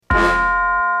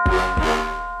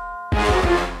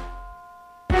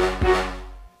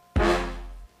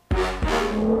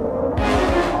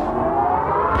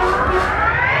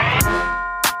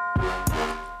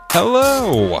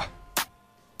Hello.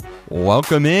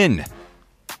 Welcome in.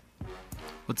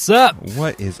 What's up?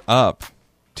 What is up?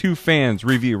 Two Fans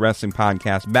Review Wrestling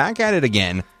Podcast back at it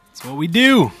again. That's what we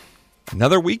do.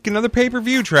 Another week, another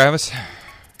pay-per-view, Travis.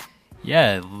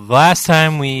 Yeah, last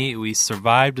time we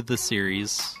survived the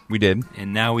series. We did.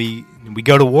 And now we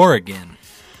go to war again.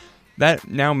 That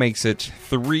now makes it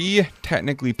 3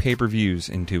 technically pay-per-views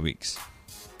in 2 weeks.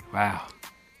 Wow.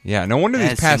 Yeah, no wonder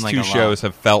these past two shows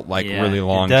have felt like really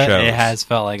long shows. It has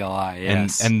felt like a lot,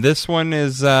 yes. And this one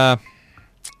is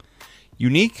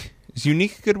unique. Is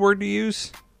unique a good word to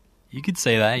use? You could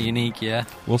say that. Unique, yeah.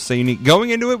 We'll say unique.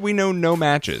 Going into it, we know no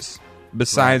matches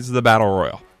besides the Battle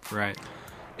Royal. Right.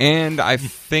 And I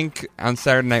think on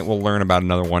Saturday night we'll learn about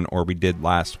another one, or we did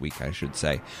last week, I should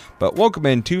say. But welcome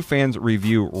in, Two Fans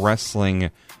Review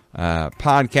Wrestling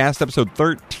Podcast, episode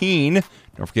 13.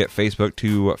 Don't forget Facebook,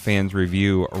 Two Fans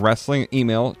Review Wrestling.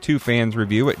 Email,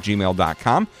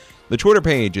 twofansreview@gmail.com. The Twitter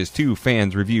page is Two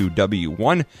Fans Review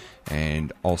W1.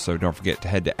 And also don't forget to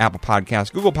head to Apple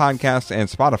Podcasts, Google Podcasts, and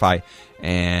Spotify.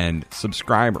 And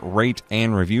subscribe, rate,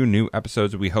 and review new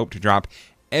episodes that we hope to drop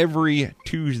every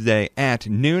Tuesday at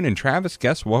noon. And Travis,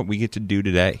 guess what we get to do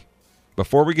today?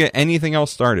 Before we get anything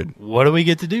else started. What do we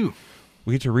get to do?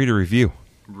 We get to read a review.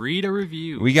 Read a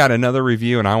review. We got another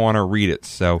review, and I want to read it.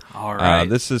 So, all right.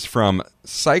 This is from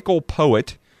Cycle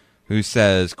Poet, who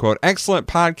says, quote, "Excellent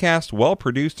podcast,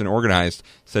 well-produced and organized.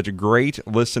 Such a great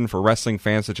listen for wrestling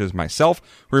fans such as myself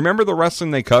who remember the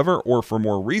wrestling they cover, or for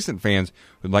more recent fans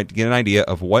who'd like to get an idea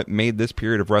of what made this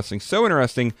period of wrestling so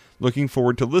interesting. Looking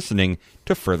forward to listening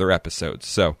to further episodes."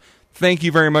 So, thank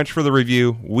you very much for the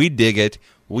review. We dig it.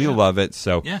 We love it.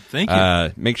 So thank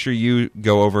you. Make sure you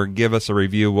go over, give us a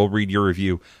review. We'll read your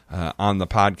review on the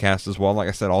podcast as well. Like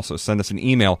I said, also send us an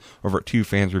email over at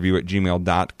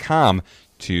twofansreview@gmail.com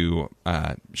to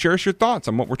share us your thoughts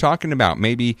on what we're talking about.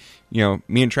 Maybe,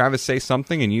 me and Travis say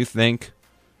something and you think,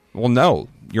 well, no,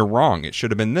 you're wrong. It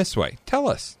should have been this way. Tell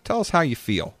us how you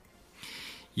feel.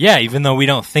 Yeah, even though we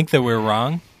don't think that we're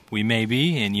wrong, we may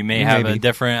be, and you may have a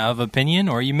different of opinion,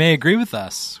 or you may agree with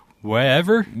us.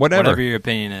 Whatever your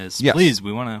opinion is, yes. Please,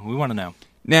 we want to know.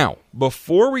 Now,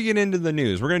 before we get into the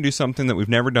news, we're going to do something that we've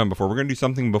never done before. We're going to do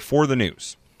something before the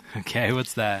news. Okay,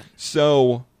 what's that?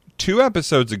 So, 2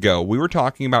 episodes ago, we were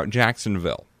talking about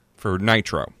Jacksonville for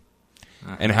Nitro,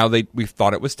 and how we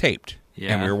thought it was taped,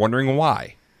 and we were wondering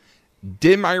why.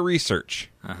 Did my research.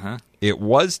 It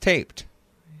was taped.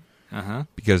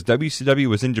 Because WCW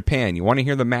was in Japan. You want to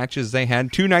hear the matches they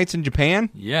had 2 nights in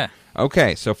Japan? Yeah.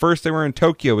 Okay, so first they were in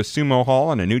Tokyo with Sumo Hall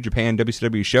on a New Japan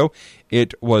WCW show.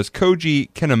 It was Koji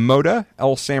Kanemoto,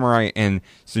 El Samurai, and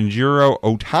Sanjuro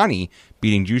Otani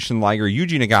beating Jushin Liger,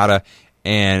 Yuji Nagata,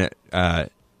 and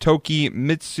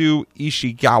Tokimitsu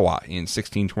Ishigawa in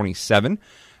 1627.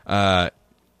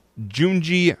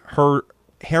 Junji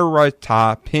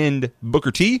Hirata pinned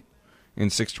Booker T in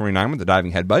 629 with the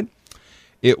diving headbutt.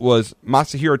 It was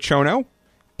Masahiro Chono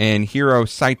and Hiro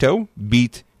Saito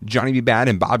beat Johnny B. Bad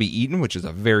and Bobby Eaton, which is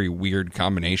a very weird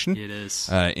combination. It is.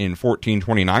 In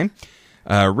 1429.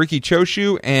 Riki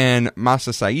Choshu and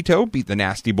Masa Saito beat the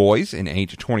Nasty Boys in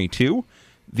 822.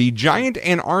 The Giant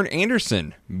and Arn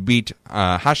Anderson beat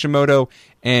Hashimoto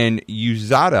and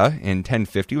Uzada in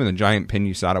 1050 when the Giant pinned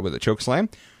Uzada with a chokeslam.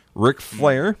 Ric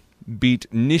Flair beat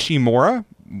Nishimura,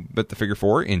 but the figure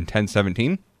 4 in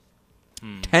 1017.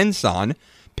 Tensan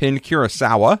pinned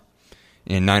Kurosawa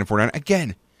in 949.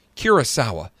 Again,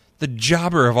 Kurosawa, the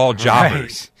jobber of all jobbers.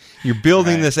 Right. You're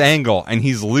building this angle, and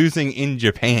he's losing in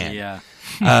Japan. Yeah.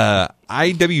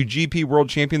 IWGP World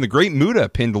Champion, the Great Muta,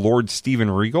 pinned Lord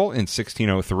Steven Regal in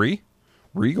 1603.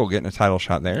 Regal getting a title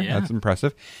shot there. Yeah. That's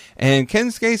impressive. And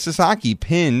Kensuke Sasaki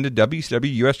pinned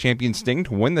WCW US Champion Sting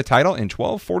to win the title in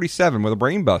 1247 with a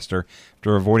brainbuster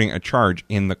after avoiding a charge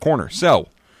in the corner. So,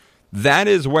 that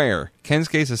is where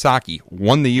Kensuke Sasaki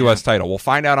won the U.S. title. We'll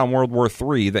find out on World War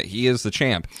III that he is the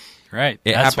champ. Right.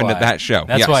 It happened at that show.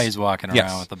 That's why he's walking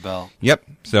around with the belt. Yep.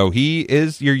 So he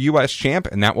is your U.S. champ,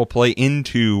 and that will play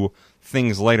into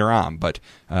things later on. But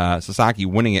Sasaki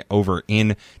winning it over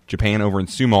in Japan, over in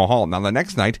Sumo Hall. Now, the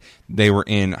next night, they were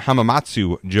in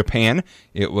Hamamatsu, Japan.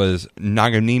 It was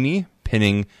Naganimi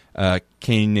pinning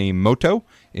Kanemoto.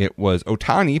 It was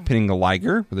Otani pinning the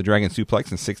Liger with a Dragon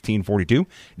Suplex in 1642.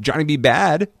 Johnny B.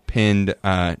 Bad pinned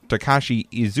Takashi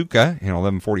Iizuka in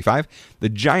 1145. The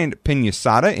Giant pinned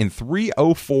Yasada in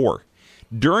 304.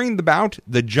 During the bout,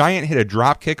 the Giant hit a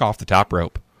drop kick off the top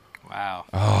rope. Wow.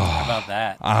 Oh, how about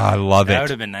that? I love it. That would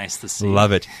have been nice to see.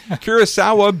 Love it.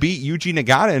 Kurosawa beat Yuji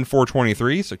Nagata in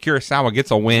 423, so Kurosawa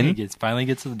gets a win. He finally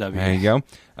gets to the W. There you go.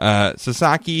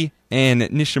 Sasaki And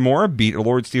Nishimura beat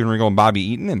Lord Steven Regal and Bobby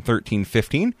Eaton in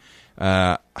 13-15.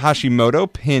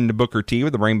 Hashimoto pinned Booker T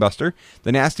with the Brainbuster.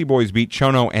 The Nasty Boys beat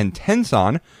Chono and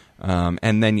Tenzan.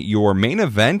 And then your main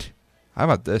event, how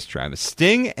about this, Travis?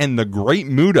 Sting and the Great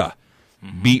Muta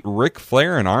beat Ric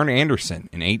Flair and Arn Anderson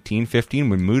in 18-15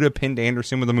 when Muta pinned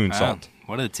Anderson with a moonsault. Wow,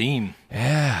 what a team.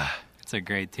 Yeah. That's a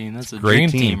great team. That's a great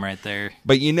dream team right there.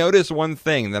 But you notice one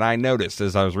thing that I noticed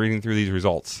as I was reading through these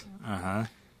results.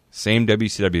 Same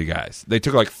WCW guys. They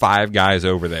took like 5 guys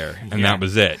over there, and that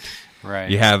was it. Right.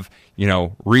 You have,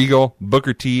 Regal,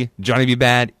 Booker T, Johnny B.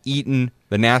 Bad, Eaton,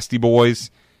 the Nasty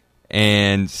Boys,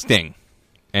 and Sting,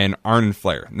 and Arn and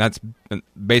Flair. And that's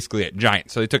basically it. Giant.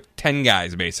 So they took 10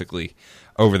 guys, basically,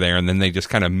 over there, and then they just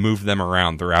kind of moved them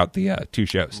around throughout the 2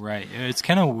 shows. Right. It's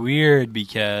kind of weird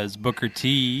because Booker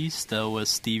T still was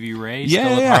Stevie Ray,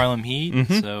 still with Harlem Heat,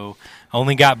 so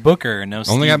only got Booker, no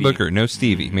Stevie. Only got Booker, no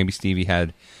Stevie. Maybe Stevie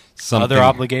had other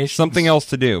obligations, something else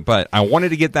to do. But I wanted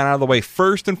to get that out of the way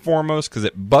first and foremost because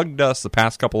it bugged us the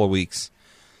past couple of weeks.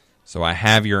 So I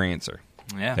have your answer.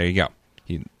 Yeah. There you go.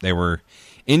 They were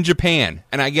in Japan.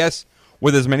 And I guess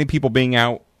with as many people being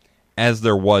out as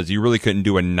there was, you really couldn't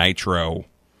do a Nitro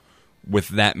with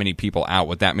that many people out,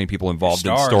 with that many people involved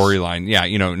in storyline. Yeah,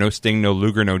 no Sting, no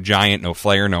Luger, no Giant, no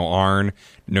Flair, no Arn,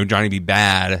 no Johnny B.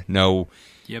 Bad, no...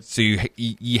 Yep. So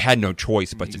you had no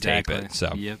choice but to tape it.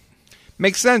 So yep.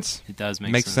 Makes sense. It does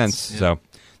make sense. Yep. So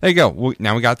there you go.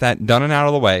 Now we got that done and out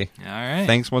of the way. All right.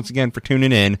 Thanks once again for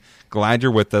tuning in. Glad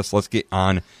you're with us. Let's get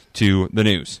on to the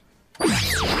news.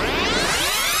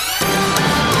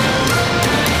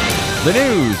 The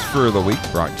news for the week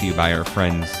brought to you by our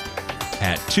friends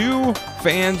at 2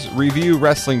 Fans Review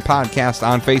Wrestling Podcast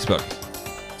on Facebook.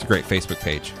 It's a great Facebook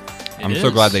page. I'm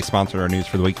so glad they sponsored our news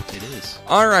for the week. It is.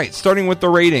 All right, starting with the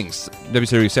ratings.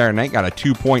 WCW Saturday Night got a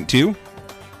 2.2.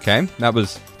 Okay, that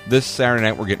was this Saturday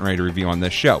night we're getting ready to review on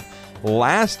this show.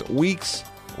 Last week's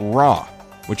Raw,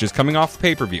 which is coming off the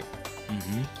pay-per-view,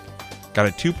 got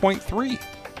a 2.3.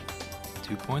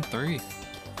 2.3.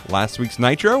 Last week's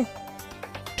Nitro,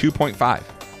 2.5.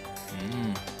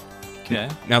 Okay.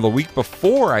 Now, the week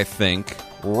before, I think,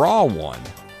 Raw won.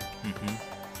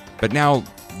 But now,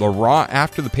 the Raw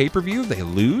after the pay-per-view, they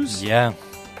lose? Yeah,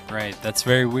 right. That's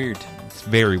very weird. It's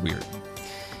very weird.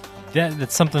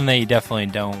 That's something that you definitely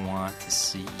don't want to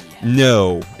see.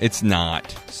 No, it's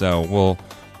not. So we'll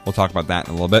talk about that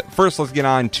in a little bit. First, let's get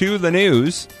on to the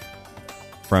news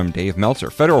from Dave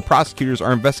Meltzer. Federal prosecutors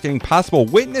are investigating possible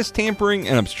witness tampering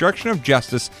and obstruction of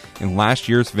justice in last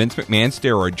year's Vince McMahon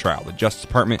steroid trial. The Justice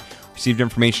Department received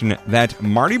information that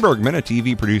Marty Bergman, a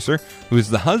TV producer who is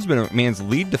the husband of McMahon's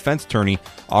lead defense attorney,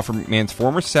 offered McMahon's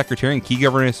former secretary and key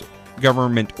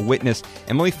government witness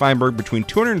Emily Feinberg between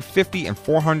 $250,000 and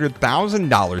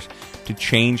 $400,000 to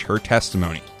change her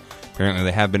testimony. Apparently,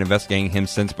 they have been investigating him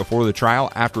since before the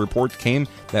trial, after reports came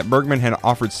that Bergman had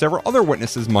offered several other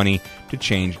witnesses money to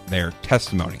change their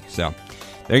testimony. So,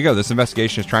 there you go. This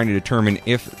investigation is trying to determine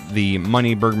if the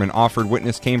money Bergman offered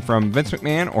witness came from Vince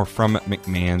McMahon or from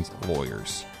McMahon's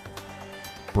lawyers.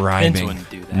 Bribing. Vince wouldn't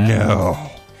do that.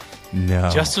 No.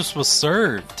 Justice was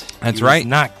served. That's right.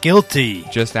 Not guilty.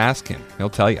 Just ask him. He'll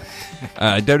tell you.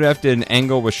 WWF did an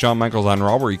angle with Shawn Michaels on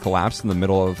Raw where he collapsed in the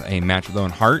middle of a match with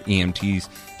Owen Hart. EMTs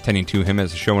tending to him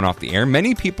as a show went off the air.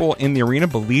 Many people in the arena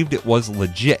believed it was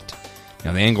legit.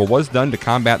 Now, the angle was done to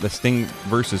combat the Sting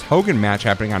versus Hogan match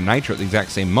happening on Nitro at the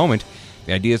exact same moment.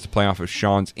 The idea is to play off of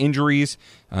Shawn's injuries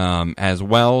as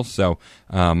well. So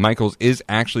Michaels is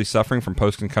actually suffering from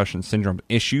post-concussion syndrome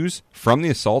issues from the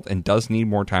assault and does need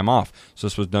more time off. So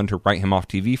this was done to write him off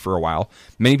TV for a while.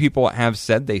 Many people have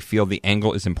said they feel the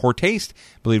angle is in poor taste.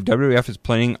 Believe WWF is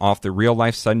playing off the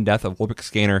real-life sudden death of Olympic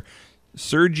skater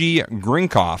Sergei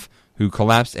Grinkov, who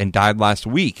collapsed and died last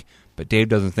week. But Dave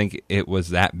doesn't think it was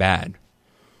that bad.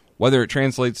 Whether it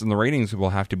translates in the ratings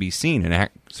will have to be seen. And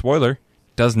spoiler,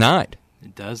 does not.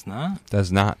 It does not?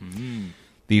 Does not.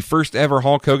 The first ever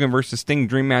Hulk Hogan versus Sting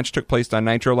Dream match took place on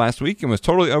Nitro last week and was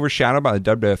totally overshadowed by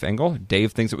the WWF angle.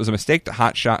 Dave thinks it was a mistake to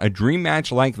hotshot a dream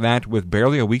match like that with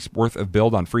barely a week's worth of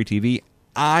build on free TV.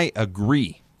 I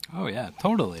agree. Oh, yeah,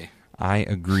 totally. I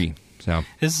agree. So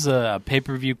this is a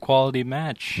pay-per-view quality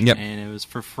match, yep. And it was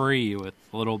for free with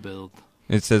little build.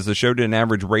 It says the show did an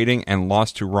average rating and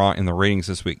lost to Raw in the ratings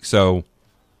this week. So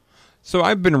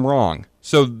I've been wrong.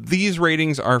 So these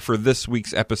ratings are for this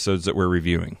week's episodes that we're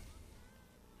reviewing.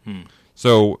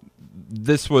 So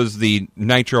this was the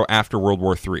Nitro after World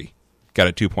War III. Got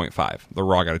a 2.5. The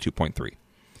Raw got a 2.3.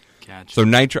 Gotcha. So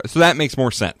Nitro. So that makes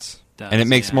more sense. And it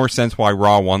makes more sense why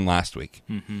Raw won last week.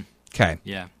 Okay.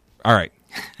 Yeah. All right.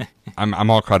 I'm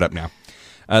all caught up now.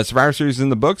 Survivor Series is in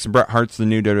the books. Bret Hart's the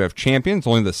new WWF champion. It's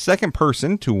only the second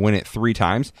person to win it 3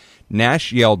 times.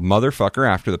 Nash yelled "motherfucker"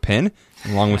 after the pin.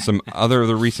 Along with some other of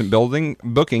the recent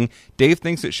booking, Dave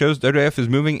thinks it shows WWF is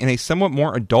moving in a somewhat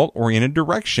more adult-oriented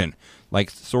direction,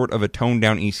 like sort of a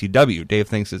toned-down ECW. Dave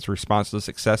thinks it's a response to the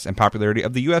success and popularity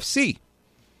of the UFC.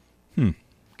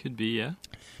 Could be, yeah.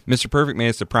 Mr. Perfect made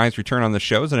a surprise return on the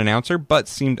show as an announcer, but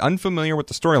seemed unfamiliar with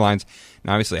the storylines,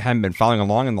 and obviously hadn't been following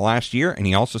along in the last year, and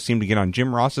he also seemed to get on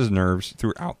Jim Ross's nerves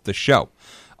throughout the show.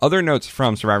 Other notes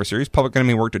from Survivor Series: Public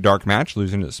Enemy worked a dark match,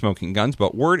 losing to the Smoking Guns,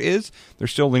 but word is they're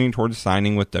still leaning towards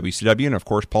signing with WCW, and of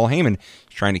course Paul Heyman is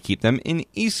trying to keep them in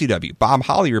ECW. Bob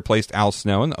Holly replaced Al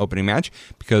Snow in the opening match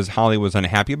because Holly was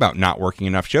unhappy about not working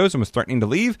enough shows and was threatening to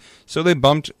leave, so they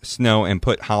bumped Snow and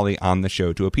put Holly on the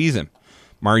show to appease him.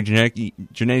 Mari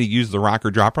Jannetty used the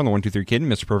rocker dropper on the 1-2-3 Kid,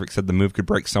 and Mr. Perfect said the move could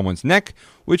break someone's neck,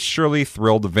 which surely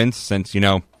thrilled Vince since,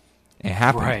 it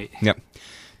happened. Right. Yep.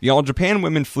 The All Japan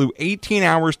women flew 18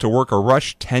 hours to work a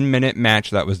rush 10-minute match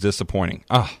that was disappointing.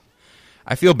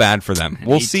 I feel bad for them.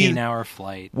 We'll 18-hour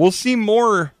flight. We'll see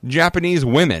more Japanese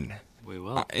women. We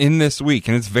will. In this week,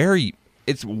 and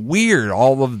it's weird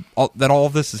all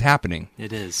of this is happening.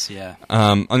 It is, yeah.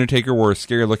 Undertaker wore a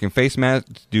scary-looking face mask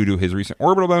due to his recent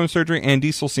orbital bone surgery, and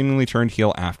Diesel seemingly turned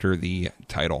heel after the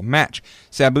title match.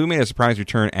 Sabu made a surprise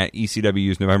return at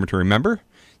ECW's November to Remember.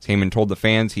 Heyman told the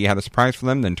fans he had a surprise for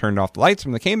them, then turned off the lights.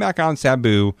 When they came back on,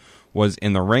 Sabu was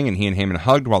in the ring, and he and Heyman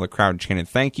hugged while the crowd chanted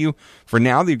thank you. For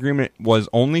now, the agreement was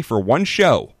only for one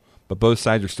show, but both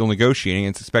sides are still negotiating,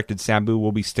 and it's expected Sabu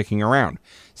will be sticking around.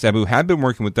 Sabu had been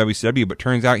working with WCW, but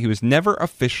turns out he was never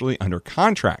officially under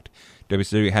contract.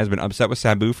 WCW has been upset with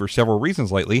Sabu for several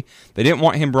reasons lately. They didn't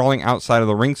want him brawling outside of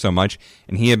the ring so much,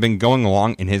 and he had been going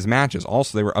along in his matches.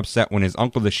 Also, they were upset when his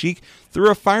uncle, the Sheik,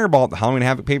 threw a fireball at the Halloween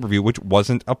Havoc pay-per-view, which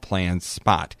wasn't a planned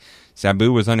spot.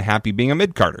 Sabu was unhappy being a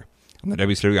mid-carder. On the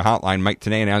WCW hotline, Mike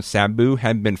Tenay announced Sabu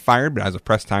had been fired, but as of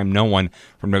press time, no one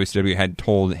from WCW had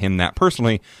told him that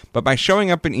personally. But by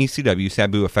showing up in ECW,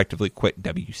 Sabu effectively quit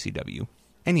WCW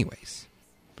anyways.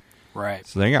 Right.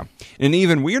 So there you go. In an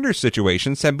even weirder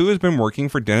situation, Sabu has been working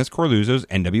for Dennis Corluzzo's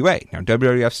NWA. Now,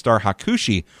 WWF star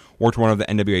Hakushi worked one of the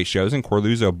NWA shows, and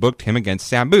Corluzzo booked him against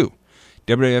Sabu.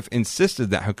 WWF insisted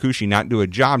that Hakushi not do a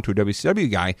job to a WCW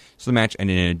guy, so the match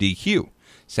ended in a DQ.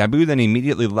 Sabu then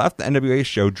immediately left the NWA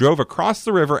show, drove across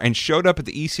the river, and showed up at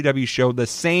the ECW show the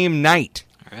same night.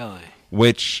 Really?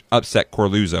 Which upset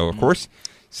Corluzzo, of course.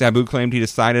 Sabu claimed he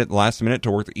decided at the last minute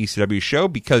to work the ECW show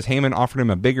because Heyman offered him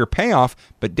a bigger payoff,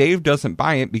 but Dave doesn't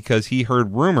buy it because he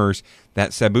heard rumors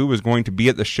that Sabu was going to be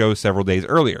at the show several days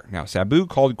earlier. Now, Sabu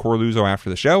called Corluzzo after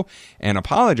the show and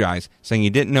apologized, saying he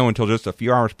didn't know until just a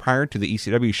few hours prior to the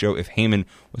ECW show if Heyman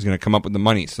was going to come up with the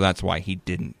money, so that's why he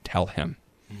didn't tell him.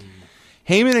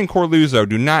 Heyman and Corluzzo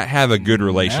do not have a good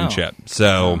relationship,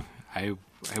 so... I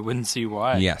wouldn't see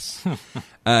why. Yes.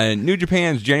 New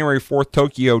Japan's January 4th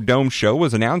Tokyo Dome show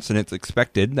was announced, and it's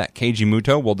expected that Keiji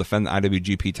Muto will defend the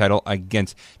IWGP title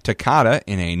against Takada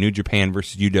in a New Japan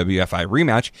versus UWFI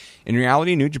rematch. In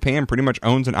reality, New Japan pretty much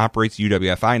owns and operates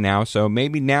UWFI now, so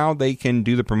maybe now they can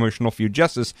do the promotional feud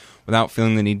justice without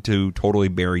feeling the need to totally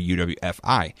bury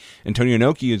UWFI. Antonio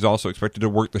Inoki is also expected to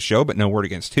work the show, but no word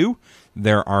against who.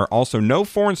 There are also no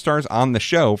foreign stars on the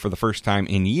show for the first time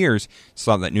in years. It's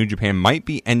thought that New Japan might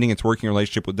be ending its working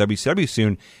relationship with WCW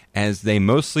soon, as they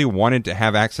mostly wanted to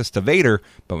have access to Vader,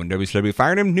 but when WCW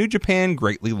fired him, New Japan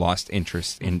greatly lost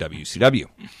interest in WCW.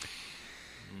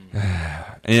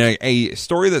 And a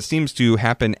story that seems to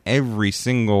happen every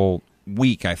single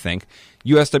week, I think.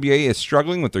 USWA is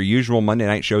struggling with their usual Monday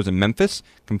night shows in Memphis.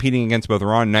 Competing against both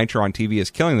Raw and Nitro on TV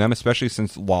is killing them, especially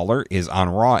since Lawler is on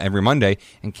Raw every Monday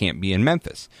and can't be in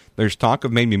Memphis. There's talk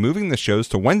of maybe moving the shows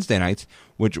to Wednesday nights,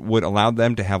 which would allow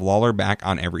them to have Lawler back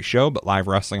on every show, but live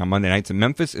wrestling on Monday nights in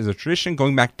Memphis is a tradition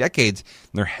going back decades,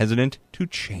 and they're hesitant to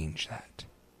change that.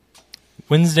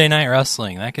 Wednesday night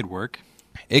wrestling, that could work.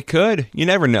 It could. You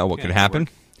never know what could happen.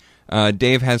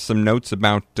 Dave has some notes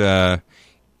about...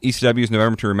 ECW's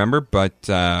November to Remember, but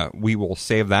we will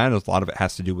save that, as a lot of it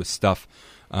has to do with stuff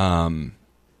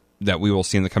that we will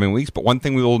see in the coming weeks. But one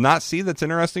thing we will not see that's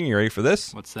interesting, you ready for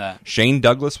this? What's that? Shane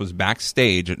Douglas was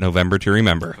backstage at November to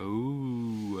Remember.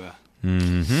 Ooh.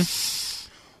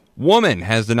 Woman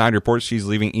has denied reports she's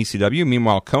leaving ECW.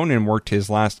 Meanwhile, Conan worked his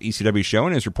last ECW show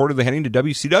and is reportedly heading to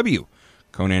WCW.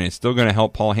 Conan is still going to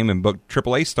help Paul Heyman book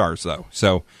AAA stars, though.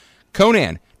 So,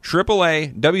 Conan,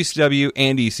 AAA, WCW,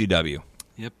 and ECW.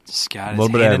 Yep, just got his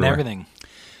hand in everything.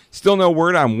 Still no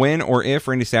word on when or if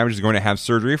Randy Savage is going to have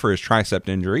surgery for his tricep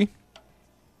injury.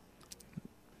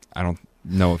 I don't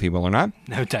know if he will or not.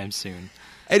 No time soon.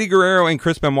 Eddie Guerrero and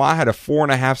Chris Benoit had a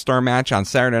 4.5-star match on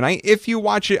Saturday night if you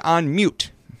watch it on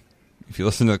mute. If you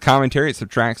listen to the commentary, it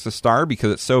subtracts a star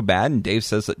because it's so bad, and Dave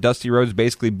says that Dusty Rhodes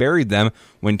basically buried them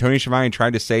when Tony Schiavone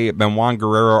tried to say Benoit and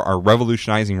Guerrero are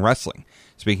revolutionizing wrestling.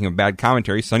 Speaking of bad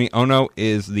commentary, Sonny Ono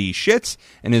is the shits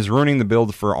and is ruining the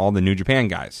build for all the New Japan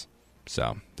guys.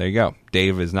 So, there you go.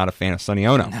 Dave is not a fan of Sonny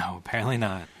Ono. No, apparently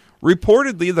not.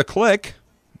 Reportedly, the Clique,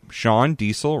 Shawn,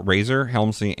 Diesel, Razor,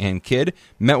 Helmsley, and Kidd,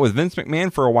 met with Vince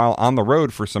McMahon for a while on the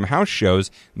road for some house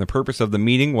shows, and the purpose of the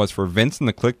meeting was for Vince and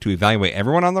the Clique to evaluate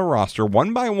everyone on the roster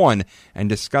one by one and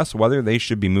discuss whether they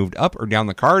should be moved up or down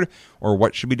the card or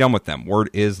what should be done with them. Word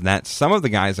is that some of the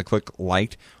guys the Clique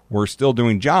liked were still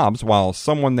doing jobs, while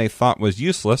someone they thought was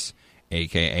useless,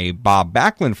 a.k.a. Bob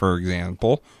Backlund, for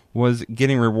example, was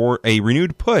getting a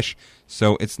renewed push,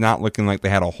 so it's not looking like they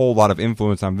had a whole lot of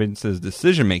influence on Vince's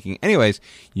decision-making. Anyways,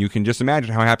 you can just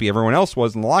imagine how happy everyone else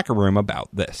was in the locker room about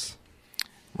this.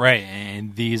 Right,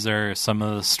 and these are some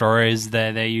of the stories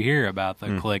that you hear about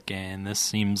the Clique, and this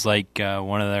seems like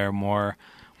one of their more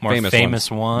famous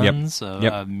ones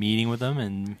of meeting with them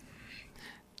and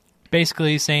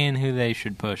basically saying who they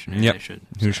should push and who they should.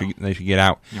 They should get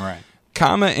out. Right.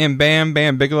 Kama and Bam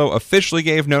Bam Bigelow officially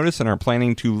gave notice and are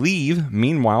planning to leave.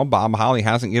 Meanwhile, Bob Holly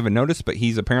hasn't given notice, but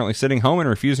he's apparently sitting home and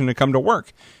refusing to come to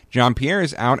work. Jean-Pierre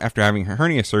is out after having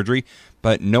hernia surgery,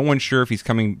 but no one's sure if he's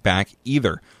coming back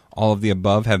either. All of the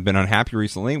above have been unhappy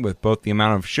recently with both the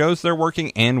amount of shows they're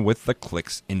working and with the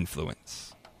Clique's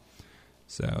influence.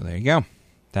 So there you go.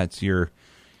 That's your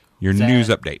news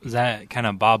update. Was that kind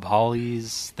of Bob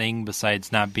Holly's thing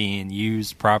besides not being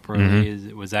used properly?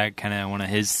 Mm-hmm. Was that kind of one of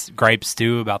his gripes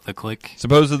too about the Clique?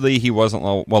 Supposedly he wasn't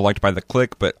well liked by the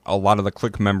Clique, but a lot of the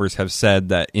Clique members have said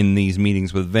that in these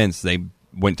meetings with Vince, they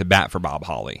went to bat for Bob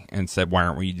Holly and said, why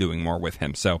aren't we doing more with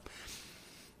him? So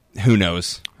who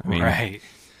knows? I mean, right.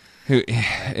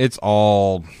 It's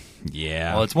all...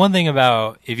 Yeah. Well, it's one thing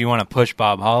about if you want to push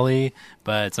Bob Holly,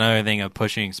 but it's another thing of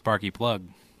pushing Sparky Plug.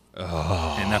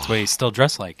 Oh. And that's what he's still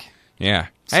dressed like. Yeah.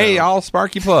 So, hey, all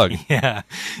Sparky Plug.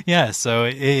 Yeah. So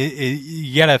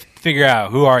you got to figure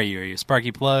out, who are you? Are you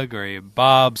Sparky Plug, or are you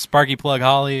Bob Sparky Plug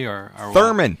Holly, or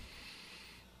Thurman.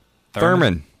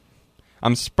 Thurman.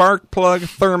 I'm Spark Plug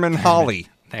Thurman Holly.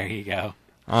 There you go.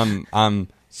 I'm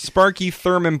Sparky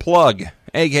Thurman Plug,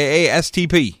 a.k.a.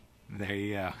 STP. There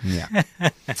you go. Yeah.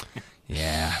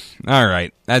 Yeah. All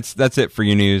right. That's it for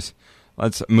your news.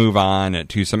 Let's move on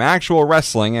to some actual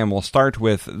wrestling, and we'll start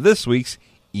with this week's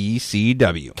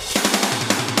ECW.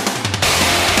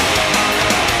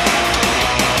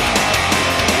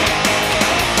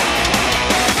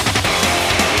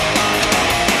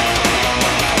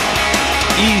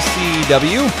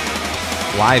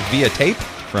 ECW, live via tape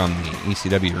from the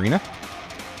ECW arena.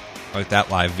 Like that,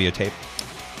 live via tape.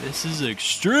 This is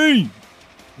extreme.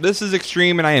 This is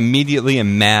extreme, and I immediately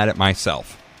am mad at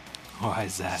myself. Why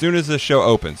is that? As soon as the show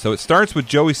opens. So it starts with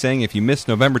Joey saying, if you missed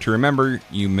November to Remember,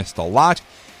 you missed a lot.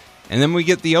 And then we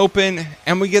get the open,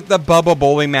 and we get the Bubba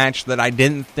Bowling match that I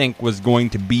didn't think was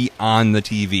going to be on the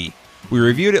TV. We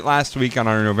reviewed it last week on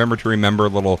our November to Remember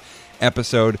little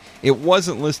episode. It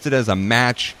wasn't listed as a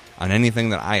match on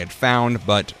anything that I had found,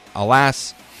 but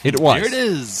alas, it was. There it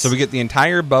is. So we get the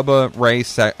entire Bubba Ray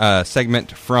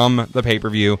segment from the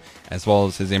pay-per-view, as well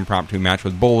as his impromptu match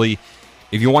with Bully.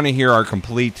 If you want to hear our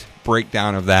complete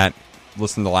breakdown of that,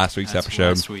 listen to last week's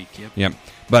episode. Last week, yep.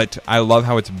 But I love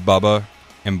how it's Bubba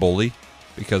and Bully,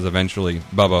 because eventually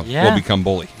Bubba will become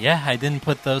Bully. Yeah, I didn't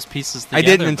put those pieces together. I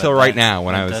didn't until right now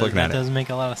when I was looking at it. That doesn't make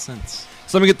a lot of sense.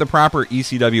 So let me get the proper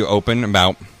ECW open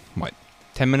about,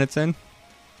 10 minutes in?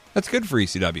 That's good for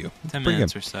ECW. 10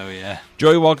 minutes or so, yeah.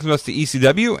 Joey welcomes us to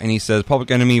ECW, and he says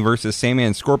Public Enemy versus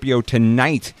Sandman Scorpio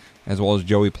tonight, as well as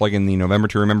Joey plugging the November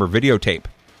to Remember videotape.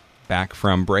 Back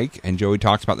from break, and Joey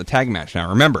talks about the tag match. Now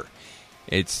remember,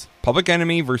 it's Public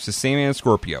Enemy versus Sandman and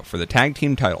Scorpio for the tag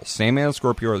team titles. Sandman and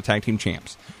Scorpio are the tag team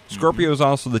champs. Scorpio is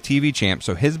also the TV champ,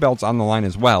 so his belt's on the line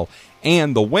as well.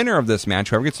 And the winner of this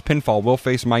match, whoever gets the pinfall, will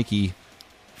face Mikey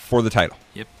for the title.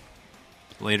 Yep.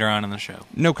 Later on in the show.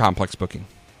 No complex booking.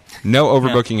 No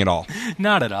overbooking at all.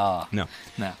 Not at all. No.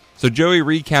 No. So Joey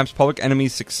recaps Public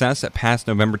Enemy's success at past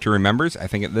November to Remembers. I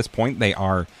think at this point they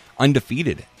are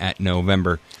undefeated at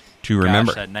November to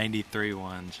Remember. That 93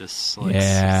 one just looks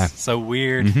so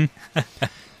weird. Mm-hmm.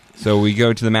 So we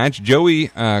go to the match. Joey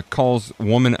calls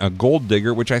woman a gold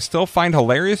digger, which I still find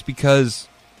hilarious because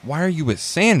why are you with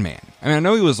Sandman? I mean, I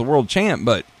know he was the world champ,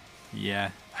 but... Yeah,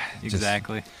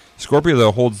 exactly. Scorpio,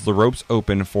 though, holds the ropes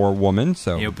open for woman,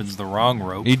 so... He opens the wrong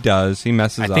rope. He does. He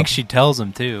messes up. I think she tells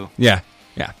him, too. Yeah.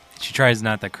 She tries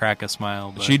not to crack a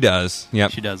smile, but she does.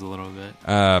 Yep, she does a little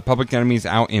bit. Public Enemy's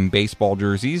out in baseball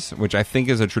jerseys, which I think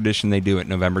is a tradition they do at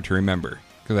November to Remember.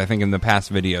 Because I think in the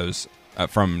past videos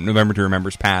from November to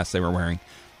Remember's past, they were wearing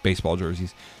baseball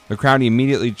jerseys. The crowd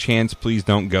immediately chants, "Please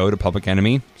don't go" to Public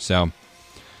Enemy. So,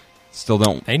 still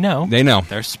don't. They know.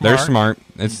 They're smart.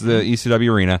 It's the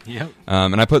ECW arena. Yep.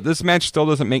 And I put this match still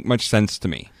doesn't make much sense to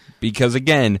me. Because,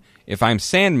 again, if I'm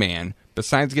Sandman,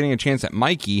 besides getting a chance at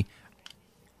Mikey,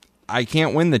 I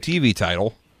can't win the TV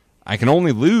title. I can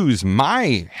only lose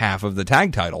my half of the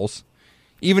tag titles,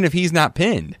 even if he's not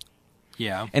pinned.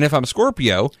 Yeah. And if I'm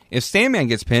Scorpio, if Sandman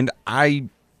gets pinned, I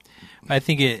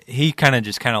think he kind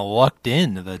of lucked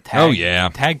into the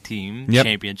tag team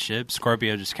championship.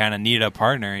 Scorpio just kind of needed a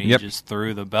partner, and he just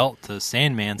threw the belt to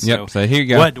Sandman. So, so here you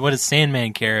go. What does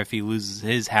Sandman care if he loses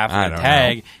his half of the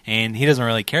tag? And he doesn't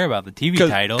really care about the TV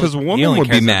title. Because Woman would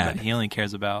be mad. He only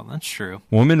cares about, that's true.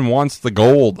 Woman wants the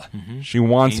gold. Mm-hmm. She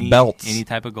wants belts. Any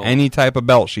type of gold. Any type of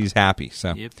belt, she's happy.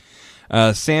 So. Yep.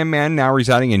 Sandman now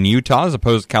residing in Utah as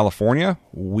opposed to California.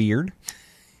 Weird.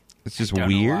 It's just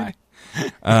weird.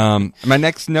 My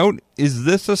next note, is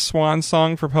this a swan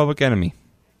song for Public Enemy?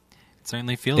 It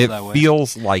certainly feels that way. It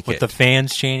feels like With the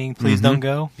fans chanting, "Please don't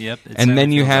go." Yep. And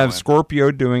then you have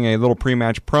Scorpio doing a little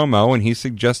pre-match promo, and he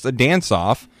suggests a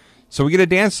dance-off. So we get a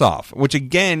dance-off, which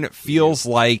again feels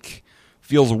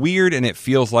weird, and it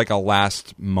feels like a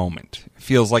last moment. It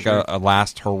feels like a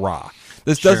last hurrah.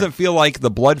 This doesn't feel like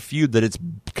the blood feud that it's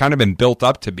kind of been built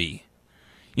up to be.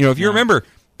 You know, if you remember,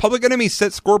 Public Enemy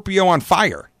set Scorpio on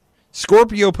fire.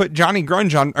 Scorpio put Johnny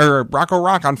Grunge or Rocco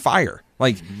Rock on fire.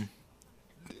 Like,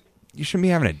 you shouldn't be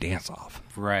having a dance-off.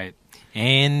 Right.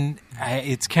 And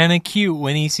it's kind of cute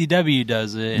when ECW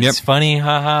does it. It's funny,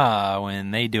 haha, when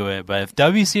they do it. But if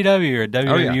WCW or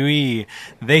WWE,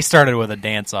 they started with a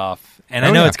dance-off. And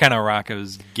I know it's kind of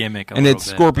Rocco's gimmick a little bit. And it's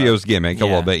Scorpio's gimmick a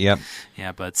little bit, yep.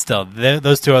 Yeah, but still,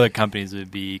 those two other companies would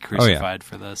be crucified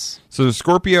for this. So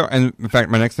Scorpio, and in fact,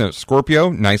 my next note, Scorpio,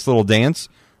 nice little dance.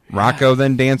 Rocco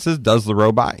then dances, does the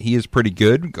robot. He is pretty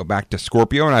good. Go back to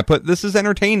Scorpio, and I put, this is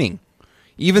entertaining.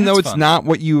 Even though it's not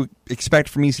what you expect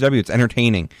from ECW, it's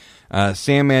entertaining.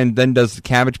 Sandman then does the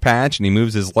Cabbage Patch, and he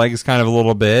moves his legs kind of a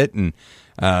little bit, and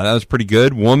that was pretty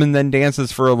good. Woman then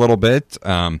dances for a little bit.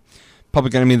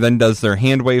 Public Enemy then does their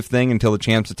hand wave thing until the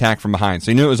champs attack from behind.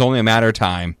 So you knew it was only a matter of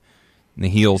time, and the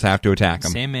heels have to attack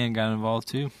them. Sandman got involved,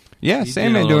 too. Yeah,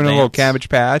 Sandman doing a little Cabbage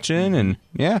Patching, and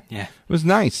it was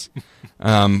nice.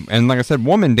 And like I said,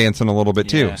 Woman dancing a little bit,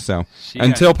 too. So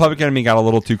until Public Enemy got a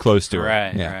little too close to her.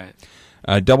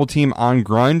 Right. Double team on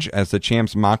Grunge as the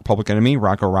champs mock Public Enemy.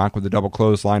 Rocco Rock with a double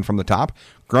clothesline from the top.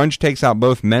 Grunge takes out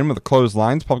both men with the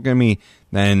clotheslines. Public Enemy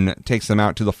then takes them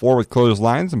out to the floor with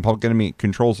clotheslines, and Public Enemy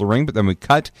controls the ring. But then we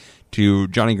cut to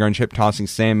Johnny Grunge hip tossing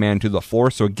Sandman to the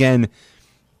floor. So again,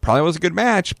 probably was a good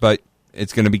match, but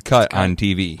it's going to be cut on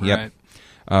TV. Right. Yep.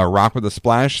 Rock with a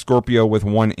splash. Scorpio with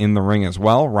one in the ring as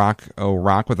well. Rock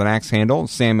with an axe handle.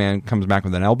 Sandman comes back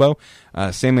with an elbow.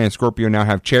 Sandman and Scorpio now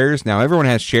have chairs. Now everyone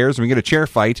has chairs, and we get a chair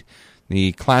fight.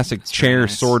 The classic chair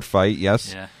sword fight,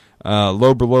 yes. Yeah.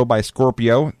 Low below by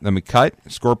Scorpio. Then we cut.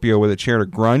 Scorpio with a chair to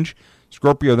Grunge.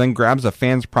 Scorpio then grabs a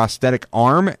fan's prosthetic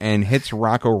arm and hits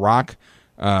Rocco Rock,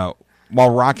 while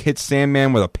Rock hits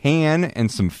Sandman with a pan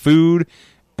and some food.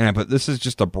 And I put, this is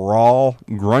just a brawl.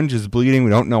 Grunge is bleeding.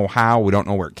 We don't know how. We don't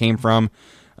know where it came from.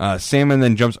 Sandman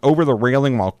then jumps over the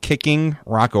railing while kicking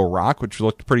Rocco Rock, which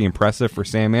looked pretty impressive for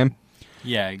Sandman.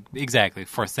 Yeah, exactly,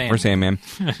 for Sandman.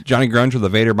 Johnny Grunge with a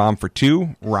Vader Bomb for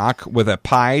 2. Rock with a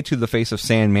pie to the face of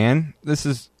Sandman.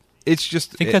 It's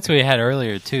just... I think that's what we had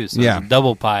earlier, too. So it's a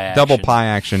double pie action. Double pie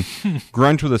action.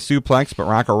 Grunge with a suplex, but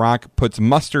Rocco Rock puts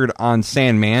mustard on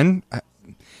Sandman.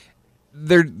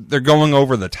 They're going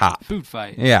over the top. Food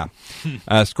fight. Yeah.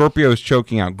 Scorpio is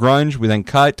choking out Grunge. We then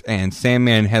cut, and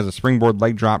Sandman has a springboard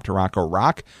leg drop to Rocco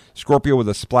Rock. Scorpio with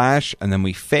a splash, and then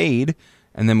we fade.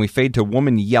 And then we fade to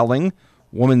Woman yelling.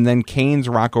 Woman then canes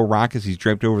Rocco Rock as he's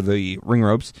draped over the ring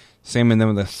ropes. Sandman then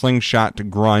with a slingshot to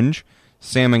Grunge.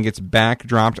 Sandman gets back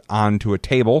dropped onto a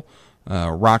table.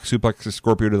 Rock suplexes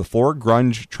Scorpio to the floor.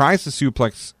 Grunge tries to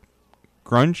suplex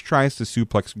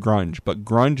Grunge, but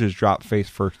Grunge is dropped face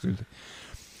first.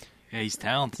 Yeah, he's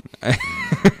talented.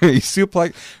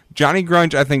 Johnny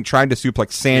Grunge, I think, tried to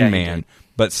suplex Sandman,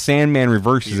 but Sandman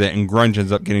reverses it, and Grunge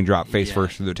ends up getting dropped face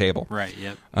first through the table. Right,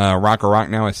 yep. Rocco Rock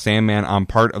now has Sandman on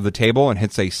part of the table and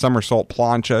hits a somersault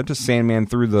plancha to Sandman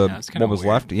through what was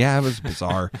left. Yeah, it was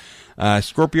bizarre.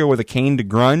 Scorpio with a cane to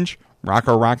Grunge.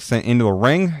 Rocco Rock sent into the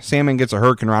ring. Sandman gets a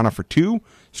Hurricane Rana for 2.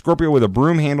 Scorpio with a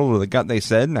broom handle to the gut, they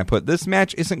said. And I put, this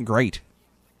match isn't great.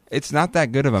 It's not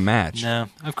that good of a match. No.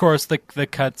 Of course, the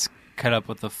cuts cut up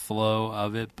with the flow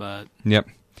of it, but... Yep.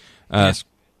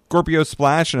 Scorpio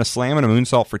Splash and a slam and a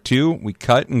moonsault for 2. We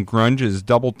cut, and Grunge is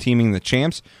double-teaming the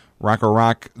champs. Rocco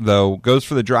Rock, though, goes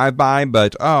for the drive-by,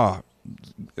 but,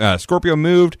 Scorpio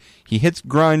moved. He hits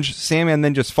Grunge. Sandman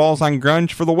then just falls on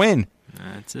Grunge for the win.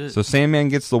 That's it. So Sandman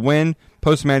gets the win.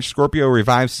 Post-match, Scorpio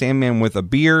revives Sandman with a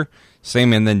beer.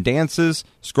 Sandman then dances.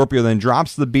 Scorpio then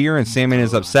drops the beer, and Sandman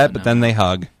is upset, but then they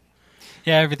hug.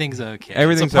 Yeah, everything's okay.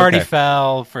 Everything's it's a party okay.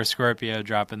 foul for Scorpio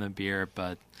dropping the beer,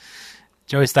 but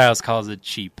Joey Styles calls it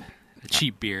cheap. A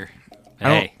cheap beer.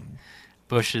 Hey,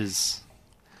 Bush is...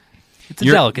 It's a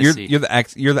delicacy. You're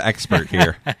the expert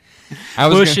here.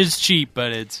 Bush is cheap,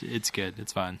 but it's good.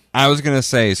 It's fine. I was going to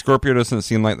say, Scorpio doesn't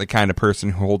seem like the kind of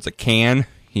person who holds a can.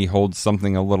 He holds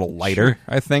something a little lighter,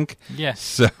 I think. Yes.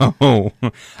 So,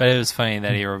 but it was funny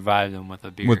that he revived him with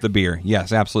a beer. With the beer,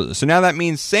 yes, absolutely. So now that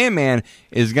means Sandman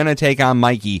is going to take on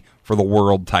Mikey for the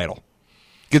world title.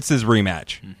 Gets his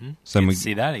rematch. Mm-hmm. So we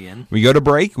see that again. We go to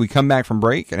break. We come back from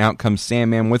break, and out comes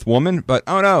Sandman with Woman. But,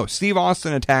 oh no, Steve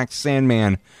Austin attacks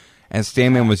Sandman as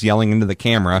Sandman was yelling into the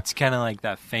camera. It's kind of like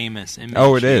that famous image.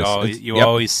 Oh, it is. You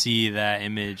always see that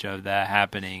image of that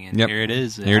happening, and here it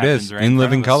is. Here it is, right in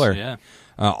living color. Yeah.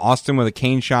 Austin with a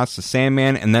cane shots to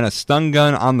Sandman, and then a stun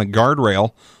gun on the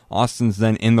guardrail. Austin's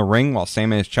then in the ring while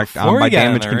Sandman is checked on by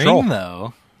Damage Control. Ring,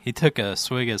 though, he took a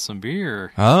swig of some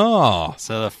beer. Oh.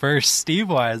 So the first Steve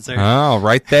Weiser. Oh,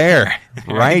 right there.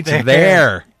 right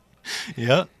there.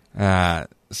 Yep.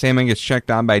 Sandman gets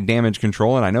checked on by Damage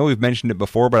Control, and I know we've mentioned it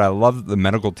before, but I love that the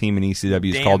medical team in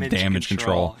ECW is called Damage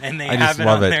Control. And they have it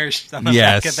on the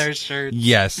back of their shirts.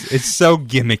 Yes, it's so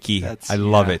gimmicky. I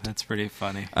love it. That's pretty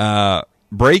funny.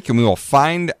 Break, and we will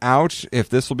find out if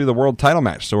this will be the world title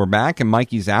match. So we're back, and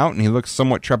Mikey's out, and he looks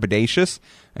somewhat trepidatious.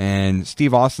 And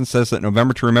Steve Austin says that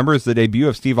November to Remember is the debut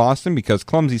of Steve Austin because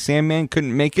Clumsy Sandman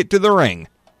couldn't make it to the ring.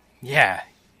 Yeah,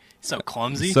 so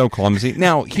clumsy. So clumsy.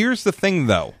 Now, here's the thing,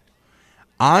 though.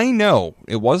 I know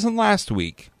it wasn't last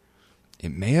week.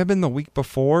 It may have been the week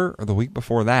before or the week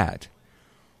before that.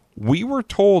 We were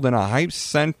told in a hype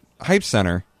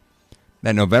center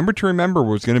that November to Remember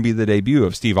was going to be the debut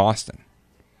of Steve Austin.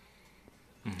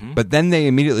 Mm-hmm. But then they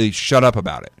immediately shut up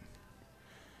about it.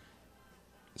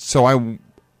 So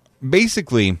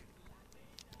basically,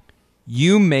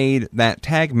 you made that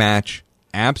tag match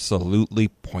absolutely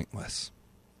pointless.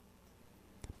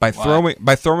 By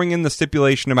throwing in the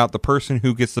stipulation about the person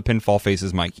who gets the pinfall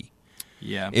faces Mikey.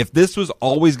 Yeah. If this was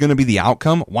always going to be the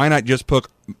outcome, why not just book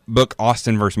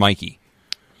Austin versus Mikey?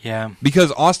 Yeah.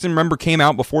 Because Austin, remember, came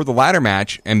out before the ladder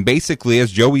match, and basically,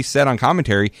 as Joey said on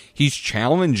commentary, he's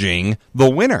challenging the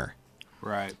winner.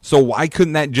 Right. So why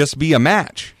couldn't that just be a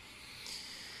match?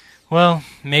 Well,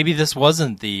 maybe this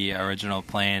wasn't the original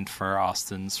plan for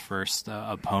Austin's first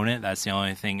opponent. That's the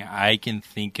only thing I can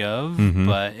think of. Mm-hmm.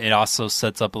 But it also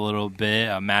sets up a little bit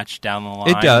a match down the line.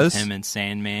 It does. With him and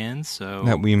Sandman. So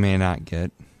that we may not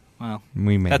get. Well,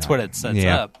 that's what it sets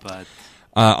up. But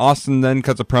Austin then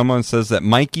cuts a promo and says that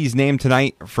Mikey's name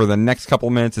tonight for the next couple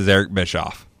of minutes is Eric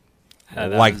Bischoff. That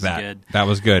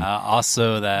was good.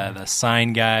 Also, the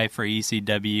sign guy for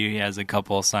ECW, he has a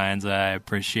couple of signs that I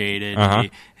appreciated. Uh-huh.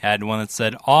 He had one that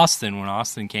said Austin when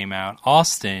Austin came out.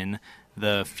 Austin,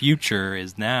 the future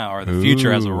is now, or the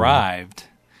future has arrived.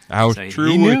 How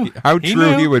true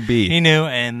he would be. He knew,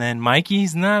 and then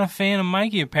Mikey's not a fan of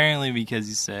Mikey apparently because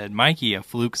he said, Mikey, a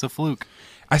fluke's a fluke.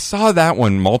 I saw that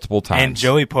one multiple times. And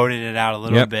Joey pointed it out a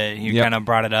little bit. He kind of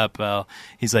brought it up.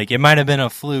 He's like, it might have been a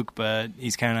fluke, but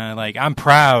he's kind of like, I'm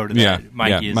proud that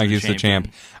Mikey's the champ.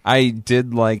 I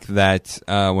did like that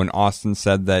when Austin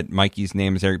said that Mikey's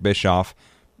name is Eric Bischoff,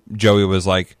 Joey was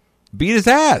like, beat his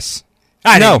ass.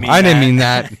 I didn't mean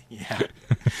that.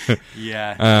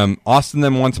 Yeah. Austin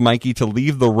then wants Mikey to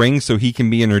leave the ring so he can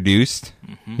be introduced.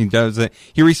 Mm-hmm. He does it.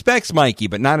 He respects Mikey,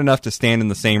 but not enough to stand in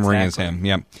the same ring as him.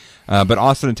 Yep. But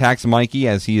Austin attacks Mikey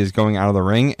as he is going out of the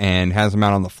ring and has him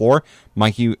out on the floor.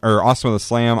 Austin with a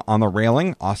slam on the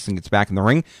railing. Austin gets back in the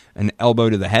ring. An elbow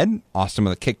to the head. Austin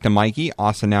with a kick to Mikey.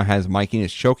 Austin now has Mikey and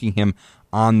is choking him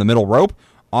on the middle rope.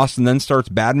 Austin then starts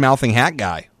bad-mouthing Hat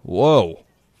Guy. Whoa.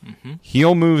 Mm-hmm.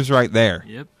 Heel moves right there.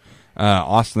 Yep.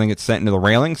 Austin then gets sent into the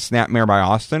railing. Snapmare by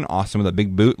Austin. Austin with a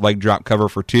big boot. Leg drop cover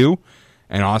for 2.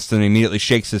 And Austin immediately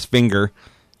shakes his finger.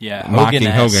 Yeah, mocking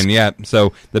Hogan. Yeah.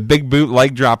 So the big boot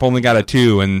leg drop only got a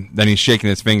 2, and then he's shaking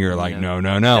his finger like, no.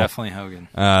 Definitely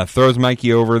Hogan. Throws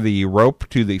Mikey over the rope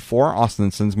to the floor. Austin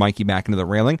sends Mikey back into the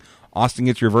railing. Austin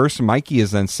gets reversed. Mikey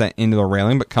is then sent into the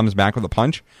railing, but comes back with a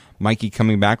punch. Mikey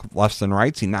coming back with lefts and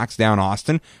rights. He knocks down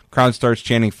Austin. Crowd starts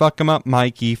chanting, fuck him up,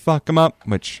 Mikey, fuck him up,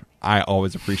 which I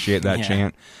always appreciate that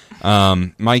chant.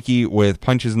 Mikey with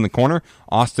punches in the corner.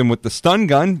 Austin with the stun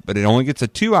gun, but it only gets a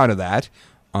 2 out of that.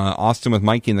 Austin with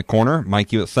Mikey in the corner.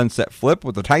 Mikey with sunset flip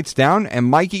with the tights down, and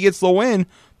Mikey gets the win.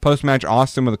 Post-match,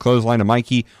 Austin with a clothesline to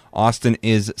Mikey. Austin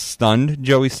is stunned,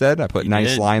 Joey said. I put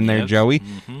nice line there, Joey.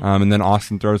 Mm-hmm. And then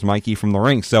Austin throws Mikey from the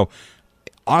ring. So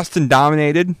Austin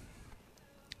dominated,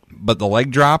 but the leg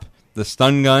drop, the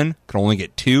stun gun, could only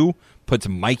get 2. Puts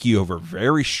Mikey over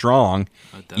very strong.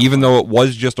 Even though it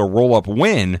was just a roll-up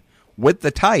win with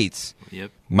the tights,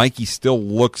 Mikey still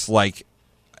looks like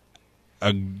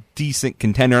a decent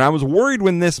contender. And I was worried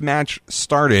when this match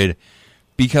started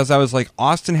because I was like,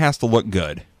 Austin has to look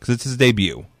good because it's his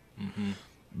debut. Mm-hmm.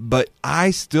 But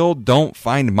I still don't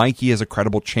find Mikey as a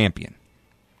credible champion.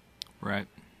 Right.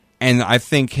 And I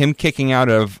think him kicking out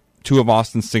of 2 of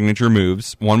Austin's signature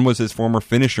moves, one was his former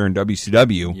finisher in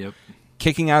WCW. Yep.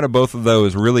 Kicking out of both of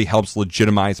those really helps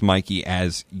legitimize Mikey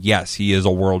as, yes, he is a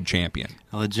world champion.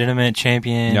 A legitimate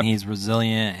champion, he's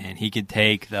resilient, and he could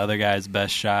take the other guy's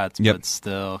best shots, but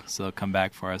still come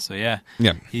back for us. So,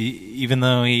 even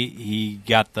though he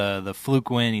got the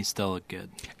fluke win, he still looked good.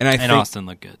 And Austin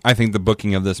looked good. I think the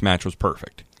booking of this match was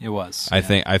perfect. It was. I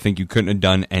think you couldn't have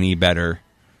done any better.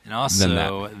 And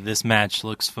also, this match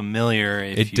looks familiar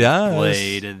if you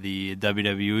played the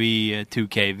WWE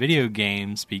 2K video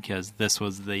games, because this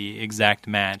was the exact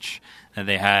match that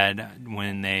they had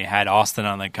when they had Austin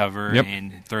on the cover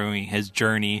and throwing his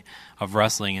journey of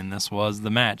wrestling, and this was the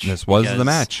match. This was the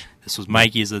match. This was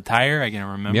Mikey's attire, I can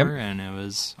remember, and it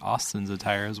was Austin's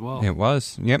attire as well. It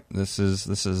was. Yep. This is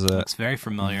looks very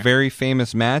familiar. Very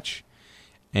famous match.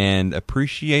 And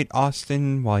appreciate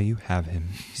Austin while you have him,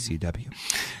 ECW.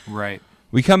 Right.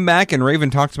 We come back, and Raven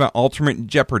talks about Ultimate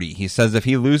Jeopardy. He says if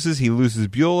he loses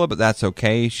Beulah, but that's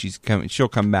okay. She'll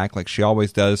come back like she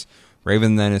always does.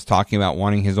 Raven then is talking about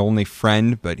wanting his only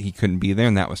friend, but he couldn't be there,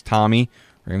 and that was Tommy.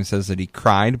 Raven says that he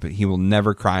cried, but he will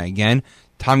never cry again.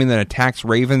 Tommy then attacks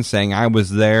Raven, saying, I was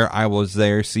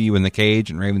there, see you in the cage.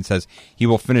 And Raven says he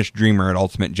will finish Dreamer at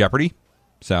Ultimate Jeopardy.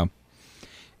 So,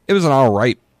 it was an all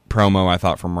right promo, I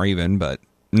thought, from Raven, but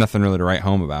nothing really to write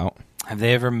home about. Have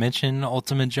they ever mentioned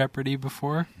Ultimate Jeopardy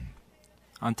before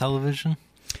on television?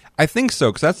 I think so,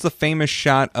 because that's the famous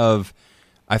shot of,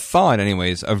 I thought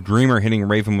anyways, of Dreamer hitting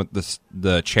Raven with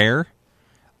the chair.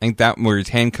 I think that where he's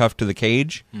handcuffed to the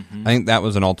cage. Mm-hmm. I think that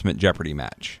was an Ultimate Jeopardy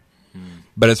match. Mm-hmm.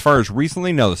 But as far as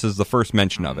recently, no, this is the first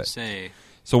mention of it.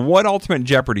 So what Ultimate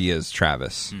Jeopardy is,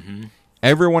 Travis,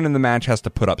 everyone in the match has to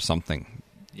put up something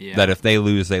that if they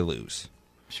lose, they lose.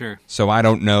 Sure. So I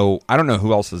don't know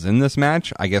who else is in this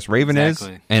match. I guess Raven is,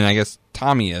 and I guess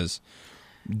Tommy is.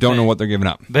 Don't know what they're giving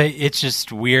up. But it's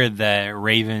just weird that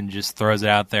Raven just throws it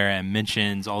out there and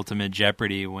mentions Ultimate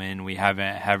Jeopardy when we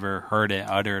haven't ever heard it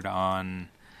uttered on...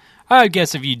 I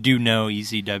guess if you do know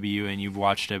ECW and you've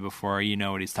watched it before, you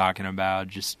know what he's talking about.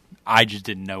 I just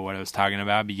didn't know what I was talking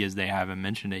about because they haven't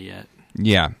mentioned it yet.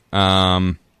 Yeah.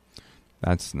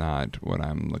 That's not what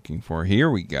I'm looking for. Here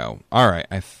we go. All right,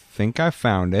 I think I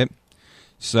found it.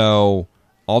 So,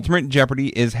 Ultimate Jeopardy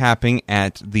is happening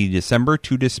at the December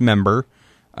to Dismember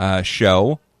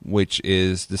show, which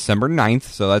is December 9th,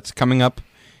 so that's coming up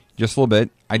just a little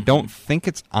bit. I don't think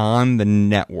it's on the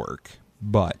network,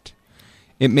 but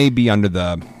it may be under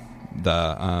the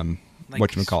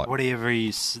whatchamacallit. Whatever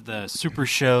the super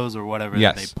shows or whatever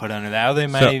that they put under that. Or they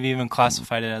might have even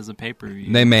classified it as a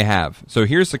pay-per-view. They may have. So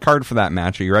here's the card for that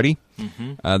match. Are you ready?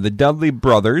 Mm-hmm. The Dudley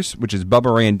Brothers, which is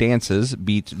Bubba Ray and Dances,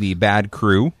 beat the Bad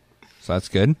Crew. So that's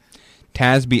good.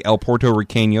 Taz beat El Porto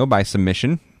Riqueño by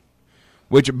submission.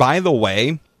 Which, by the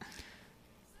way,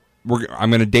 I'm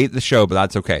going to date the show, but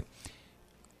that's okay.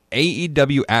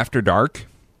 AEW After Dark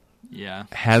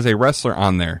has a wrestler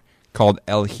on there called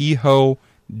El Hijo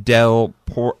El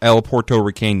Porto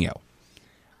Riqueño.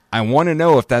 I want to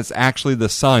know if that's actually the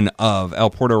son of El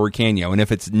Porto Riqueño, and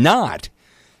if it's not,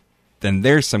 then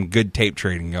there's some good tape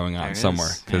trading going on somewhere,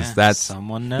 because that's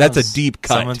a deep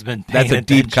cut. Someone's been paying That's a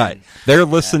attention. deep cut. They're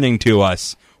listening to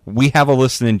us. We have a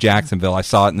listen in Jacksonville. I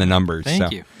saw it in the numbers.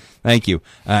 Thank you. Thank you.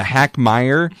 Hack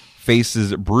Meyer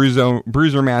faces Bruiser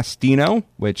Mastino,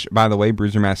 which, by the way,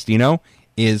 Bruiser Mastino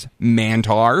is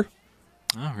Mantar.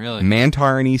 Oh, really?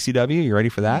 Mantar in ECW. You ready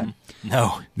for that?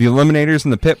 No. The Eliminators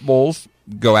and the Pit Bulls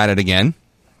go at it again.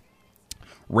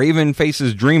 Raven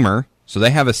faces Dreamer, so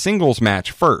they have a singles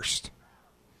match first.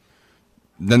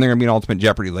 Then they're going to be an Ultimate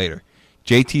Jeopardy later.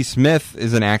 JT Smith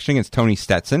is in action against Tony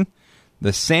Stetson.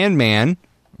 The Sandman,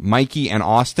 Mikey, and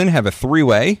Austin have a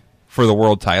three-way for the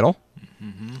world title.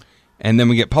 Mm-hmm. And then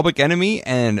we get Public Enemy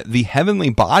and the Heavenly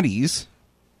Bodies.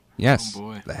 Yes,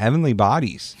 the Heavenly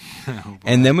Bodies.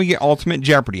 And then we get Ultimate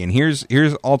Jeopardy. And here's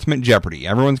Ultimate Jeopardy.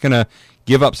 Everyone's going to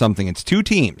give up something. It's 2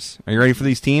 teams. Are you ready for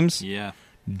these teams? Yeah.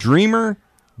 Dreamer,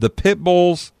 the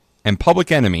Pitbulls, and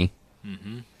Public Enemy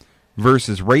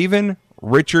versus Raven,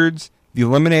 Richards, the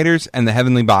Eliminators, and the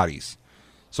Heavenly Bodies.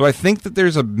 So I think that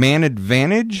there's a man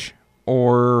advantage,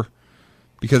 or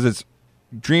because it's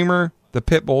Dreamer, the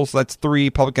Pitbulls, that's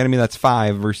 3, Public Enemy, that's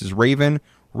 5, versus Raven,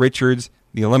 Richards,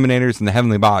 the Eliminators, and the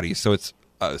Heavenly Bodies. So it's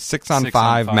a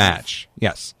 6-on-5 match.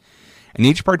 Yes. And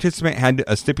each participant had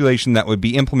a stipulation that would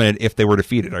be implemented if they were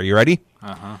defeated. Are you ready?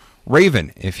 Uh-huh.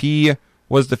 Raven, if he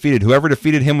was defeated, whoever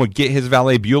defeated him would get his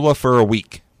valet Beulah for a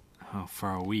week. Oh,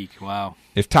 for a week. Wow.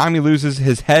 If Tommy loses,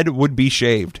 his head would be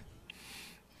shaved.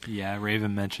 Yeah,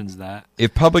 Raven mentions that.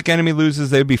 If Public Enemy loses,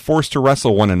 they would be forced to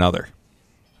wrestle one another.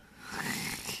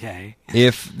 Okay.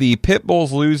 If the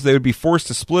Pitbulls lose, they would be forced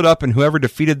to split up, and whoever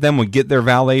defeated them would get their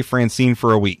valet Francine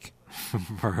for a week.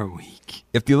 For a week.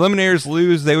 If the Eliminators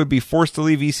lose, they would be forced to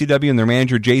leave ECW, and their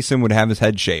manager Jason would have his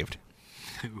head shaved.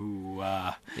 Ooh,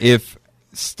 If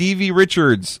Stevie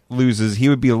Richards loses, he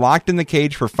would be locked in the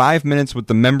cage for 5 minutes with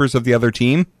the members of the other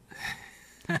team.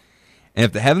 And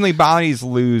if the Heavenly Bodies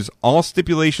lose, all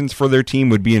stipulations for their team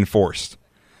would be enforced.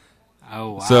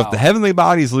 Oh, wow. So if the Heavenly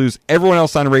Bodies lose, everyone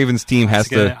else on Raven's team has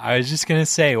to... I was just going to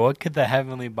say, what could the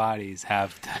Heavenly Bodies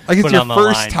have to like, it's put your on the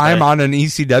first line, time on an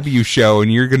ECW show,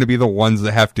 and you're going to be the ones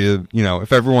that have to,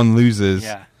 if everyone loses...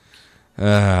 Yeah.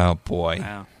 Oh, boy.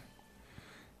 Wow.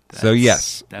 So,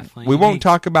 yes. Definitely we unique. won't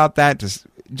talk about that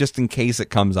just in case it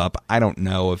comes up. I don't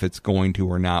know if it's going to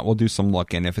or not. We'll do some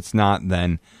looking. If it's not,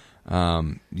 then,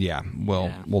 we'll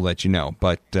let you know.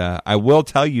 But I will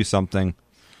tell you something.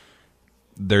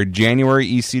 Their January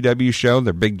ECW show,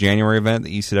 their big January event,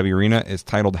 the ECW Arena, is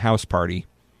titled House Party.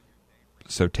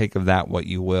 So take of that what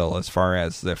you will as far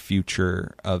as the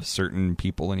future of certain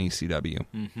people in ECW.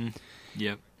 Mm-hmm.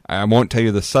 Yep. I won't tell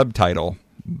you the subtitle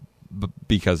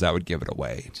because that would give it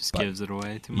away. It just gives it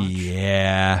away too much.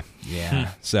 Yeah.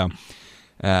 So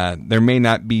there may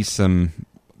not be some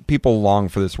people long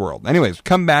for this world. Anyways,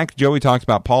 come back. Joey talks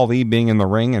about Paul Lee being in the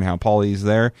ring and how Paul Lee's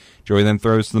there. Joey then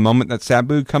throws to the moment that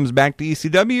Sabu comes back to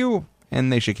ECW,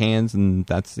 and they shake hands, and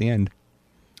that's the end.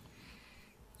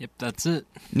 Yep, that's it.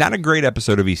 Not a great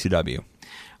episode of ECW.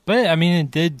 But, I mean,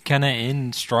 it did kind of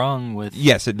end strong with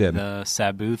yes, it did. The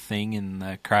Sabu thing and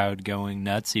the crowd going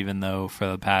nuts, even though for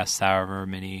the past however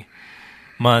many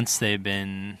months they've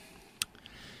been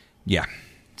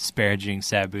disparaging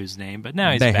Sabu's name. But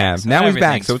now he's back. So now he's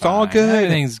back, so it's all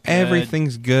good.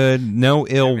 Everything's good. No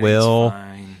ill will.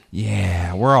 Fine.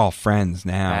 Yeah, we're all friends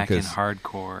now. Back in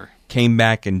hardcore. Came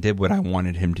back and did what I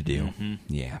wanted him to do. Mm-hmm.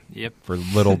 Yeah. Yep. For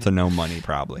little to no money,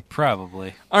 probably.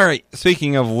 Probably. All right.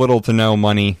 Speaking of little to no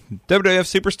money, WWF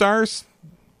Superstars?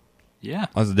 Yeah.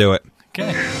 Let's do it.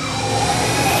 Okay.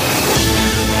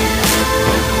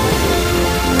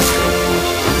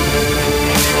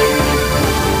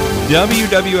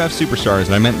 WWF Superstars,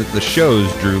 and I meant that the shows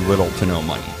drew little to no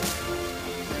money.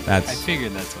 I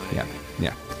figured that's what it meant.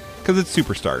 Yeah. Because it's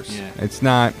Superstars. Yeah. It's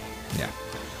not... Yeah.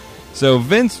 So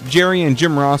Vince, Jerry, and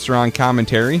Jim Ross are on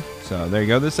commentary. So there you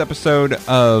go. This episode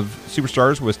of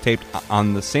Superstars was taped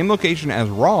on the same location as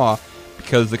Raw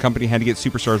because the company had to get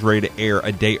Superstars ready to air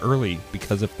a day early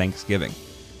because of Thanksgiving.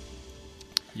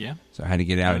 Yeah. So I had to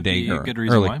get out a day early. Good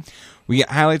reason why. We get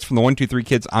highlights from the 1-2-3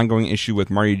 Kids ongoing issue with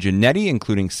Marty Jannetty,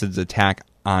 including Sid's attack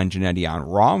on Jannetty on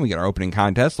Raw. We get our opening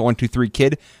contest. The 1-2-3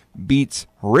 Kid beats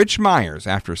Rich Myers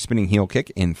after a spinning heel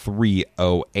kick in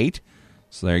 3:08.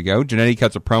 So there you go. Jannetty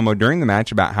cuts a promo during the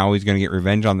match about how he's going to get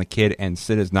revenge on the Kid, and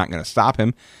Sid is not going to stop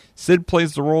him. Sid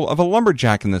plays the role of a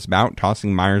lumberjack in this bout,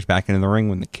 tossing Myers back into the ring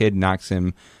when the Kid knocks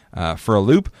him for a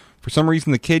loop. For some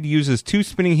reason, the Kid uses 2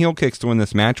 spinning heel kicks to win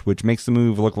this match, which makes the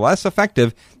move look less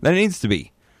effective than it needs to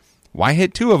be. Why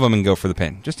hit 2 of them and go for the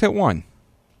pin? Just hit 1.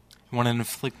 Want to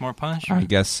inflict more punishment? I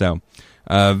guess so.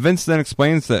 Vince then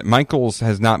explains that Michaels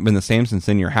has not been the same since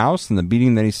In Your House, and the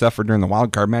beating that he suffered during the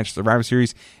Wild Card match Survivor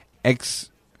Series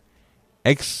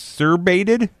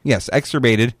exacerbated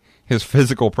his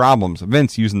physical problems.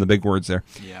 Vince using the big words there.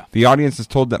 Yeah. The audience is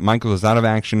told that Michaels is out of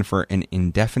action for an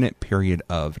indefinite period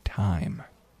of time.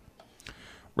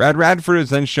 Rad Radford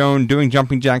is then shown doing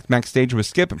jumping jacks backstage with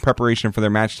Skip in preparation for their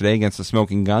match today against the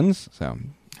Smoking Guns. So,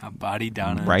 a body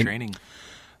down in training.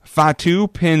 Fatu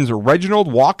pins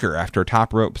Reginald Walker after a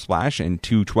top rope splash in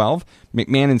 2:12.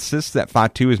 McMahon insists that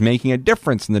Fatu is making a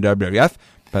difference in the WWF,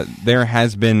 But there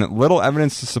has been little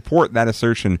evidence to support that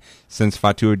assertion since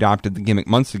Fatu adopted the gimmick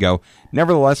months ago.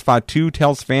 Nevertheless, Fatu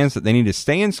tells fans that they need to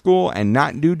stay in school and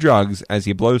not do drugs as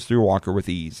he blows through Walker with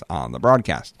ease on the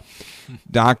broadcast.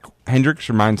 Doc Hendricks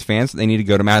reminds fans that they need to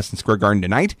go to Madison Square Garden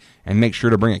tonight and make sure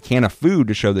to bring a can of food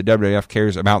to show that WWF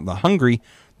cares about the hungry.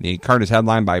 The card is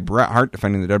headlined by Bret Hart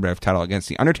defending the WWF title against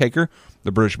The Undertaker.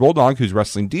 The British Bulldog, who's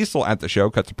wrestling Diesel at the show,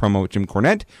 cuts a promo with Jim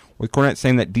Cornette, with Cornette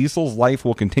saying that Diesel's life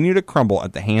will continue to crumble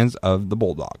at the hands of the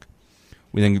Bulldog.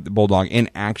 We then get the Bulldog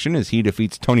in action as he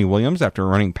defeats Tony Williams after a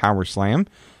running power slam.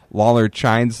 Lawler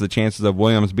chides the chances of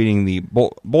Williams beating the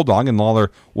Bulldog, and Lawler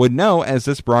would know as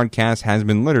this broadcast has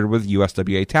been littered with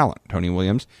USWA talent. Tony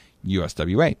Williams,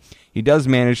 USWA. He does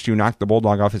manage to knock the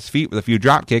Bulldog off his feet with a few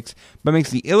drop kicks, but makes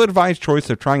the ill-advised choice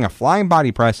of trying a flying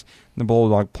body press, and the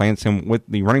Bulldog plants him with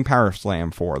the running power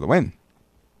slam for the win.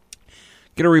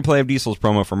 Get a replay of Diesel's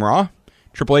promo from Raw.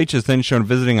 Triple H is then shown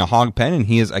visiting a hog pen, and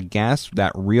he is aghast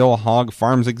that real hog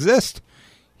farms exist.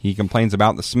 He complains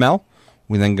about the smell.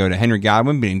 We then go to Henry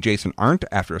Godwinn beating Jason Arndt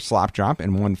after a slop drop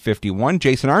in 151.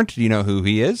 Jason Arndt, do you know who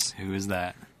he is? Who is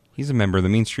that? He's a member of the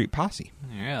Mean Street Posse.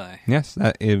 Really? Yes,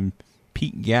 that is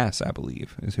Pete Gas, I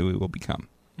believe, is who he will become.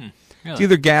 Really? It's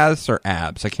either Gas or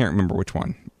Abs. I can't remember which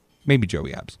one. Maybe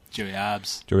Joey Abs. Joey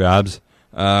Abs.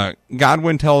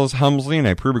 Godwinn tells Helmsley in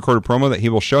a pre-recorded promo that he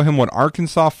will show him what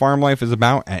Arkansas farm life is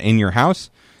about at In Your House.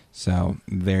 So,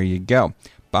 there you go.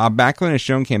 Bob Backlund is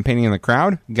shown campaigning in the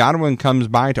crowd. Godwinn comes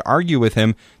by to argue with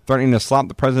him, threatening to slap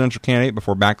the presidential candidate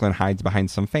before Backlund hides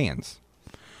behind some fans.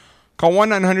 Call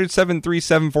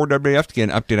 1-900-737-4WF to get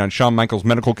an update on Shawn Michaels'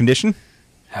 medical condition.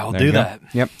 I'll do that.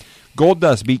 Yep.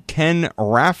 Goldust beat Ken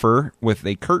Raffer with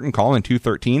a curtain call in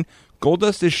 213.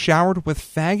 Goldust is showered with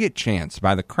faggot chants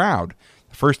by the crowd.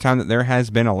 The first time that there has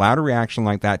been a louder reaction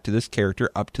like that to this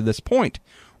character up to this point.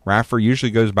 Raffer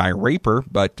usually goes by Raper,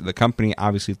 but the company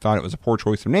obviously thought it was a poor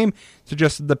choice of name,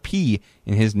 suggested the P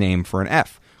in his name for an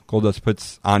F. Goldust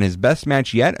puts on his best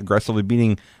match yet, aggressively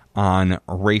beating on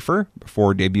Rafer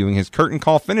before debuting his curtain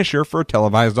call finisher for a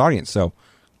televised audience. So,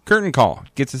 curtain call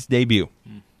gets his debut.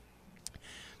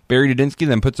 Barry Dudinsky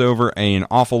then puts over an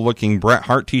awful-looking Bret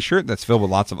Hart t-shirt that's filled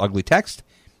with lots of ugly text.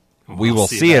 We will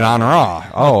see it on Raw.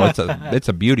 Oh, it's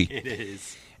a beauty. It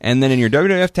is. And then in your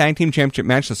WWF Tag Team Championship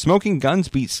match, the Smoking Guns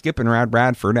beat Skip and Rad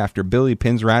Radford after Billy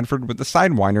pins Radford with the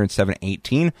Sidewinder in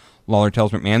 7-18. Lawler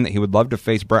tells McMahon that he would love to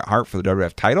face Bret Hart for the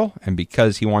WWF title, and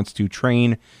because he wants to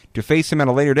train to face him at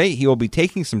a later date, he will be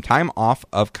taking some time off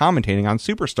of commentating on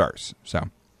Superstars. So,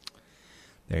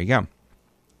 there you go.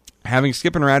 Having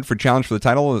Skip and Radford challenge for the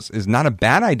title is not a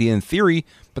bad idea in theory,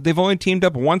 but they've only teamed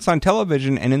up once on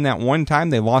television, and in that one time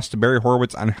they lost to Barry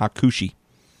Horowitz on Hakushi.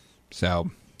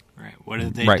 So, right. What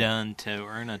have they done to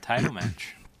earn a title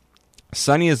match?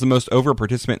 Sunny is the most over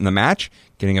participant in the match,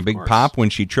 getting a big pop when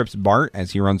she trips Bart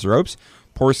as he runs the ropes.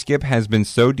 Poor Skip has been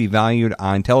so devalued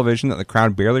on television that the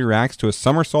crowd barely reacts to a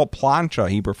somersault plancha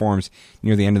he performs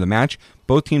near the end of the match.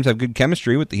 Both teams have good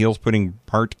chemistry, with the heels putting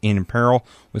Bart in peril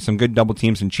with some good double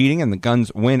teams and cheating, and the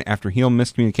Guns win after heel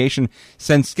miscommunication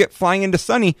sends Skip flying into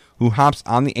Sunny, who hops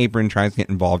on the apron and tries to get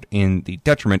involved in the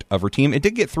detriment of her team. It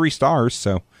did get 3 stars,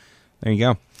 so there you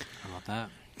go. How about that?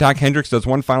 Doc Hendricks does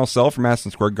one final sell for Madison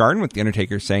Square Garden, with The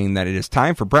Undertaker saying that it is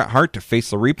time for Bret Hart to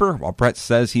face the Reaper, while Bret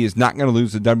says he is not going to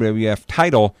lose the WWF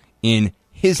title in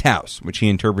his house, which he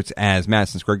interprets as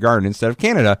Madison Square Garden instead of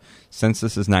Canada, since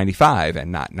this is 95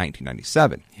 and not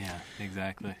 1997. Yeah,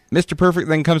 exactly. Mr. Perfect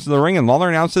then comes to the ring, and Lawler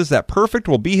announces that Perfect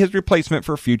will be his replacement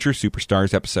for future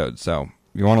Superstars episodes. So, if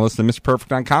you want to listen to Mr.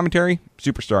 Perfect on commentary,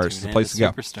 Superstars is the place to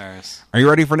go. Superstars. Are you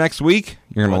ready for next week?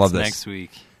 You're going to love this. Next week?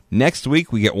 Next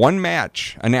week, we get one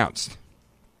match announced.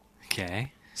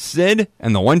 Okay. Sid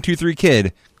and the 1-2-3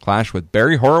 Kid clash with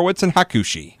Barry Horowitz and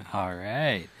Hakushi. All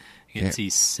right. You can see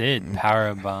Sid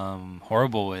powerbomb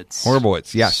Horowitz.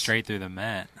 Horowitz, yes. Straight through the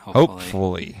mat,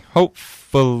 hopefully.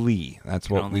 Hopefully. That's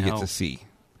what we get to see.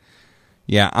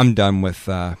 Yeah, I'm done with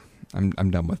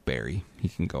I'm done with Barry. He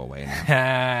can go away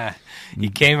now. He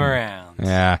came around.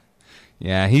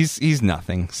 Yeah, he's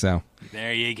nothing, so.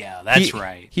 There you go. That's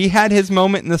right. He had his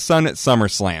moment in the sun at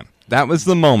SummerSlam. That was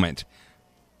the moment.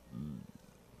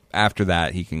 After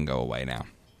that, he can go away now.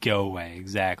 Go away,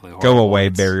 exactly. Horowitz. Go away,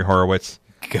 Barry Horowitz.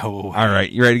 Go away. All right,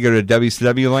 you ready to go to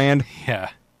WCW land?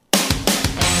 Yeah.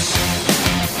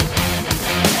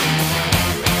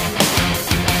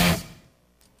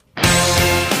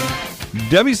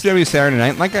 WCW Saturday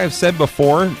Night, like I've said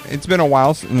before, it's been a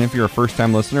while, and if you're a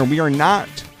first-time listener, we are not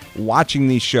watching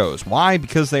these shows. Why?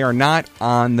 Because they are not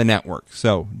on the network.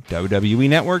 So, WWE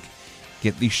Network,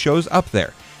 get these shows up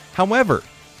there. However,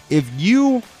 if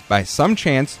you by some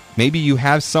chance, maybe you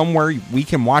have somewhere we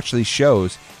can watch these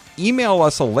shows, email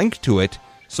us a link to it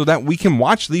so that we can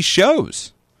watch these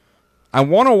shows. I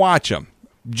want to watch them.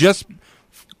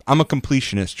 I'm a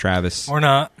completionist, Travis. Or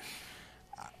not.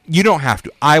 You don't have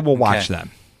to. I will watch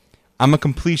them. I'm a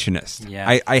completionist.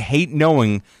 Yeah. I hate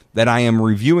knowing that I am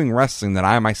reviewing wrestling that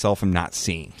I myself am not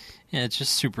seeing. Yeah, it's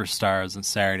just Superstars on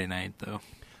Saturday night, though.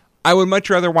 I would much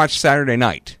rather watch Saturday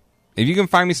night. If you can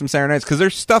find me some Saturday nights, because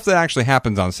there's stuff that actually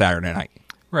happens on Saturday night.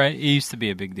 Right, it used to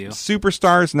be a big deal.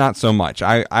 Superstars, not so much.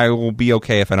 I will be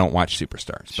okay if I don't watch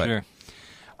Superstars. But sure.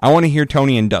 I want to hear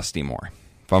Tony and Dusty more,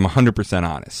 if I'm 100%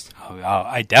 honest. Oh,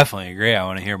 I definitely agree. I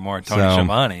want to hear more Tony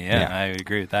Schiavone. Yeah, I would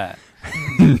agree with that.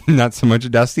 Not so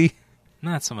much Dusty?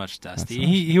 Not so much Dusty.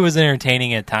 He was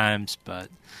entertaining at times, but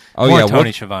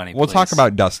Tony Schiavone. We'll talk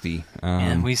about Dusty.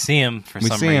 And we see him for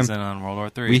some reason on World War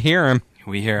III. We hear him.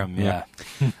 Yeah.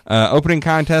 Opening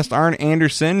contest, Arn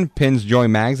Anderson pins Joey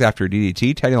Maggs after a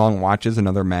DDT. Teddy Long watches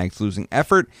another Maggs losing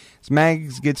effort as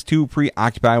Maggs gets too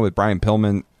preoccupied with Brian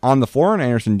Pillman on the floor, and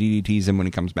Anderson DDTs him when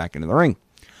he comes back into the ring.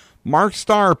 Mark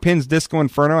Starr pins Disco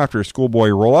Inferno after a schoolboy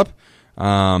roll-up.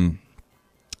 Starr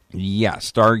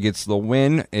gets the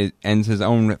win. It ends his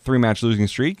own 3-match losing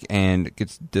streak and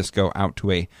gets Disco out to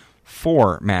a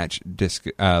 4-match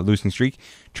losing streak.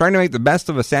 Trying to make the best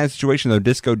of a sad situation, though,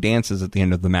 Disco dances at the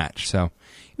end of the match. So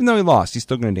even though he lost, he's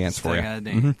still going to dance for you.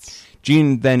 Dance.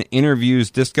 Gene then interviews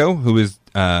Disco, who is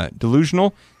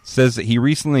delusional, says that he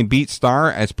recently beat Starr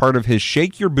as part of his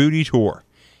Shake Your Booty tour.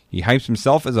 He hypes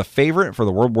himself as a favorite for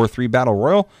the World War III Battle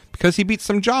Royal because he beat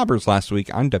some jobbers last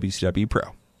week on WCW Pro.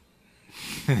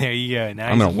 There you go. Now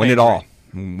I'm going to win it all.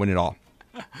 Win it all.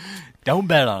 Don't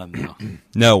bet on him, though.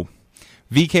 No.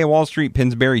 VK Wall Street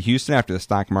pins Barry Houston after the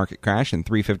stock market crash in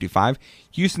 355.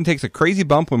 Houston takes a crazy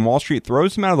bump when Wall Street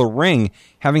throws him out of the ring,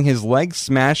 having his legs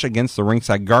smash against the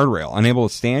ringside guardrail. Unable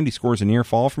to stand, he scores a near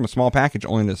fall from a small package,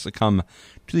 only to succumb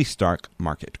to the stock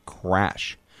market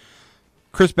crash.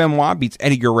 Chris Benoit beats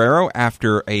Eddie Guerrero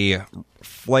after a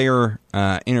Flair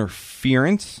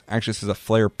interference. Actually, this is a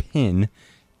Flair pin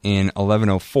in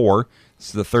 1104. This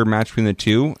is the third match between the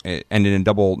two. It ended in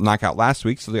double knockout last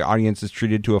week, so the audience is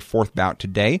treated to a fourth bout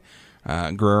today.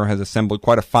 Guerrero has assembled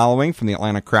quite a following from the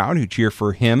Atlanta crowd who cheer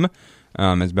for him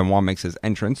as Benoit makes his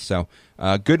entrance. So,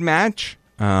 good match.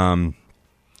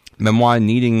 Benoit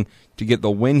needing to get the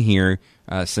win here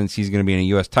since he's going to be in a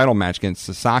U.S. title match against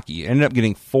Sasaki. Ended up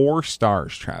getting 4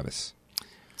 stars, Travis.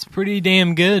 It's pretty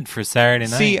damn good for Saturday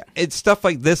night. See, it's stuff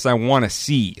like this I want to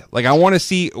see. Like, I want to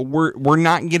see, we're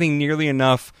not getting nearly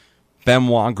enough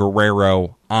Benoit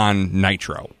Guerrero on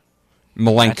Nitro.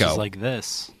 Malenko. Matches like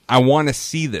this. I want to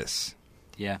see this.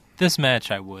 Yeah, this match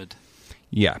I would.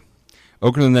 Yeah.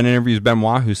 Okerlund then interviews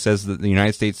Benoit, who says that the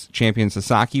United States champion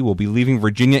Sasaki will be leaving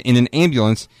Virginia in an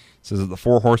ambulance. Says that the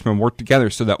 4 horsemen work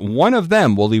together so that one of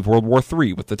them will leave World War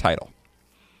III with the title.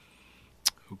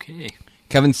 Okay.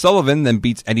 Kevin Sullivan then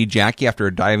beats Eddie Jackie after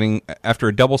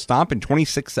a double stomp in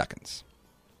 26 seconds.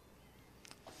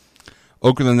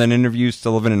 Okerlund then interviews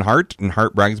Sullivan and Hart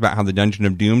brags about how the Dungeon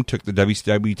of Doom took the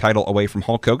WCW title away from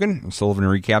Hulk Hogan, and Sullivan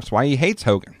recaps why he hates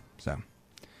Hogan. So,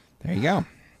 there you go.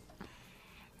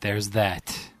 There's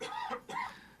that.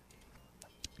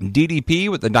 DDP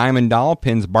with the Diamond Doll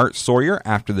pins Bart Sawyer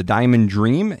after the Diamond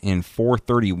Dream in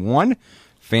 431.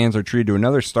 Fans are treated to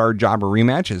another Star Jobber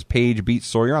rematch as Paige beats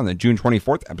Sawyer on the June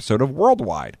 24th episode of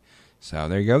Worldwide. So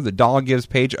there you go. The Doll gives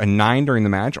Paige a 9 during the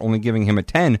match, only giving him a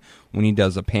 10 when he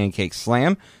does a pancake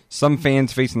slam. Some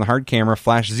fans facing the hard camera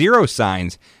flash 0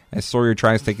 signs as Sawyer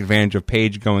tries to take advantage of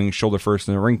Paige going shoulder first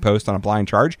in the ring post on a blind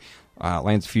charge.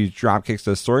 Lands a few drop kicks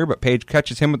to Sawyer, but Paige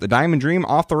catches him with the Diamond Dream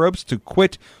off the ropes to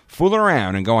quit fooling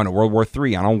around and go on to World War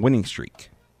III on a winning streak.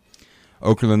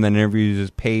 Okerlund then interviews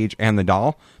Paige and the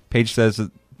Doll. Paige says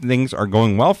that things are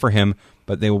going well for him,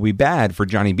 but they will be bad for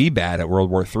Johnny B. Bad at World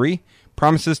War III.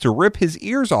 Promises to rip his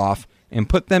ears off and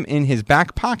put them in his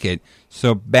back pocket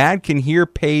so Bad can hear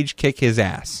Paige kick his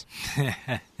ass.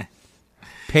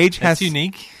 That's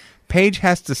unique. Paige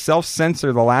has to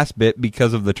self-censor the last bit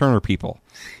because of the Turner people.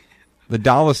 The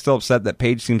Doll is still upset that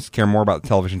Paige seems to care more about the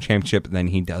television championship than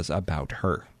he does about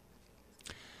her.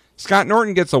 Scott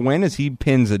Norton gets a win as he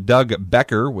pins Doug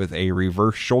Becker with a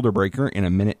reverse shoulder breaker in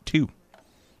 1:02.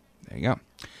 There you go.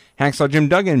 Hacksaw Jim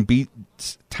Duggan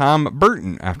beats Tom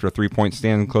Burton after a 3-point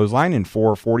stand and clothesline in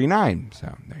 4:49.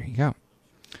 So there you go.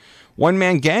 One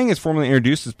Man Gang is formally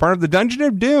introduced as part of the Dungeon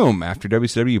of Doom after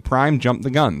WCW Prime jumped the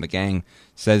gun. The gang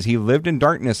says he lived in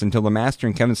darkness until the Master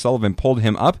and Kevin Sullivan pulled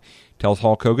him up. Tells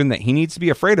Hulk Hogan that he needs to be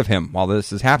afraid of him. While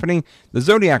this is happening, the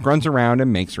Zodiac runs around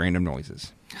and makes random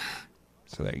noises.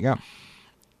 So there you go.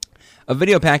 A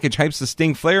video package hypes the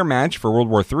Sting Flair match for World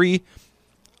War III.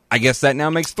 I guess that now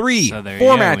makes 3. So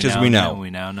 4 matches we know. We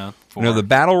now know 4. We know the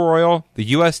Battle Royal, the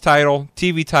U.S. title,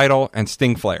 TV title, and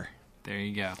Sting Flair. There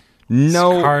you go.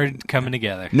 No it's hard coming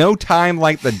together. No time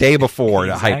like the day before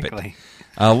to hype it.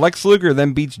 Lex Luger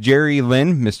then beats Jerry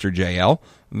Lynn, Mr. JL,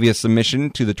 via submission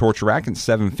to the torture rack in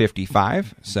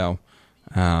 7:55. So,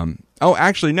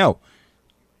 actually, no.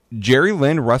 Jerry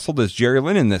Lynn wrestled as Jerry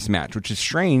Lynn in this match, which is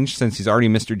strange since he's already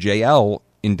Mr. JL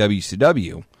in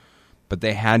WCW. But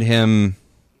they had him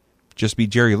just be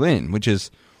Jerry Lynn, which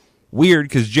is weird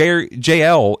because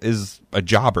JL is a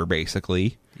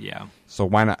basically. Yeah. So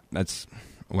why not? That's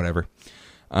whatever.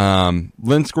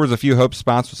 Lynn scores a few hope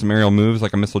spots with some aerial moves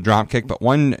like a missile dropkick, but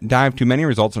one dive too many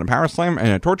results in a power slam and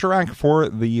a torture rack for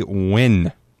the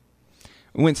win.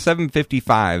 It went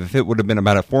 7:55. If it would have been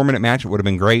about a 4-minute match, it would have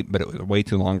been great, but it was way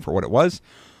too long for what it was.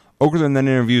 Okerlund then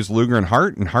interviews Luger and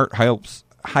Hart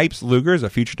hypes Luger as a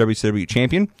future WCW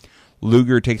champion.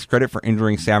 Luger takes credit for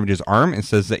injuring Savage's arm and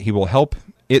says that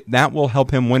that will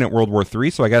help him win at World War III.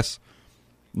 So I guess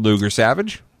Luger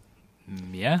Savage.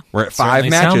 Yeah. We're at 5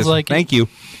 matches. Like Thank you.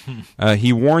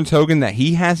 He warns Hogan that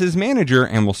he has his manager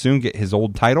and will soon get his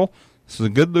old title. This is a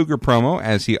good Luger promo,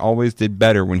 as he always did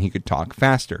better when he could talk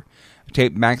faster. A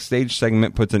taped backstage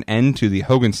segment puts an end to the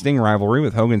Hogan-Sting rivalry,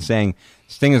 with Hogan saying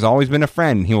Sting has always been a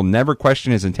friend and he will never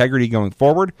question his integrity going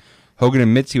forward. Hogan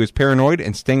admits he was paranoid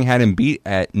and Sting had him beat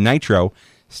at Nitro.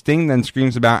 Sting then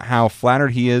screams about how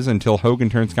flattered he is until Hogan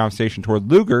turns conversation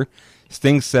toward Luger.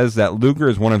 Sting says that Luger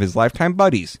is one of his lifetime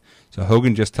buddies, so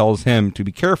Hogan just tells him to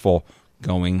be careful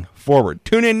going forward.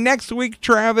 Tune in next week,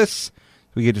 Travis.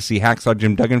 We get to see Hacksaw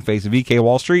Jim Duggan face VK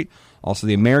Wall Street. Also,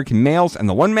 the American Males and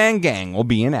the One Man Gang will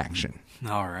be in action.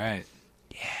 All right.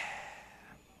 Yeah.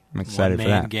 I'm excited for that.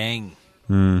 One Man Gang.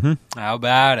 Mm-hmm. How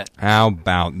about it? How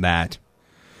about that?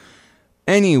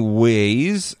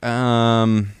 Anyways,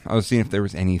 I was seeing if there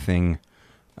was anything.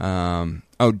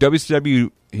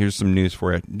 WCW, here's some news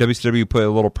for you. WCW put a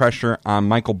little pressure on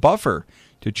Michael Buffer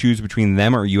to choose between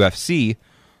them or UFC.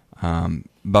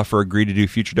 Buffer agreed to do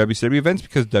future WCW events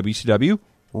because WCW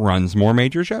runs more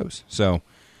major shows. So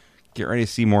get ready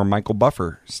to see more Michael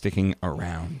Buffer sticking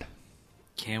around.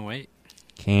 Can't wait.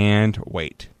 Can't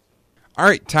wait. All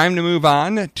right, time to move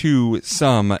on to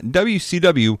some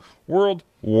WCW World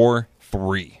War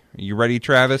III. Are you ready,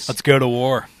 Travis? Let's go to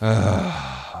war. All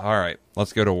right,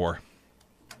 let's go to war.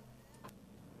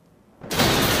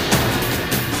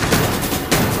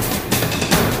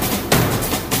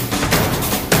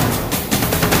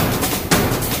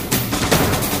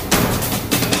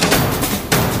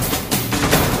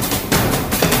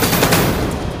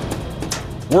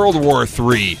 World War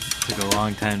III. Took a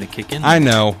long time to kick in. I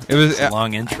know. It was a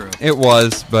long intro. It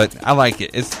was, but I like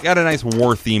it. It's got a nice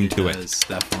war theme to it. It does,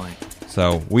 definitely.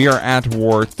 So, we are at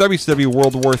war. It's WCW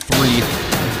World War III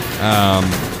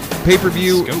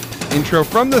pay-per-view intro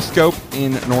from the Scope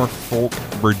in Norfolk,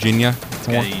 Virginia. It's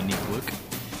got a unique look.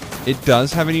 It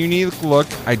does have a unique look.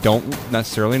 I don't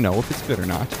necessarily know if it's good or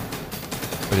not,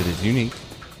 but it is unique.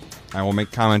 I will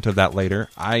make comment of that later.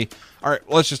 All right,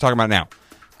 let's just talk about it now.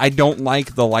 I don't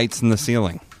like the lights in the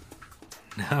ceiling.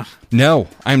 No,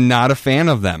 I'm not a fan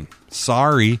of them.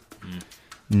 Sorry.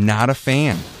 Not a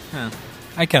fan. Huh.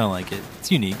 I kind of like it.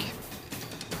 It's unique.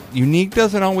 Unique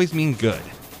doesn't always mean good.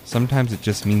 Sometimes it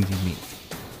just means unique.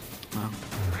 Well,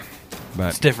 but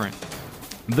it's different.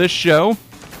 This show,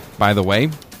 by the way,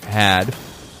 had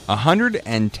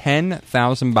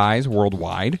 110,000 buys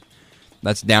worldwide.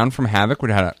 That's down from Havoc, which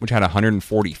had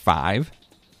 145.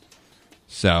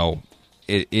 So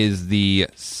it is the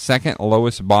second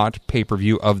lowest bought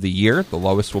pay-per-view of the year. The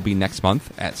lowest will be next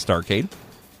month at Starrcade,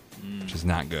 which is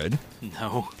not good.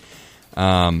 No.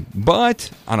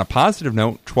 But on a positive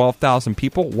note, 12,000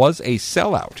 people was a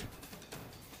sellout.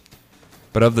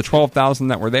 But of the 12,000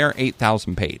 that were there,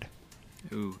 8,000 paid.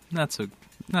 Ooh, not so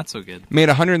good. Made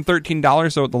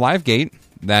 $113 though at the live gate.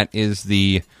 That is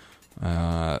the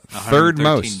third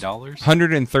most.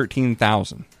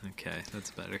 $113,000. Okay,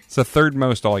 that's better. It's the third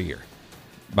most all year,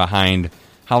 behind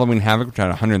Halloween Havoc, which had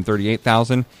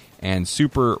 138,000, and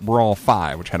Super Brawl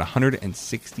 5, which had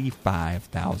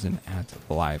 165,000 at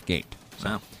the live gate. So,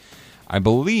 wow. I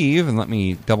believe, and let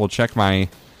me double check my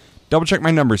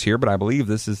numbers here, but I believe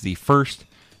this is the first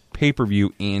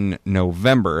pay-per-view in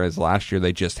November, as last year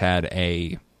they just had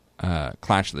a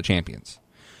Clash of the Champions.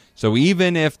 So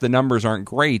even if the numbers aren't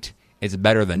great, it's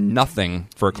better than nothing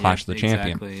for a Clash of the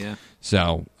Champion. Exactly, yeah.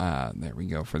 So there we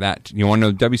go for that. You want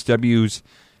to know WCW's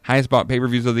highest bought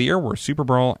pay-per-views of the year were Super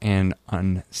Brawl and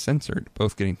Uncensored,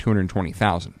 both getting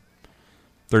 220,000.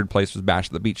 Third place was Bash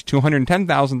at the Beach,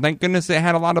 $210,000. Thank goodness they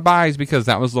had a lot of buys because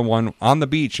that was the one on the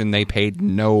beach and they paid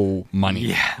no money.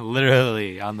 Yeah,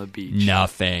 literally on the beach.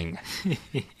 Nothing.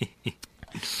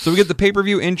 So we get the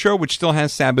pay-per-view intro, which still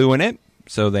has Sabu in it.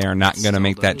 So they are not going to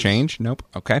make that change. Nope.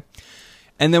 Okay.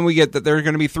 And then we get that there are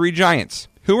going to be 3 giants.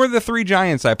 Who are the 3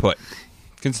 giants I put?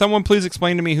 Can someone please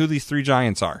explain to me who these 3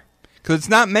 giants are? Because it's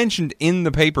not mentioned in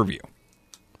the pay-per-view.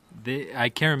 I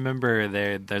can't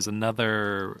remember. There's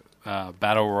another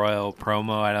Battle Royal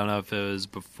promo. I don't know if it was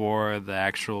before the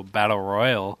actual Battle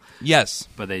Royal. Yes.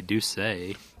 But they do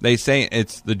say. They say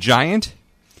it's the Giant,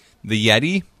 the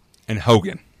Yeti, and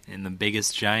Hogan. And the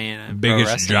biggest giant in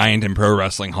pro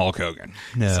wrestling, Hulk Hogan.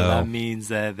 No. So that means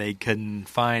that they couldn't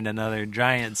find another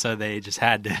giant, so they just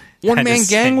had to. One-man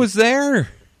gang was there.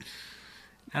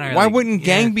 Why wouldn't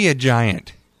Gang be a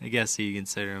giant? I guess you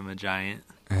consider him a giant.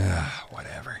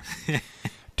 Whatever.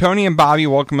 Tony and Bobby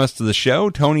welcome us to the show.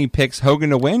 Tony picks Hogan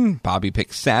to win. Bobby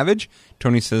picks Savage.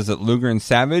 Tony says that Luger and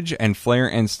Savage and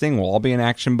Flair and Sting will all be in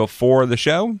action before the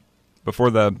show, before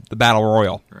the Battle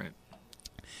Royal. Right.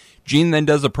 Gene then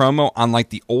does a promo on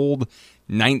like the old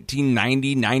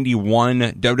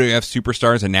 1990-91 WWF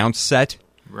Superstars announce set.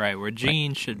 Right, where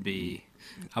Gene should be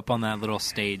up on that little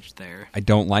stage there. I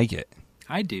don't like it.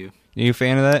 I do. Are you a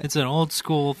fan of that? It's an old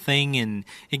school thing, and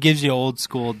it gives you old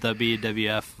school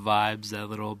WWF vibes, that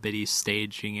little bitty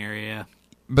staging area.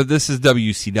 But this is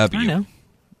WCW. I know.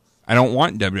 I don't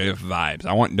want WWF vibes.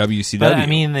 I want WCW. But, I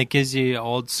mean, it gives you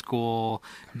old school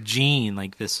Gene.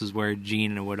 Like, this is where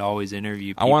Gene would always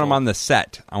interview people. I want them on the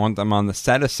set. I want them on the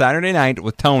set of Saturday Night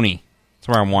with Tony. That's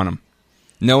where I want them.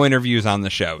 No interviews on the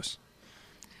shows.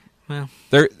 Well,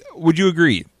 would you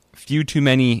agree? Few too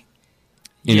many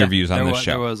interviews on this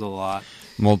show. There was a lot.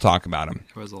 We'll talk about them.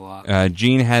 There was a lot.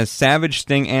 Gene has Savage,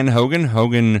 Sting, and Hogan.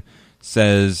 Hogan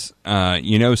says,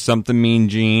 you know something, Mean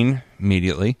Gene,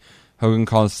 immediately. Hogan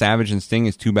calls Savage and Sting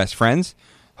his 2 best friends.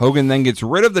 Hogan then gets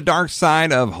rid of the dark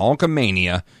side of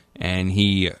Hulkamania, and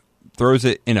he throws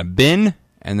it in a bin,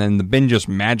 and then the bin just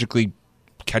magically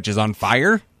catches on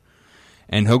fire.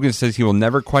 And Hogan says he will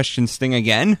never question Sting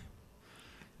again.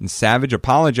 And Savage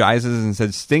apologizes and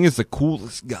says Sting is the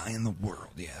coolest guy in the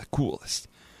world. Yeah, the coolest.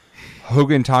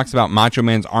 Hogan talks about Macho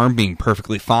Man's arm being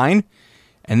perfectly fine.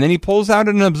 And then he pulls out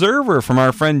an observer from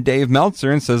our friend Dave Meltzer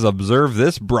and says, "Observe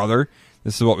this, brother.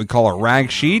 This is what we call a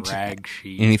rag sheet." Rag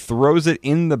sheet. And he throws it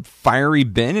in the fiery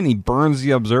bin and he burns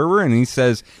the observer and he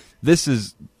says, "This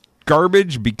is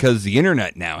garbage because the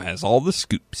internet now has all the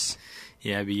scoops."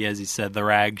 Yeah, because he said the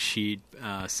rag sheet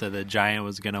said the Giant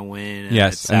was going to win and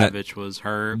yes, that Savage was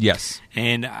hurt. Yes.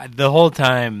 And the whole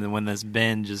time when this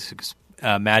bin just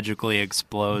magically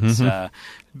explodes,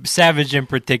 Savage in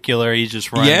particular, he's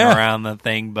just running around the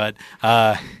thing. But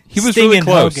he was Sting really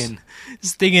close.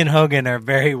 Sting and Hogan are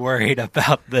very worried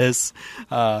about this,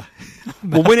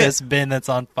 this bin that's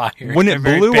on fire. When it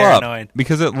blew up,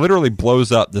 because it literally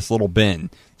blows up this little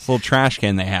bin, this little trash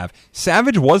can they have.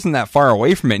 Savage wasn't that far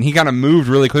away from it, and he kind of moved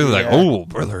really quickly, like, "Oh,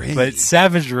 brother!" Hey. But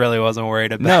Savage really wasn't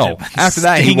worried about it. No, after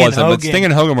that he wasn't. But Sting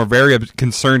and Hogan were very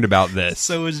concerned about this.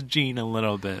 So was Gene a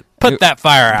little bit. Put that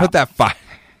fire out. Put that fire.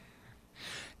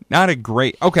 Not a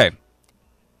great. Okay,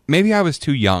 maybe I was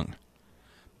too young.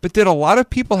 But did a lot of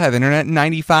people have internet in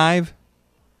 95?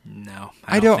 No,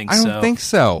 I don't think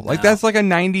so. No. Like, that's like a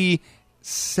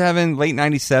 97, late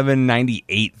 97,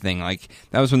 98 thing. Like,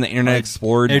 that was when the Internet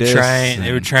Explorer discs.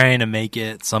 They were trying to make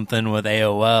it something with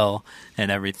AOL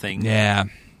and everything. Yeah.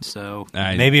 So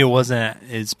maybe it wasn't.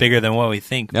 It's bigger than what we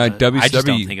think. No, I just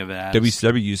don't think of it as.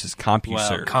 WCW uses CompuServe.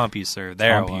 Well, CompuServe.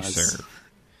 There it was.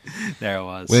 There it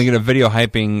was. We're going to get a video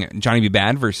hyping Johnny B.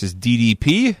 Bad versus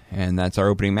DDP, and that's our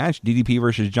opening match. DDP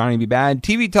versus Johnny B. Bad.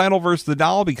 TV title versus the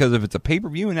Doll, because if it's a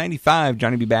pay-per-view in 95,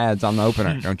 Johnny B. Bad's on the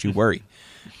opener. Don't you worry.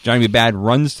 Johnny B. Bad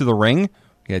runs to the ring. We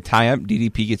get a tie-up.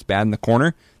 DDP gets Bad in the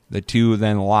corner. The two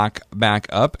then lock back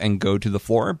up and go to the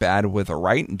floor. Bad with a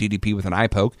right, and DDP with an eye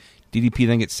poke. DDP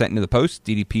then gets set into the post.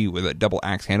 DDP with a double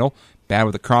axe handle. Bad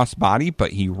with a cross body,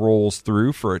 but he rolls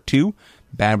through for a 2.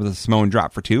 Bad with a Samoan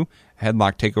drop for 2.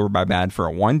 Headlock takeover by Bad for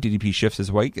a 1. DDP shifts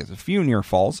his weight, gets a few near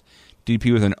falls.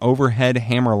 DDP with an overhead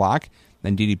hammer lock.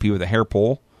 Then DDP with a hair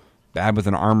pull. Bad with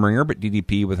an arm wringer, but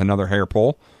DDP with another hair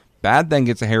pull. Bad then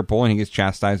gets a hair pull and he gets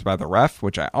chastised by the ref,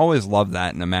 which I always love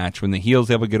that in a match. When the heel's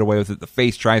able to get away with it, the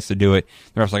face tries to do it.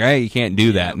 The ref's like, "Hey, you can't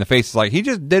do that." And the face is like, "He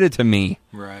just did it to me."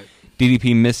 Right.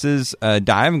 DDP misses a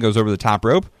dive and goes over the top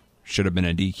rope. Should have been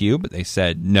a DQ, but they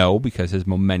said no because his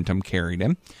momentum carried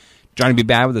him. Johnny B.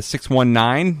 Bad with a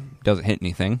 619. Doesn't hit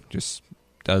anything, just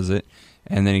does it.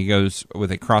 And then he goes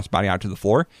with a crossbody out to the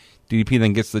floor. DDP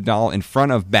then gets the Doll in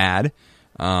front of Bad.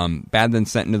 Bad then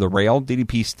sent into the rail.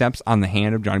 DDP steps on the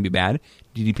hand of Johnny B. Bad.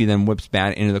 DDP then whips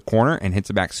Bad into the corner and hits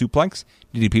a back suplex.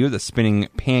 DDP with a spinning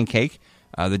pancake.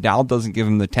 The Doll doesn't give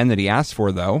him the 10 that he asked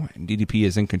for, though. DDP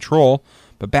is in control.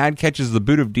 But Bad catches the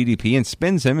boot of DDP and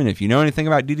spins him. And if you know anything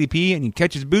about DDP and you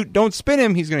catch his boot, don't spin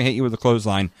him. He's going to hit you with a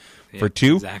clothesline for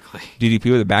 2. Exactly.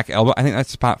 DDP with a back elbow. I think that's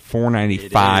spot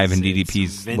 495 in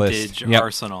DDP's list. Vintage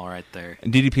arsenal right there.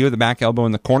 DDP with a back elbow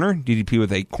in the corner. DDP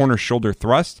with a corner shoulder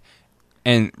thrust.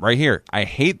 And right here, I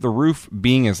hate the roof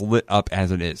being as lit up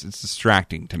as it is. It's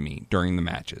distracting to me during the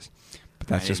matches. But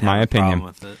that's just my opinion.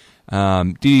 With it.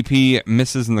 DDP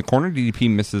misses in the corner. DDP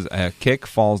misses a kick,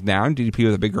 falls down. DDP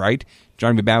with a big right.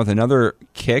 Johnny B. Bad with another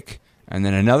kick, and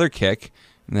then another kick,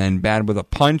 and then Bad with a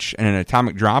punch and an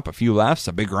atomic drop, a few lefts,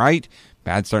 a big right.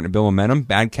 Bad starting to build momentum.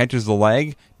 Bad catches the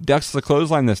leg, ducks the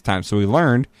clothesline this time, so we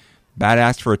learned. Bad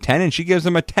asked for a 10, and she gives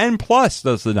him a 10+,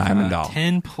 does the Diamond Doll.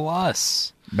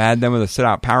 10+. Bad then with a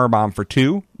sit-out powerbomb for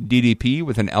 2. DDP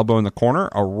with an elbow in the corner,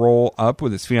 a roll up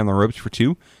with his feet on the ropes for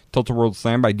 2. Tilt-a-world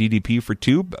slam by DDP for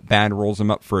 2, but Bad rolls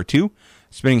him up for a 2.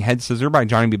 Spinning head scissor by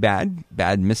Johnny B. Bad.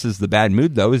 Bad misses the bad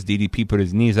mood, though, as DDP put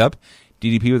his knees up.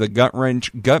 DDP with a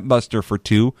gut-wrench gut buster for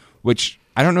 2, which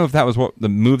I don't know if that was what the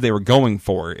move they were going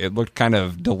for. It looked kind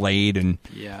of delayed and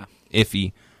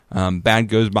iffy. Bad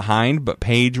goes behind, but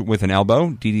Page with an elbow.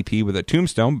 DDP with a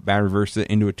tombstone. Bad reverses it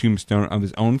into a tombstone of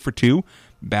his own for 2.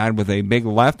 Bad with a big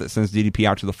left that sends DDP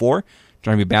out to the floor.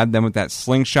 Johnny B. Bad then with that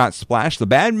slingshot splash. The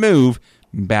Bad move.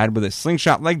 Bad with a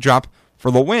slingshot leg drop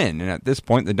for the win. And at this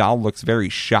point, the Doll looks very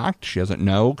shocked. She doesn't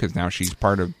know because now she's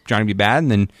part of Johnny B. Bad,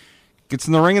 and then gets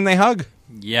in the ring and they hug.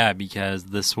 Yeah, because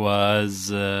this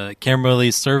was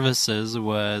Kimberly's services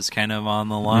was kind of on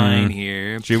the line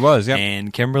here. She was, yep.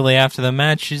 And Kimberly, after the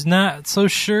match, she's not so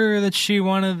sure that she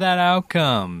wanted that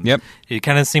outcome. Yep. It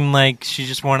kind of seemed like she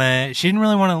didn't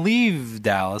really want to leave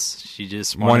Dallas. She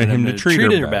just wanted him to treat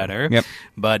her better. Yep.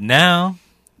 But now,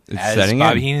 as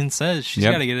Bobby in. Heenan says, she's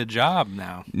got to get a job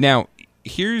now. Now,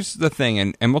 here's the thing,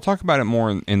 and we'll talk about it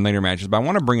more in later matches, but I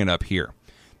want to bring it up here.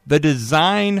 The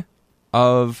design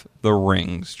of the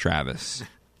rings, Travis.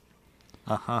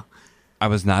 I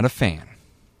was not a fan.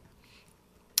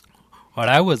 What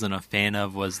I wasn't a fan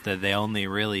of was that they only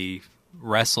really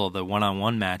wrestle the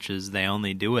one-on-one matches. They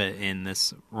only do it in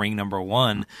this ring number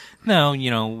 1. Now,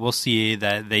 we'll see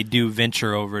that they do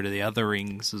venture over to the other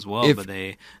rings as well, but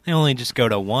they only just go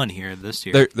to 1 here this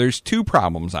year. There's 2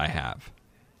 problems I have.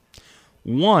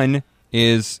 One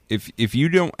is if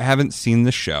you haven't seen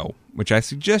the show, which I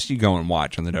suggest you go and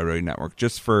watch on the WWE Network,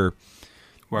 just for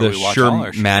the sheer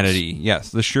insanity.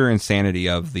 Yes, the sheer insanity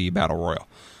of the Battle Royal.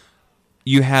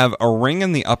 You have a ring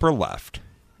in the upper left.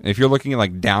 If you're looking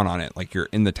like down on it, like you're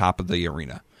in the top of the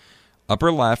arena,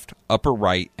 upper left, upper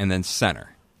right, and then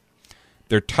center.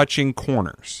 They're touching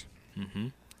corners. Mm-hmm.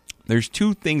 There's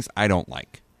 2 things I don't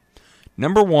like.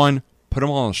 Number 1, put them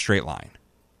all in a straight line.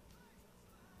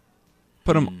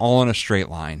 Put them all in a straight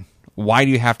line. Why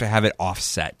do you have to have it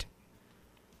offset?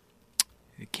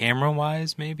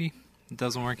 Camera-wise, maybe? It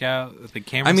doesn't work out with the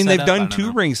camera. I mean, they've done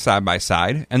 2 rings side by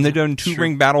side, and they've done 2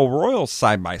 ring battle royals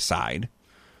side by side.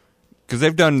 Because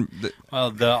they've done...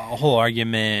 the whole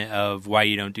argument of why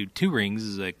you don't do 2 rings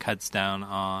is it cuts down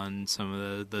on some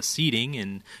of the seating.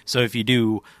 And so if you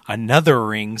do another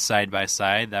ring side by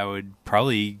side, that would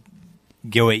probably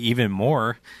go even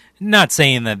more. Not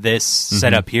saying that this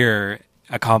setup here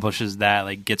accomplishes that,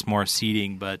 like gets more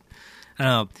seating, but I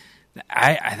don't know.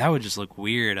 That would just look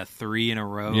weird. A 3 in a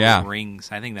row rings.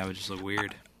 I think that would just look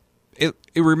weird. It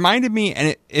reminded me,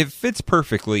 and it fits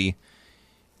perfectly.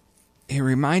 It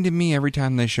reminded me every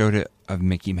time they showed it of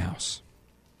Mickey Mouse,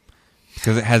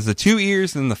 because it has the 2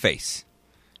 ears and the face.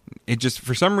 It just,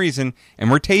 for some reason, and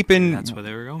we're taping. That's what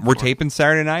they were going. We're taping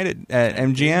Saturday night at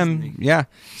MGM. Disney. Yeah,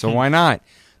 so why not?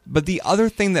 But the other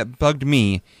thing that bugged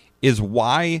me is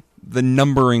why the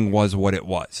numbering was what it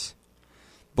was.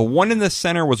 The 1 in the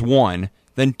center was 1,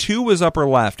 then 2 was upper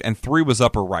left, and 3 was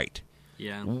upper right.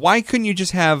 Yeah. Why couldn't you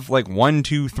just have like 1,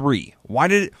 2, 3? Why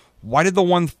did the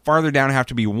one farther down have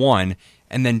to be 1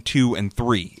 and then 2 and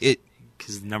 3?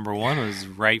 Because number 1 was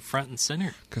right front and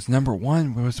center. Because number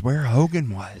 1 was where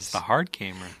Hogan was. It's the hard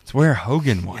camera. It's where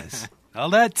Hogan was.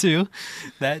 Well, that too.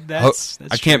 That's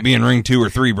I can't be in ring 2 or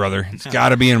 3, brother. It's got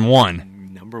to be in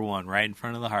 1. Number 1, right in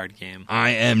front of the hard cam. I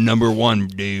am number 1,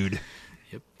 dude.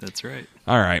 Yep, that's right.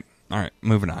 All right,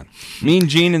 moving on. Mean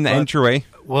Gene in the entryway.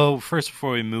 Well, first,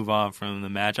 before we move on from the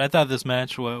match, I thought this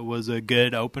match was a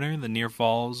good opener. The near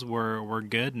falls were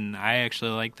good, and I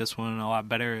actually like this one a lot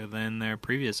better than their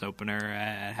previous opener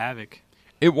at Havoc.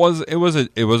 It was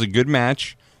a good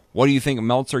match. What do you think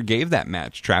Meltzer gave that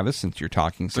match, Travis, since you're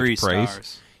talking such 3 praise?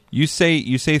 stars. You say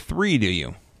 3, do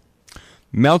you?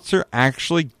 Meltzer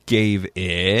actually gave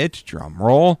it, drum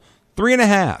roll,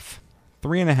 3.5.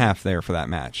 3.5 there for that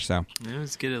match. So it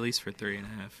was good, at least for 3.5.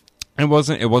 It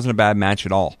wasn't a bad match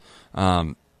at all.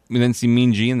 We then see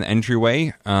Mean Gene in the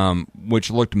entryway, which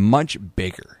looked much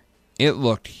bigger. It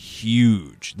looked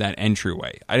huge, that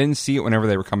entryway. I didn't see it whenever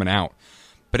they were coming out,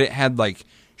 but it had like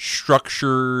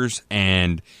structures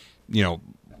and,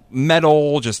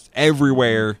 metal just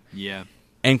everywhere. Yeah.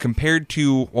 And compared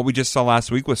to what we just saw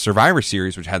last week with Survivor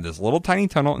Series, which had this little tiny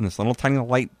tunnel and this little tiny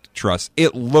light truss,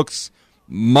 it looks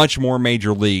much more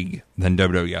major league than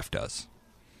WWF does.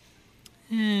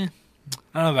 I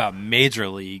don't know about major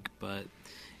league, but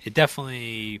it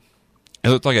definitely... It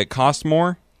looked like it cost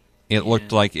more. It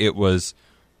looked like it was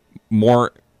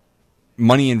more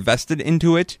money invested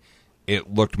into it.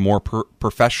 It looked more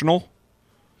professional.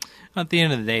 At the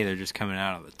end of the day, they're just coming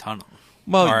out of the tunnel.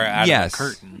 Well, or out yes. of the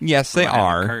curtain. Yes, they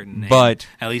are. But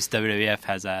at least WWF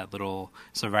has that little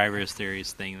Survivor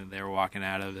Series thing that they were walking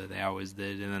out of that they always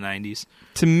did in the 90s.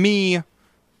 To me,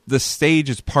 the stage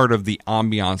is part of the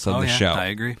ambiance of the show. I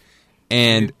agree.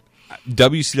 And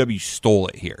WCW stole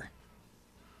it here.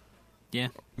 Yeah.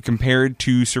 Compared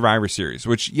to Survivor Series,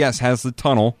 which, yes, has the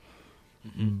tunnel,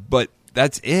 but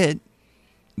that's it.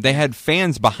 They had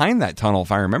fans behind that tunnel,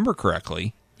 if I remember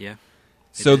correctly. Yeah.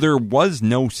 So there was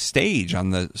no stage on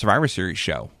the Survivor Series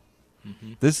show.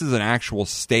 Mm-hmm. This is an actual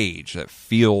stage that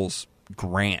feels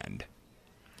grand.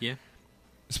 Yeah.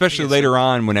 Especially later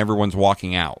on when everyone's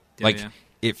walking out.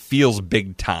 It feels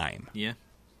big time. Yeah.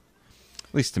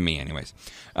 At least to me, anyways.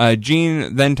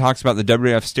 Gene then talks about the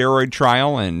WWF steroid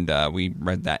trial, and we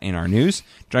read that in our news.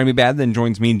 Johnny B. Bad then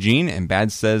joins Mean Gene, and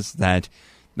Bad says that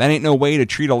ain't no way to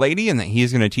treat a lady, and that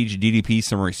he's going to teach DDP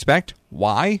some respect.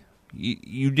 Why?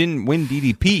 You didn't win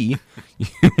DDP.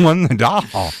 You won the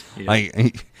doll. Yeah.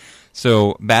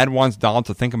 So Bad wants Doll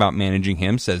to think about managing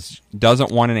him, says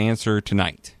doesn't want an answer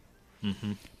tonight.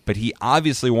 Mm-hmm. But he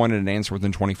obviously wanted an answer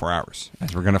within 24 hours,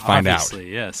 as we're going to find out.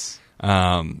 Obviously, yes.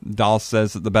 Doll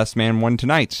says that the best man won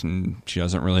tonight, and she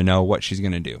doesn't really know what she's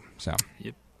going to do. So,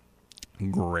 yep.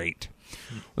 Great.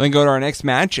 We'll then go to our next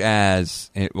match, as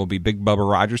it will be Big Bubba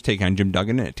Rogers taking on Jim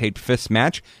Duggan in a taped fist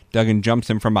match. Duggan jumps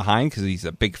him from behind because he's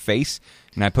a big face,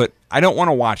 and I don't want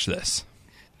to watch this.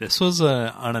 This was an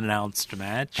unannounced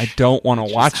match. I don't want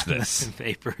to watch this.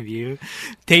 Pay-per-view.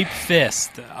 Taped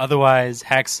fist. Otherwise,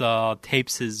 Hacksaw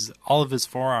tapes all of his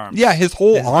forearms. Yeah, his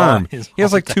whole arm. He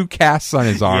has like 2 casts on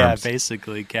his arms. Yeah,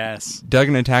 basically casts.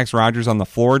 Duggan attacks Rogers on the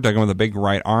floor. Duggan with a big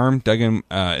right arm. Duggan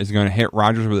is going to hit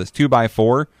Rogers with his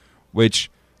 2x4, which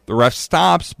the ref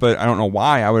stops, but I don't know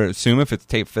why. I would assume if it's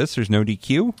taped fist, there's no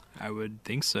DQ. I would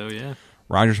think so, yeah.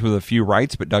 Rogers with a few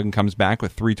rights, but Duggan comes back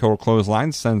with 3 total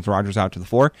clotheslines, sends Rogers out to the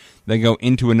floor. They go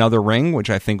into another ring, which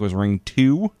I think was ring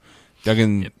 2.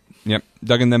 Duggan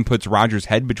then puts Rogers'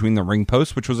 head between the ring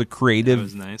posts, which was a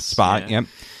creative spot. Yeah.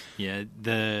 Yeah,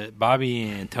 the Bobby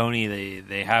and Tony,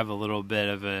 they have a little bit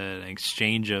of an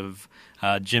exchange of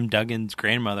Jim Duggan's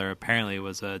grandmother apparently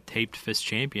was a taped fist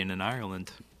champion in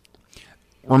Ireland.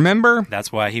 Remember? That's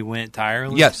why he went to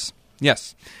Ireland? Yes.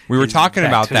 We were talking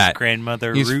about that.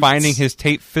 Grandmother He's roots. finding his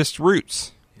tape fist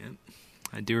roots. Yep.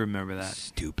 I do remember that.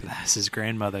 Stupid. That's his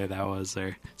grandmother that was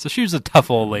there. So she was a tough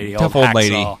old lady. Tough old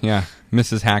lady. Yeah.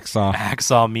 Mrs. Hacksaw.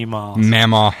 Hacksaw Meemaw.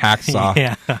 Mamaw Hacksaw.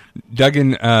 Yeah.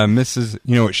 Duggan, Mrs.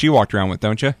 You know what she walked around with,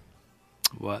 don't you?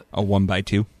 What? A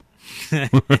 1x2.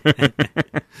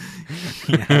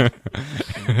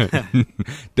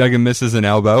 Duggan misses an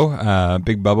elbow.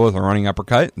 Big Bubba with a running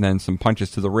uppercut, and then some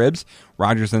punches to the ribs.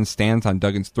 Rogers then stands on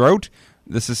Duggan's throat.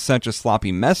 This is such a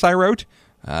sloppy mess, I wrote.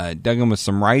 Duggan with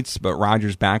some rights, but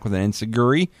Rogers back with an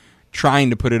enziguri, trying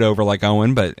to put it over like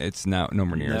Owen, but it's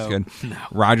nowhere near as good. No.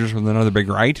 Rogers with another big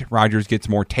right. Rogers gets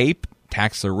more tape,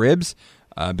 attacks the ribs.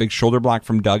 Big shoulder block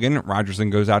from Duggan. Rogers then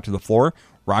goes out to the floor.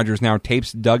 Rogers now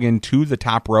tapes Duggan to the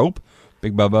top rope.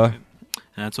 Big Bubba.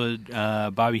 And that's what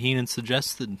Bobby Heenan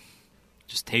suggested.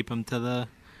 Just tape him to the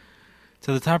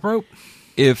top rope.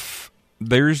 If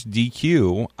there's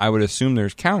DQ, I would assume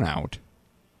there's count out.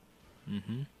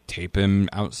 Mm-hmm. Tape him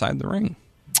outside the ring.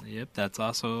 Yep, that's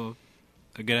also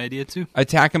a good idea too.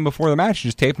 Attack him before the match.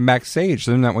 Just tape him backstage.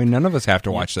 So then that way none of us have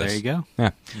to watch this. There you go.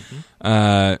 Yeah.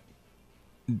 Mm-hmm.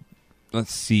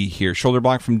 Let's see here. Shoulder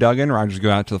block from Duggan. Rogers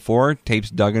go out to the floor. Tapes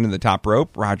Duggan to the top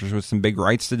rope. Rogers with some big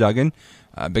rights to Duggan.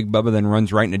 Big Bubba then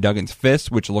runs right into Duggan's fist,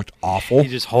 which looked awful. He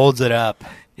just holds it up,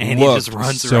 and he just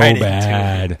runs so right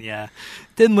bad. into it. Yeah.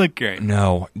 Didn't look great.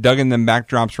 No. Duggan then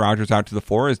backdrops Rogers out to the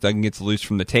floor as Duggan gets loose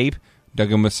from the tape.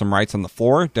 Duggan with some rights on the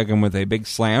floor. Duggan with a big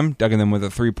slam. Duggan then with a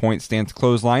 3-point stance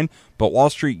clothesline. But Wall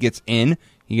Street gets in.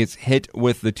 He gets hit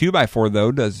with the 2x4,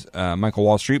 though, does Michael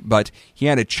Wall Street, but he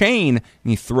had a chain, and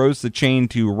he throws the chain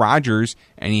to Rogers,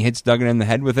 and he hits Duggan in the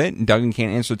head with it, and Duggan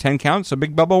can't answer 10 counts, so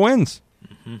Big Bubba wins.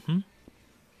 Mm-hmm.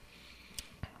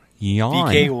 Yawn.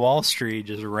 BK Wall Street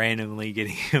just randomly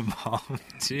getting involved,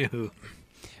 too.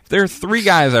 There are 3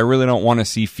 guys I really don't want to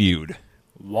see feud.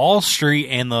 Wall Street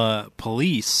and the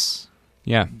police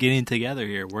getting together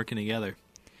here, working together.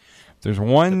 There's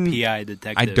one the PI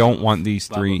detective. I don't want these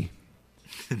 3.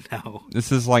 No.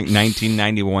 This is like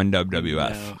 1991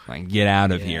 WWF. No. Like, get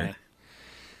out of here.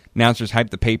 Announcers hype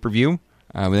the pay-per-view.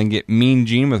 We then get Mean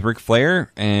Gene with Ric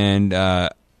Flair, and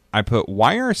I put,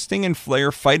 why are Sting and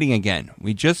Flair fighting again?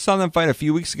 We just saw them fight a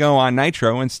few weeks ago on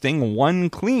Nitro, and Sting won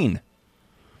clean.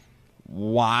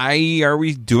 Why are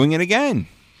we doing it again?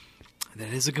 That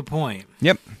is a good point.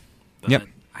 Yep. But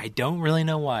I don't really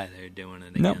know why they're doing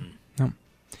it again. No.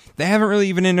 They haven't really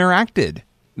even interacted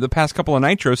the past couple of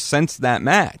Nitros since that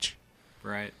match.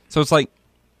 Right. So it's like,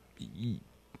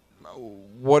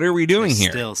 what are we doing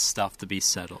here? Still stuff to be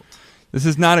settled. This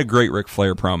is not a great Ric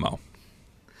Flair promo.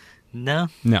 No.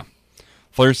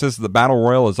 Flair says the Battle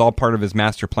Royal is all part of his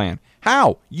master plan.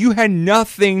 How? You had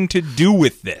nothing to do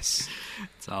with this.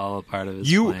 It's all a part of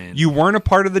his plan. You weren't a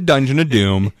part of the Dungeon of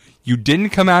Doom. You didn't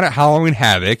come out at Halloween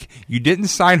Havoc. You didn't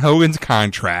sign Hogan's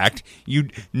contract.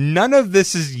 None of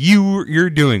this is you're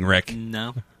doing, Rick.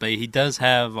 No, but he does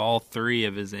have all 3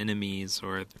 of his enemies,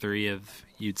 or 3 of,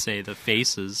 you'd say, the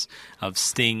faces of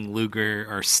Sting, Luger,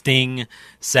 or Sting,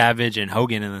 Savage, and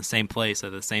Hogan in the same place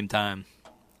at the same time.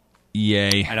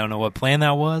 Yay. I don't know what plan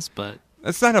that was, but...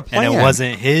 That's not a plan. And it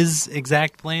wasn't his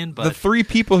exact plan, but... The 3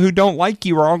 people who don't like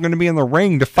you are all going to be in the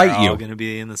ring to fight you. They're all going to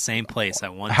be in the same place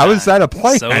at one time. How is that a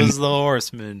plan? So is the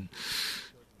Horsemen.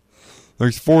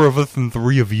 There's 4 of us and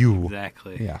 3 of you.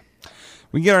 Exactly. Yeah.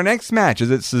 We get our next match.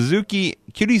 Is it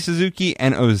Cutie Suzuki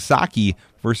and Ozaki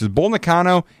versus Bull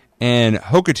Nakano and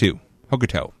Hokuto.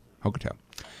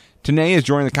 Tenay is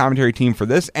joining the commentary team for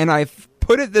this, and I've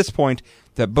put at this point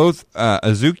that both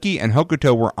Azuki and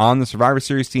Hokuto were on the Survivor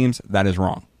Series teams. That is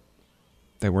wrong.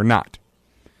 They were not.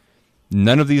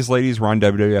 None of these ladies were on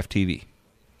WWF TV.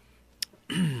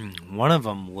 One of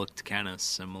them looked kind of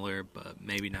similar, but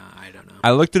maybe not. I don't know.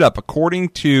 I looked it up. According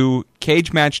to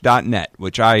CageMatch.net,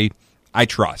 which I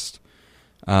trust,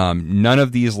 none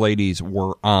of these ladies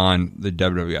were on the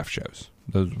WWF shows.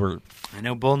 Those were. I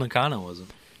know Bull Nakano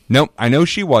wasn't. Nope, I know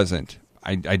she wasn't.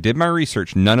 I did my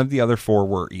research. None of the other 4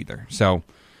 were either. So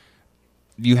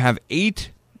you have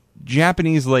 8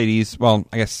 Japanese ladies. Well,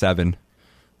 I guess 7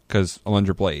 because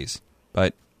Alundra Blaze.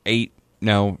 But 8.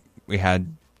 No, we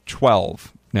had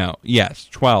 12. No, yes,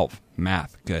 12.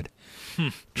 Math, good.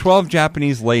 12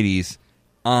 Japanese ladies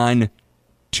on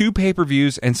 2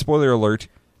 pay-per-views, and spoiler alert,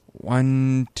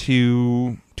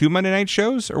 2 Monday night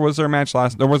shows? Or was there a match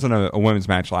last? There wasn't a women's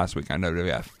match last week on WWF.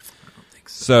 I don't think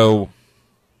so. So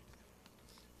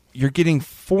you're getting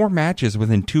 4 matches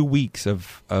within 2 weeks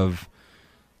of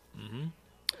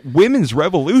women's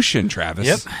revolution, Travis.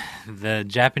 Yep. The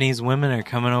Japanese women are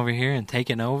coming over here and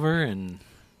taking over, and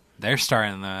they're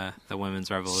starting the women's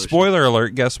revolution. Spoiler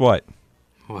alert, guess what?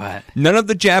 What? None of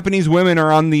the Japanese women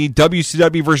are on the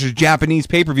WCW versus Japanese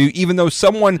pay-per-view, even though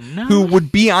someone who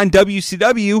would be on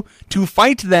WCW to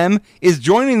fight them is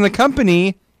joining the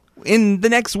company in the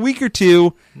next week or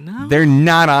 2. No. They're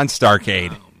not on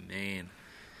Starrcade. Oh, man.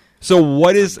 So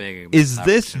what is this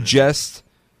opportunity. just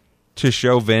to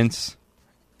show Vince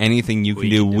anything you can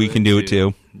do, we can do it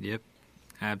too? Yep,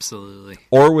 absolutely.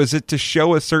 Or was it to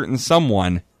show a certain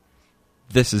someone,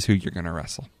 this is who you're going to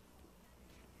wrestle?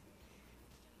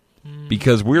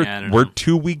 Because we're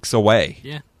 2 weeks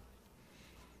away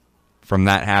from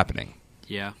that happening.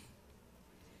 Yeah.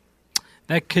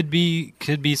 That could be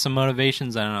some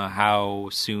motivations. I don't know how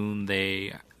soon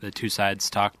the 2 sides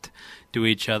talked to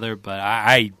each other, but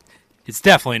I it's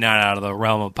definitely not out of the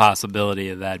realm of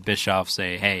possibility that Bischoff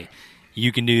say, "Hey,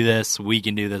 you can do this, we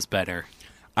can do this better."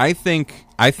 I think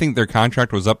their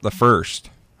contract was up the 1st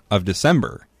of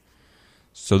December.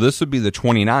 So this would be the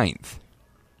 27th.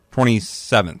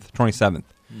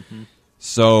 Mm-hmm.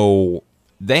 So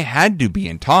they had to be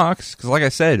in talks because, like I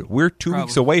said, we're 2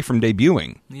 weeks away from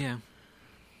debuting. Yeah.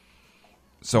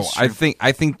 So I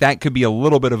think that could be a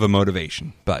little bit of a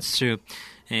motivation, but it's true.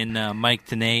 And Mike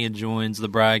Tenay joins the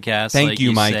broadcast. Thank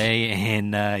you, Mike.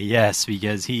 And yes,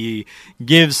 because he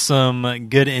gives some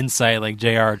good insight, like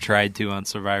JR tried to on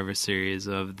Survivor Series,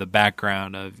 of the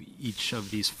background of each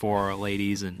of these 4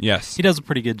 ladies. And yes, he does a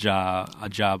pretty good job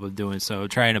of doing so,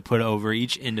 trying to put over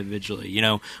each individually. You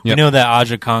know, we know that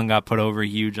Aja Kong got put over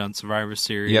huge on Survivor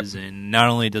Series, and not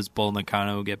only does Bull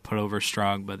Nakano get put over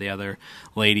strong, but the other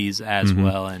ladies as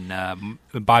well. And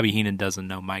Bobby Heenan doesn't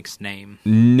know Mike's name.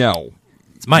 No.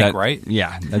 It's Mike, right?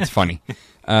 Yeah, that's funny.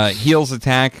 Heels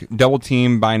attack, double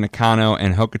team by Nakano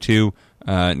and Hokuto.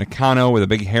 Nakano with a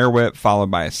big hair whip,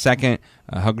 followed by a second.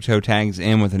 Hokuto tags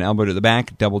in with an elbow to the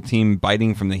back, double team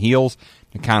biting from the heels.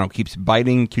 Nakano keeps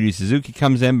biting. Cutie Suzuki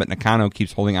comes in, but Nakano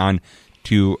keeps holding on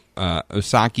to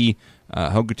Osaki.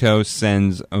 Hokuto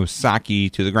sends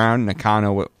Osaki to the ground.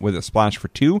 Nakano with a splash for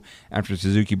 2 after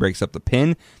Suzuki breaks up the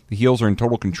pin. The heels are in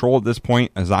total control at this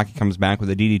point. Ozaki comes back with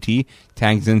a DDT,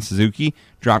 tags in Suzuki.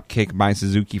 Drop kick by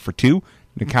Suzuki for 2.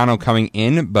 Nakano coming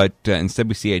in, but instead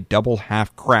we see a double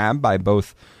half crab by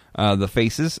both the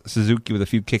faces. Suzuki with a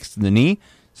few kicks to the knee.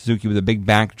 Suzuki with a big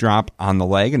back drop on the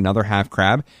leg, another half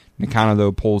crab. Nakano,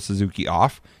 though, pulls Suzuki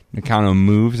off. Nakano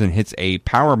moves and hits a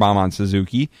powerbomb on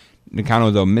Suzuki.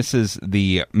 Nakano, though, misses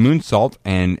the moonsault,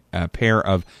 and a pair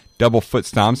of double foot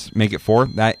stomps make it 4.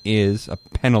 That is a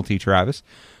penalty, Travis.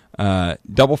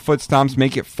 Double foot stomps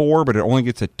make it 4, but it only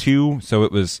gets a 2, so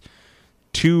it was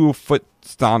 2 foot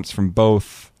stomps from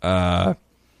both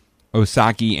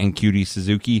Osaki and Cutie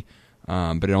Suzuki,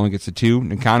 but it only gets a 2.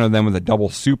 Nakano then with a double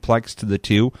suplex to the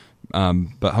 2,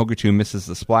 but Hokuto misses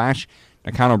the splash.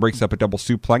 Nakano breaks up a double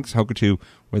suplex. Hokuto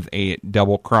with a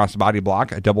double cross body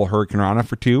block, a double Hurricane Rana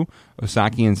for 2.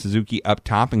 Osaki and Suzuki up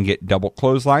top and get double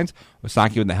clotheslines.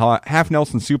 Osaki with the half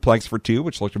Nelson suplex for 2,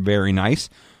 which looked very nice.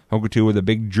 Hokuto with a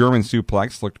big German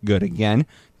suplex, looked good again.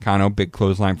 Nakano, big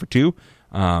clothesline for 2.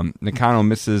 Nakano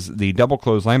misses the double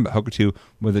clothesline, but Hokuto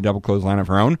with a double clothesline of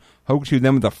her own. Hokuto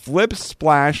then with a flip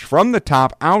splash from the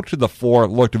top out to the floor.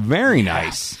 Looked very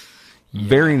nice. Yeah.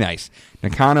 Very nice.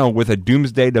 Nakano with a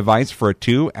Doomsday device for a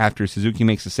 2 after Suzuki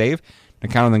makes a save.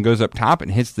 Nakano then goes up top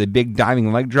and hits the big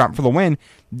diving leg drop for the win.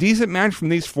 Decent match from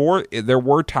these 4. There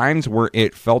were times where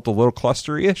it felt a little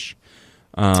clustery-ish.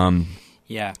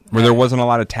 Yeah. Where there wasn't a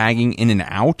lot of tagging in and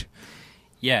out.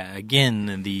 Yeah,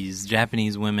 again, these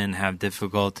Japanese women have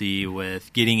difficulty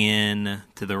with getting in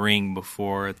to the ring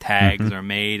before tags are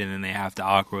made, and then they have to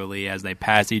awkwardly, as they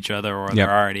pass each other, or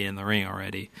they're already in the ring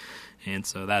already. And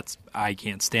so I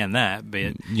can't stand that.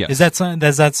 But is that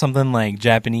something like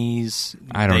Japanese?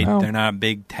 I don't know. They're not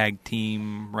big tag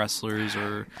team wrestlers,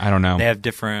 or I don't know. They have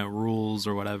different rules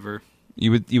or whatever. You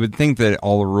would think that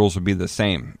all the rules would be the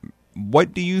same.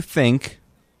 What do you think?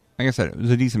 Like I said, it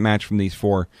was a decent match from these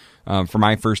 4. For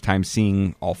my first time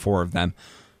seeing all 4 of them.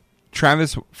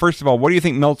 Travis, first of all, what do you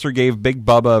think Meltzer gave Big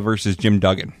Bubba versus Jim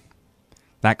Duggan?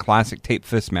 That classic tape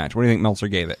fist match. What do you think Meltzer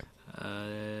gave it?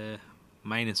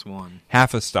 -1.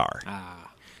 Half a star.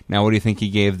 Now, what do you think he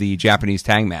gave the Japanese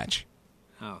tag match?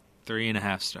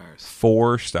 3.5 stars.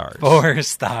 4 stars. 4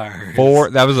 stars.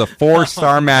 4. That was a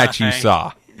 4-star match you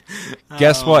saw.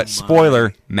 Guess what?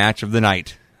 Spoiler, match of the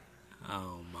night.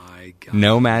 Oh, my God.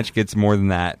 No match gets more than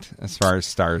that as far as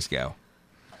stars go.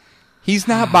 He's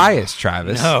not biased,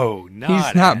 Travis. No,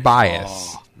 he's not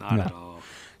biased. Not at all.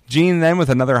 Gene then with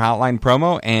another Hotline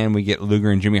promo, and we get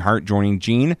Luger and Jimmy Hart joining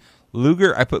Gene.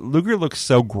 Luger looks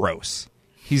so gross.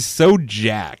 He's so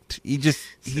jacked. He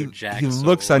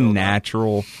looks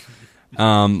unnatural.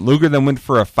 Luger then went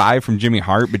for a 5 from Jimmy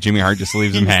Hart, but Jimmy Hart just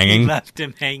leaves him hanging. He left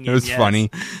him hanging. It was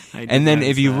funny. And then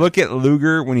if you look at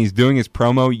Luger when he's doing his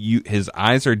promo, his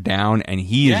eyes are down and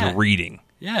he is reading.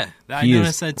 Yeah, I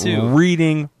noticed that too.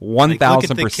 Reading 1,000%.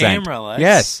 Look at the camera, Lex.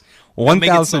 Yes.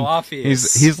 1,000. So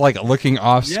he's like looking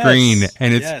off screen,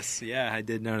 and it's I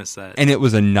did notice that. And it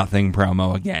was a nothing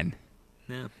promo again.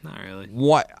 No, not really.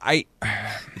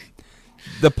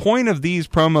 The point of these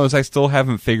promos I still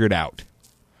haven't figured out.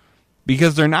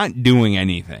 Because they're not doing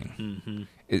anything.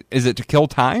 Is it to kill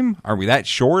time? Are we that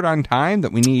short on time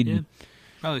that we need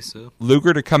probably so.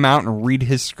 Luger to come out and read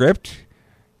his script?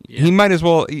 Yeah. He might as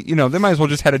well, they might as well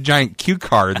just had a giant cue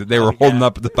card that they were holding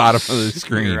up at the bottom of the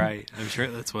screen. You're right. I'm sure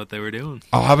that's what they were doing.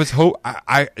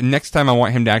 Oh, next time I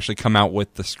want him to actually come out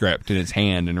with the script in his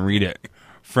hand and read it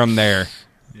from there.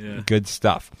 Yeah. Good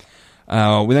stuff.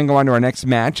 We then go on to our next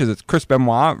match as it's Chris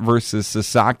Benoit versus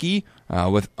Sasaki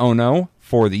with Ono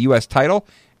for the U.S. title.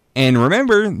 And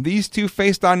remember, these two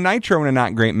faced on Nitro in a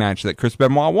not great match that Chris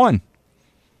Benoit won.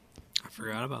 I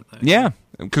forgot about that. Yeah,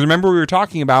 because remember we were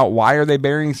talking about why are they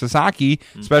burying Sasaki,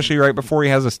 especially right before he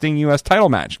has a Sting U.S. title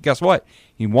match. Guess what?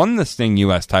 He won the Sting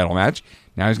U.S. title match.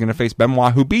 Now he's going to face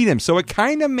Benoit, who beat him. So it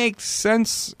kind of makes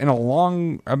sense in a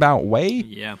long about way.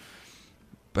 Yeah.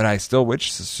 But I still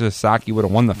wish Sasaki would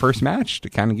have won the first match to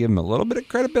kind of give him a little bit of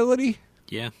credibility.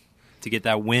 Yeah. To get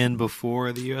that win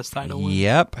before the U.S. title win.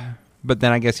 Yep. But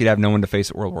then I guess he'd have no one to face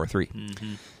at World War III.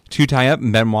 Mm-hmm. 2 tie up,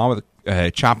 and Benoit with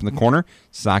a chop in the corner.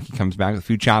 Sasaki comes back with a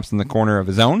few chops in the corner of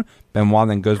his own. Benoit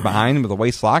then goes behind with a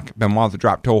waist lock. Benoit with a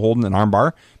drop toe hold and an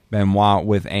armbar. Benoit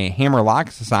with a hammer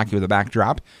lock. Sasaki with a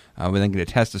backdrop. We then get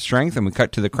a test of strength, and we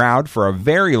cut to the crowd for a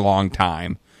very long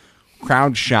time.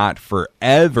 Crowd shot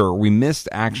forever. We missed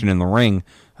action in the ring.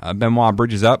 Benoit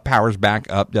bridges up, powers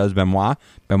back up, does Benoit.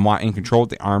 Benoit in control with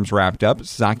the arms wrapped up.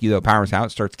 Sasaki, though, powers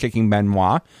out, starts kicking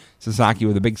Benoit. Sasaki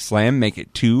with a big slam, make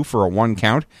it 2 for a 1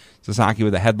 count. Sasaki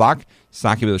with a headlock.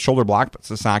 Sasaki with a shoulder block, but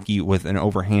Sasaki with an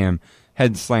overhand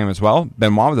head slam as well.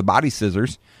 Benoit with the body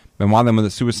scissors. Benoit then with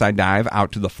a suicide dive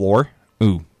out to the floor.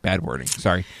 Ooh, bad wording.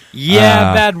 Sorry.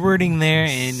 Yeah, bad wording there,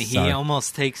 and he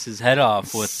almost takes his head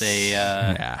off with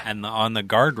and on the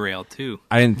guardrail too.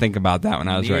 I didn't think about that when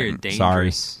I was writing.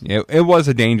 Sorry. It was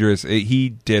a dangerous. He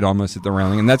did almost hit the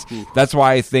railing, and that's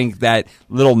why I think that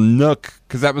little nook,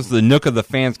 because that was the nook of the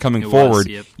fans coming forward.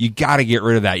 Yep. You got to get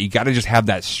rid of that. You got to just have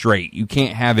that straight. You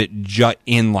can't have it jut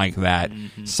in like that.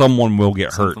 Mm-hmm. Someone will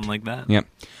get hurt. Something like that. Yep.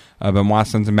 Benoit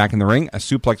sends him back in the ring. A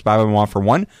suplex by Benoit for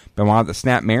 1. Benoit with the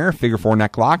snap mare, figure 4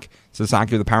 neck lock.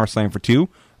 Sasaki with a power slam for 2.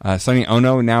 Sonny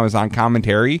Ono now is on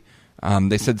commentary.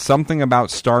 They said something about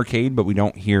Starrcade, but we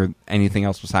don't hear anything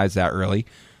else besides that really.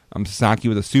 Sasaki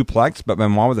with a suplex, but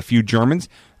Benoit with a few Germans.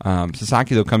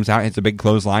 Sasaki, though, comes out, hits a big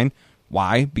clothesline.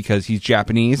 Why? Because he's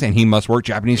Japanese, and he must work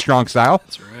Japanese strong style.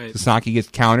 That's right. Sasaki gets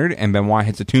countered, and Benoit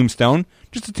hits a tombstone.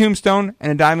 Just a tombstone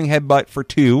and a diving headbutt for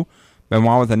 2.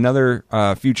 Benoit with another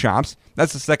few chops.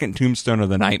 That's the second tombstone of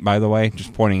the night, by the way.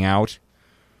 Just pointing out.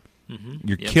 Mm-hmm.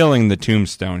 You're killing the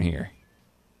tombstone here.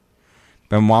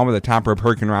 Benoit with a top rope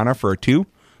hurricanrana for a 2.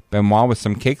 Benoit with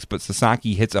some kicks, but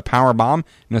Sasaki hits a power bomb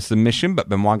and a submission, but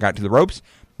Benoit got to the ropes.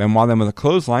 Benoit then with a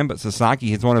clothesline, but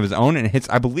Sasaki hits one of his own and hits,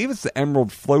 I believe it's the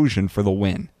Emerald Flosion for the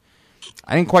win.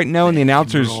 I didn't quite know, and the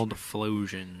announcers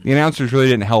really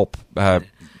didn't help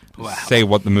say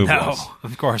what the move was. No,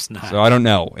 of course not. So I don't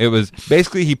know. It was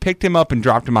basically he picked him up and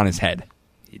dropped him on his head.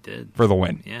 He did. For the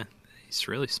win. Yeah, he's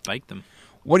really spiked him.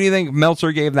 What do you think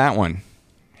Meltzer gave that one?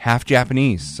 Half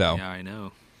Japanese, so. Yeah, I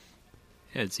know.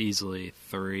 Yeah, it's easily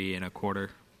 3 1/4.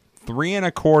 3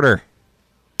 1/4.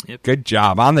 Yep. Good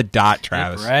job. On the dot,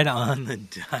 Travis. Yep, right on the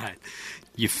dot.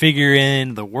 You figure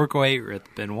in the work weight with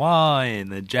Benoit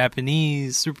and the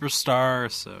Japanese superstar,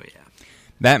 so yeah.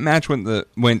 That match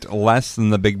went less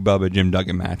than the Big Bubba Jim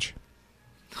Duggan match.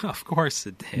 Of course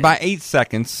it did. By 8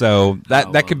 seconds, so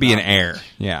that could be an error.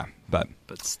 Yeah, but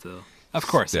still. Of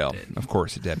course it did. Of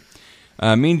course it did.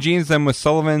 Mean Gene's then with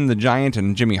Sullivan, the Giant,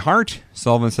 and Jimmy Hart.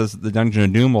 Sullivan says that the Dungeon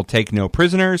of Doom will take no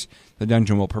prisoners. The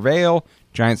Dungeon will prevail.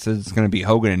 Giant says it's going to be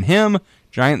Hogan and him.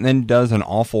 Giant then does an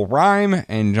awful rhyme,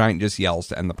 and Giant just yells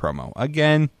to end the promo.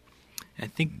 Again. I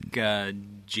think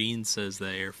Gene says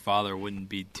that your father wouldn't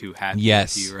be too happy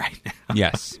with you right now.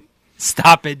 Yes.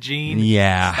 Stop it, Gene.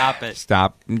 Yeah. Stop it.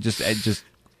 Stop. Just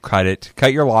cut it.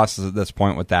 Cut your losses at this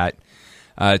point with that.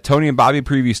 Tony and Bobby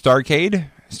preview Starrcade.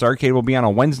 Starrcade will be on a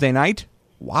Wednesday night.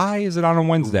 Why is it on a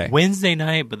Wednesday? Wednesday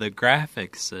night, but the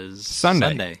graphic says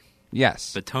Sunday.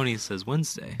 Yes. But Tony says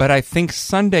Wednesday. But I think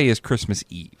Sunday is Christmas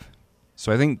Eve.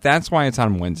 So I think that's why it's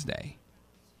on Wednesday.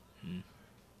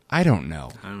 I don't know.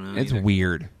 It's either.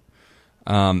 Weird.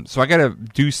 So I got to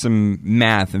do some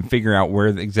math and figure out where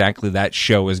exactly that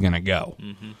show is going to go.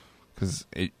 Because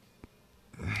it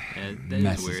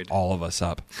messes all of us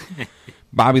up.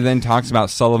 Bobby then talks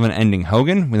about Sullivan ending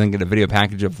Hogan. We then get a video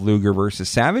package of Luger versus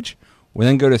Savage. We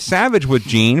then go to Savage with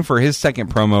Gene for his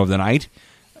second promo of the night.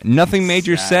 Nothing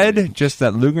major said, just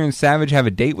that Luger and Savage have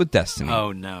a date with Destiny.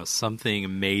 Oh, no.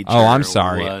 Something major. Oh, I'm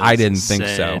sorry. I didn't think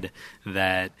so.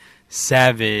 That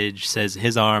Savage says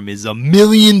his arm is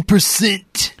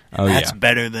 1,000,000%. Oh, that's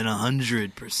better than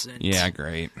 100%. Yeah,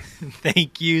 great.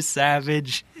 Thank you,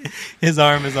 Savage. His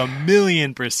arm is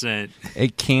 1,000,000%.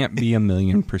 It can't be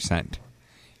 1,000,000%.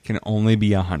 It can only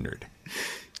be 100.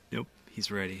 Nope,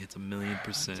 he's ready. It's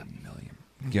 1,000,000%. It's 1,000,000.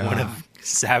 God. One of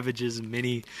Savage's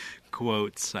many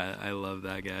quotes. I love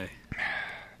that guy.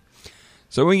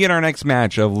 So we get our next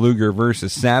match of Luger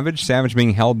versus Savage. Savage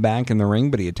being held back in the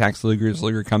ring, but he attacks Luger as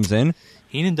Luger comes in.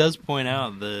 Heenan does point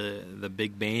out the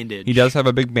big bandage. He does have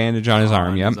a big bandage on his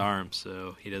arm, his arm,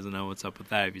 so he doesn't know what's up with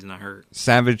that if he's not hurt.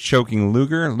 Savage choking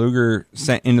Luger. Luger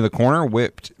sent into the corner,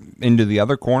 whipped into the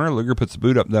other corner. Luger puts the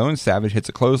boot up, though, and Savage hits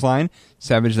a clothesline.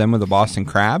 Savage then with a Boston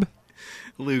Crab.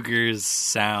 Luger's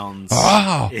sounds is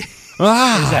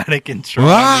out of control.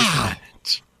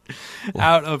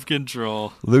 Out of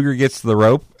control. Luger gets to the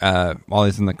rope while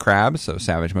he's in the crab, so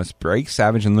Savage must break.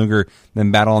 Savage and Luger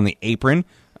then battle on the apron.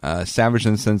 Savage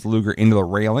then sends Luger into the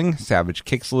railing. Savage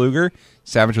kicks Luger.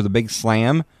 Savage with a big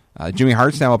slam. Jimmy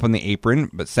Hart's now up on the apron,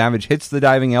 but Savage hits the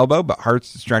diving elbow, but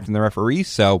Hart's distracting the referee,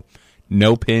 so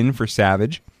no pin for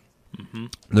Savage. Mm-hmm.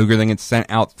 Luger then gets sent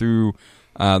out through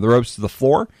the ropes to the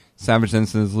floor. Savage then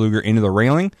sends Luger into the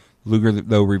railing. Luger,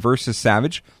 though, reverses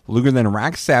Savage. Luger then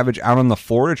racks Savage out on the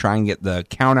floor to try and get the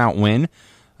count-out win.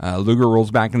 Luger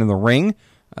rolls back into the ring.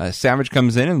 Savage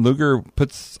comes in, and Luger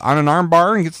puts on an arm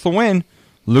bar and gets the win.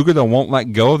 Luger, though, won't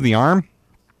let go of the arm.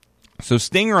 So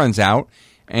Sting runs out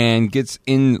and gets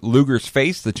in Luger's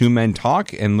face. The two men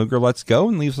talk, and Luger lets go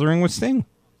and leaves the ring with Sting.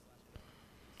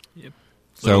 Yep.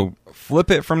 So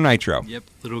flip it from Nitro. Yep.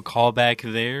 Little callback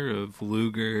there of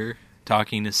Luger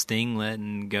talking to Sting,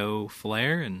 letting go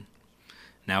Flair, and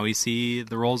now we see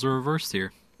the roles are reversed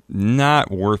here. Not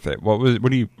worth it. What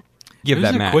do you give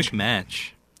that match? It was a quick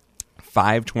match.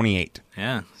 5:28.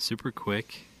 Yeah, super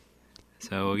quick.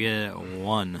 So we'll get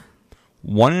 1.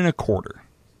 1 1/4.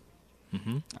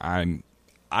 Mm-hmm.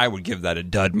 I would give that a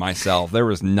dud myself. There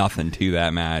was nothing to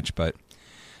that match, but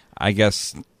I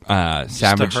guess Savage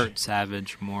just to hurt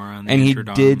Savage more on the and he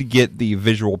arm. did get the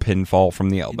visual pinfall from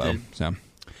the elbow. So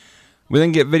we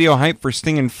then get video hype for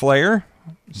Sting and Flair.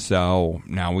 So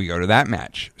now we go to that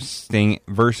match. Sting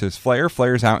versus Flair.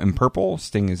 Flair's out in purple.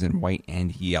 Sting is in white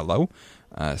and yellow.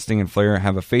 Sting and Flair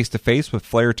have a face-to-face with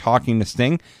Flair talking to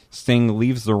Sting. Sting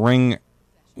leaves the ring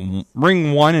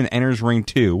 1 and enters ring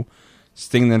 2.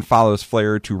 Sting then follows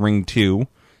Flair to ring 2.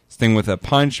 Sting with a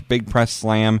punch, big press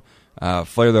slam.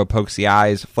 Flair, though, pokes the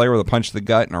eyes. Flair with a punch to the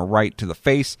gut and a right to the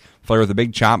face. Flair with a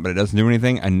big chop, but it doesn't do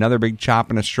anything. Another big chop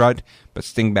and a strut, but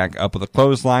Sting back up with a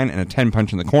clothesline and a 10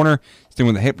 punch in the corner. Sting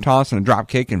with a hip toss and a drop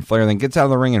kick, and Flair then gets out of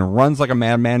the ring and runs like a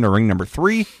madman to ring number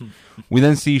 3. We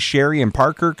then see Sherry and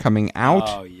Parker coming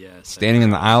out, standing in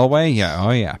the aisleway. Yeah,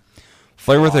 oh yeah.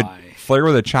 Flair with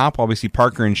a chop while we see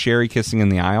Parker and Sherry kissing in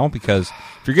the aisle, because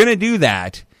if you're gonna do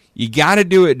that, you got to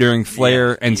do it during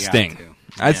Flair and Sting.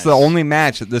 That's the only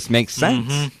match that this makes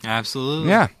sense. Mm-hmm. Absolutely.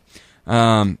 Yeah.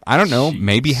 I don't know.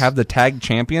 Maybe have the tag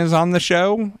champions on the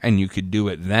show, and you could do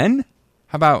it then.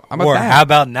 How about that? How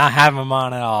about not have them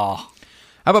on at all?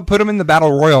 How about put them in the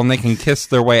Battle Royal and they can kiss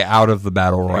their way out of the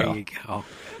Battle Royal? There you go.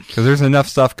 Because there's enough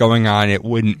stuff going on, it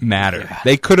wouldn't matter. Yeah.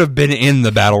 They could have been in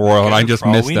the Battle Royal, and I just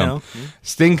missed them. Yeah.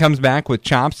 Sting comes back with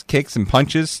chops, kicks, and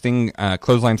punches. Sting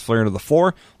clotheslines Flair to the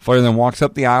floor. Flair then walks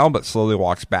up the aisle, but slowly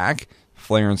walks back.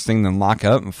 Flair and Sting then lock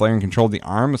up, and Flair controlled the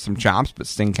arm with some chops, but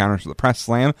Sting counters with a press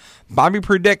slam. Bobby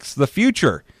predicts the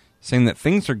future, saying that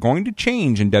things are going to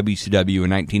change in WCW in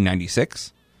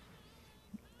 1996.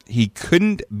 He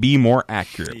couldn't be more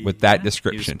accurate with that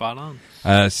description. He was spot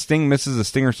on. Sting misses a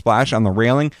stinger splash on the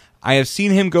railing. I have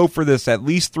seen him go for this at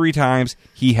least 3 times.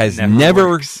 He has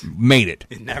never made it.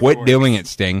 Quit doing it,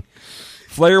 Sting.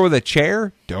 Flair with a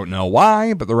chair. Don't know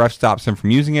why, but the ref stops him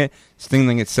from using it. Sting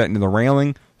then gets set into the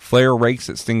railing. Flair rakes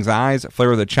at Sting's eyes. Flair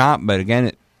with a chop, but again,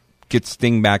 it gets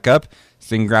Sting back up.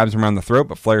 Sting grabs him around the throat,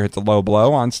 but Flair hits a low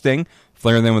blow on Sting.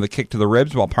 Flair then with a kick to the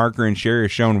ribs, while Parker and Sherry are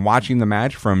shown watching the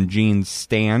match from Gene's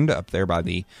stand up there by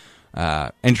the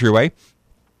entryway.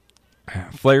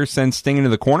 Flair sends Sting into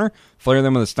the corner. Flair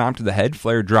then with a stomp to the head.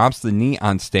 Flair drops the knee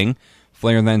on Sting.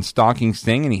 Flair then stalking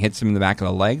Sting, and he hits him in the back of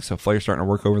the leg, so Flair's starting to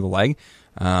work over the leg.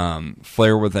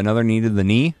 Flair with another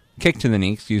kick to the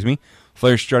knee, excuse me.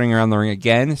 Flair strutting around the ring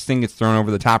again. Sting gets thrown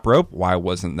over the top rope. Why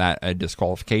wasn't that a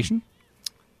disqualification?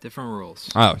 Different rules.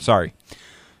 Oh, sorry.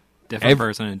 Different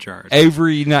person in charge.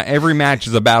 Every match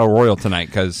is a battle royal tonight,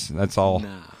 because that's all.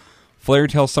 Nah. Flair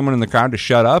tells someone in the crowd to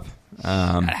shut up.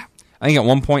 I think at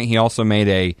one point he also made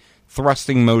a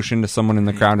thrusting motion to someone in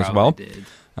the crowd as well. Did.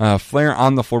 Flair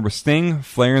on the floor with Sting.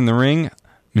 Flair in the ring.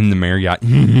 In the Marriott.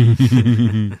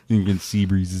 You can see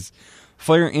breezes.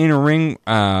 Flair in a ring.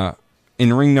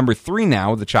 In ring number 3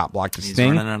 now with a chop block to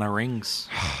Sting. He's running out of rings.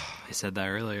 I said that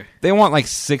earlier. They want like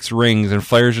 6 rings, and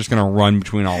Flair's just going to run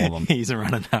between all of them. He's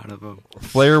running out of them.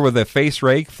 Flair with a face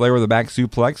rake. Flair with a back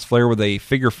suplex. Flair with a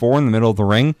figure 4 in the middle of the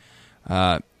ring.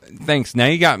 Thanks. Now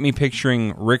you got me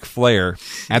picturing Ric Flair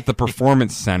at the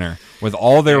Performance Center with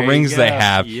all their rings they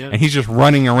have, and he's just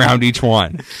running around each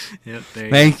one. Yep,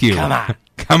 Thank you. Come on.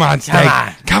 Come on, Sting.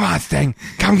 Come on, Sting.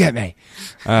 Come get me.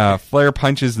 Flair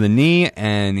punches the knee,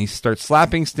 and he starts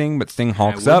slapping Sting, but Sting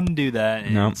hulks up. I wouldn't do that,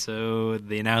 and so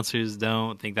the announcers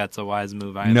don't think that's a wise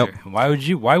move either. Nope. Why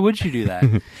would you do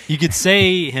that? You could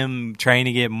say him trying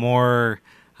to get more,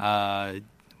 I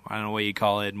I don't know what you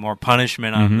call it, more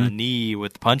punishment on the knee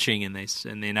with punching, and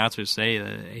the announcers say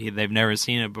that they've never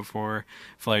seen it before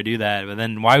Flair do that. But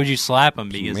then why would you slap him?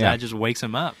 Because that just wakes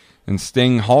him up. And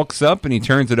Sting hulks up and he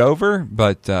turns it over,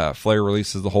 but Flair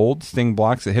releases the hold. Sting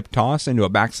blocks a hip toss into a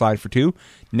backslide for 2.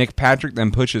 Nick Patrick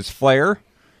then pushes Flair.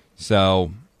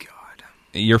 So, God,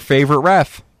 your favorite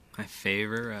ref. My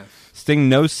favorite ref. Sting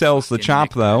no-sells the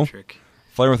chop, Nick though. Patrick.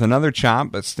 Flair with another chop,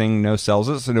 but Sting no-sells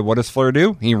it. So what does Flair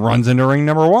do? He runs into ring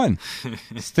number 1.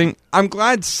 Sting. I'm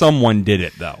glad someone did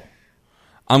it, though.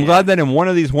 I'm glad that in one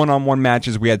of these one-on-one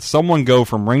matches, we had someone go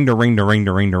from ring to ring to ring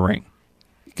to ring to ring.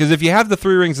 Because if you have the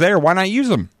 3 rings there, why not use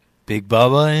them? Big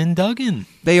Bubba and Duggan.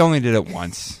 They only did it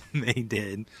once. They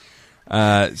did.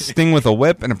 Sting with a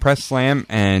whip and a press slam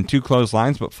and 2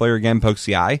 clotheslines, but Flair again pokes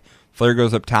the eye. Flair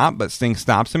goes up top, but Sting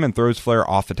stops him and throws Flair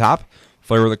off the top.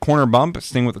 Flair with a corner bump,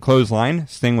 Sting with a clothesline,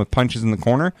 Sting with punches in the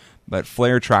corner, but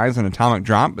Flair tries an atomic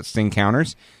drop, but Sting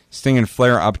counters. Sting and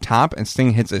Flair up top, and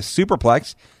Sting hits a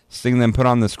superplex. Sting then put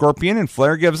on the Scorpion, and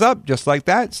Flair gives up. Just like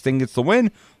that, Sting gets the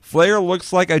win. Flair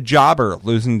looks like a jobber,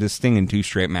 losing to Sting in 2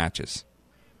 straight matches.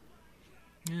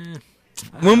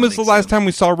 When was the last time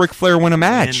we saw Ric Flair win a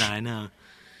match? I know.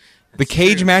 The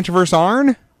cage match versus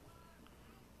Arn?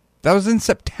 That was in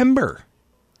September.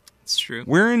 It's true.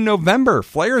 We're in November.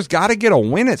 Flair's got to get a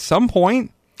win at some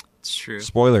point. It's true.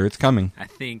 Spoiler, it's coming. I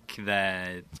think that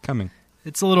it's coming.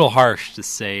 It's a little harsh to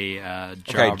say jobber.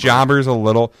 Okay, jobber's a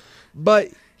little, but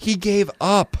he gave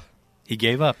up. He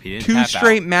gave up. He didn't 2 tap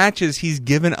straight out. matches he's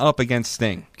given up against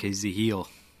Sting. Because he's a heel.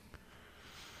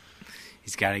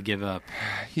 He's got to give up.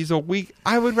 He's a weak.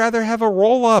 I would rather have a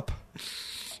roll-up.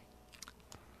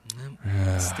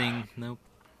 Nope. Sting, nope.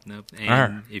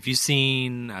 And if you've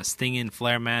seen a Sting and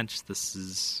Flair match,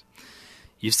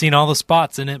 you've seen all the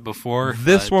spots in it before.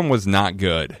 This one was not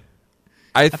good.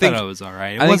 I think thought it was all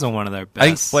right. It wasn't one of their best. I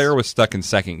think Flair was stuck in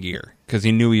second gear because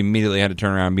he knew he immediately had to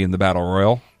turn around and be in the Battle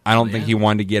Royal. I don't think he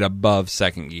wanted to get above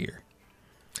second gear.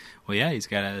 Well, yeah, he's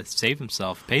got to save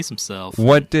himself, pace himself.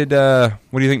 What do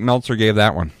you think Meltzer gave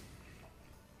that one?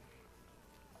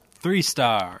 3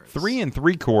 stars. 3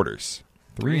 3/4.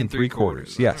 3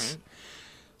 3/4. Yes. Right.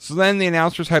 So then the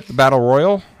announcers hype the Battle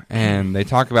Royal, and they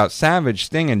talk about Savage,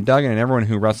 Sting, and Duggan, and everyone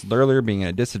who wrestled earlier being at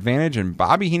a disadvantage. And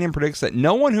Bobby Heenan predicts that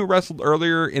no one who wrestled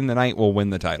earlier in the night will win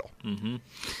the title. Mm-hmm.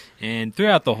 And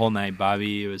throughout the whole night,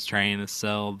 Bobby was trying to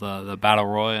sell the Battle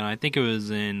Royal, and I think it was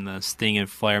in the Sting and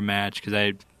Flair match, because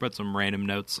I put some random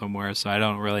notes somewhere, so I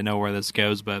don't really know where this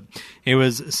goes, but it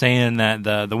was saying that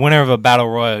the winner of a Battle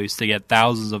Royal used to get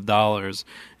thousands of dollars,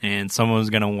 and someone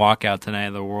was going to walk out tonight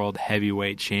the World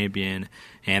Heavyweight Champion,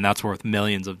 and that's worth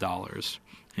millions of dollars.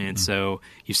 And so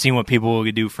you've seen what people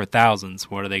will do for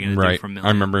thousands. What are they going to do for millions? I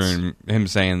remember him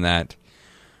saying that.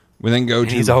 We then go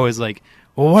to... He's always like...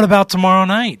 Well, what about tomorrow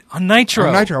night on Nitro?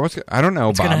 On Nitro, I don't know,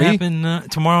 What's Bobby. What's going to happen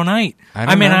tomorrow night?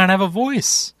 I may not have a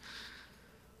voice.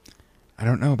 I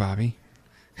don't know, Bobby.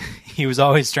 He was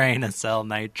always trying to sell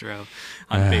Nitro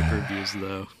on pay-per-views,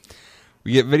 though.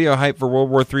 We get video hype for World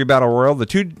War III Battle Royal. The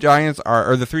 3 giants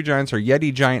are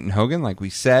Yeti, Giant, and Hogan, like we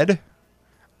said.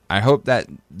 I hope that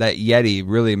Yeti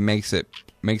really makes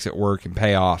it work and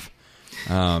pay off,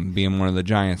 being one of the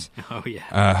giants. Oh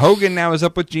yeah. Hogan now is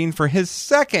up with Gene for his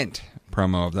second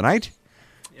promo of the night.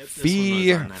 Yep,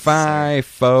 Fee, fi,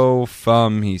 fo,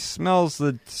 fum. He smells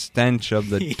the stench of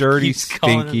the dirty,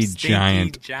 stinky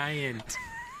giant.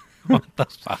 What the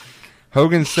fuck?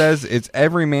 Hogan says it's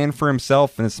every man for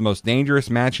himself, and it's the most dangerous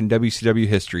match in WCW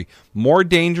history. More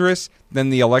dangerous than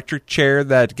the electric chair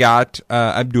that got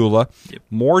Abdullah. Yep.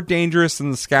 More dangerous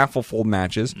than the scaffold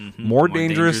matches. Mm-hmm. More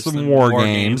dangerous than War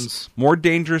Games. More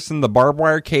dangerous than the barbed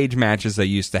wire cage matches they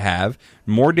used to have.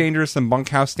 More dangerous than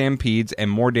bunkhouse stampedes,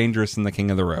 and more dangerous than the King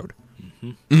of the Road.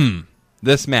 Mm-hmm.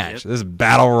 This match, this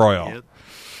Battle Royal. Yep.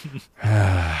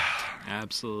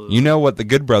 Absolutely. You know what the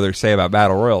Good Brothers say about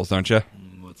Battle Royals, don't you?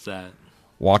 What's that?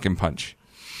 Walk and punch.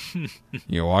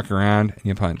 You walk around and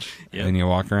you punch. Yep. And you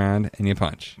walk around and you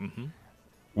punch. Mm-hmm.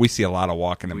 We see a lot of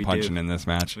walking and punching in this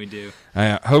match. We do.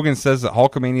 Hogan says that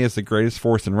Hulkamania is the greatest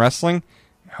force in wrestling.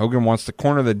 Hogan wants to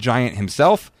corner the giant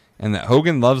himself, and that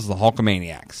Hogan loves the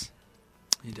Hulkamaniacs.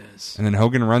 He does. And then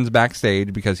Hogan runs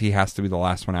backstage because he has to be the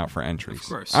last one out for entries. Of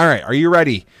course. All right, are you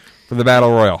ready for the Battle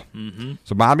Royal? Mm-hmm.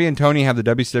 So Bobby and Tony have the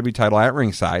WCW title at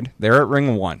ringside. They're at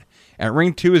ring 1. At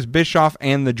ring 2 is Bischoff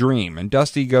and The Dream. And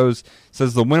Dusty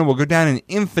says the winner will go down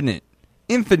in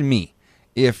infamy,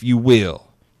 if you will.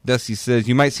 Dusty says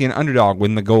you might see an underdog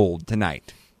win the gold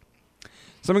tonight.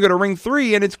 So I'm going to go to ring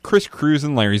 3, and it's Chris Cruz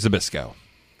and Larry Zbyszko.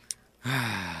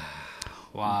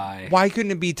 Why? Why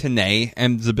couldn't it be Tenay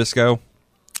and Zbyszko?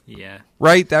 Yeah.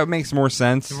 Right? That makes more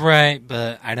sense. Right,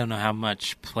 but I don't know how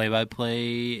much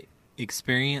play-by-play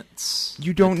experience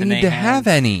you don't need to have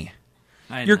any.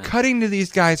 You're know. cutting to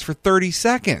these guys for 30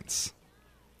 seconds.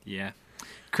 Yeah.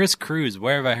 Chris Cruz,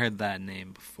 where have I heard that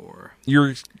name before?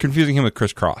 You're confusing him with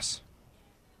Chris Cross.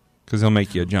 Because he'll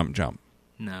make you a jump.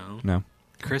 No.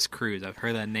 Chris Cruz, I've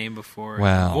heard that name before.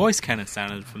 Wow. His voice kind of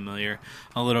sounded familiar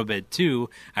a little bit, too.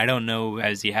 I don't know,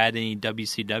 has he had any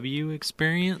WCW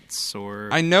experience? Or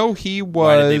I know he was...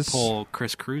 Why did they pull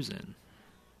Chris Cruz in?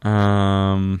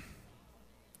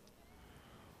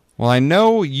 Well, I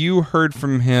know you heard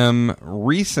from him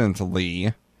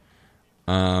recently,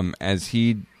 as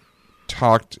he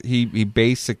talked. He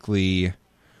basically,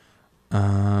 he's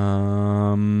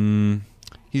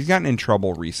gotten in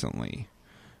trouble recently.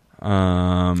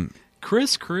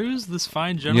 Chris Cruz, this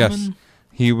fine gentleman. Yes,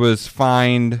 he was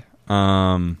fined.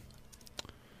 Former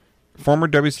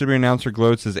WCW announcer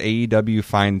Gloat says AEW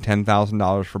fined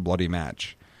 $10,000 for bloody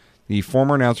match. The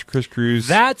former announcer Chris Cruz.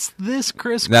 That's this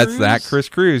Chris Cruz? That's that Chris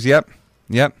Cruz, yep.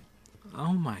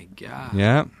 Oh my God.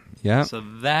 Yep. So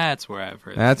that's where I've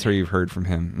heard That's where you've heard from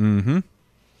him. Mm-hmm.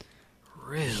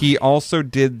 Really? He also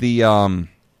did the... Well,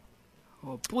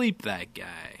 bleep that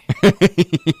guy.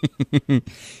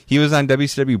 He was on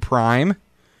WCW Prime.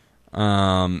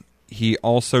 He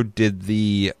also did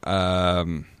the...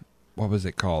 what was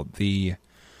it called? The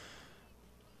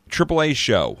AAA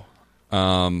show.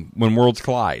 When Worlds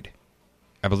Collide.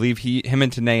 I believe him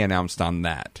and Tenay announced on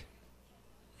that.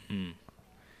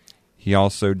 He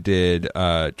also did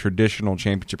Traditional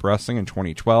Championship Wrestling in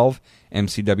 2012,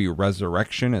 MCW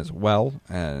Resurrection as well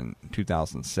in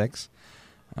 2006.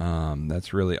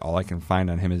 That's really all I can find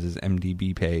on him is his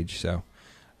MDB page. So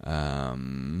let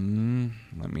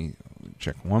me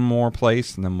check one more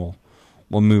place, and then we'll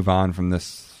move on from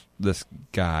this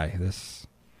guy.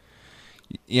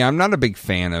 Yeah, I'm not a big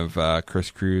fan of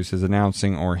Chris Cruz, his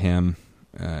announcing, or him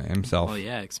himself. Well,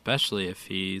 yeah, especially if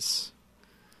he's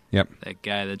that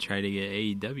guy that tried to get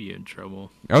AEW in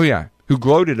trouble. Oh, yeah, who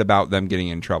gloated about them getting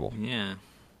in trouble. Yeah.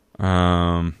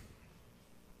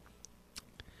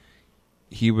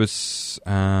 He was...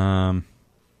 here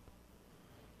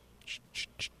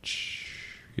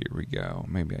we go.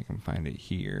 Maybe I can find it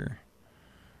here.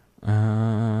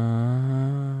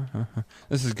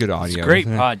 This is good audio. It's great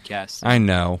podcast. I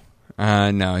know.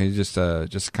 No, he's just a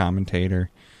commentator.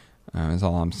 Is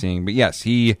all I'm seeing. But yes,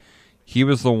 he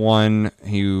was the one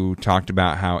who talked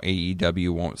about how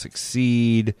AEW won't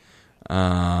succeed.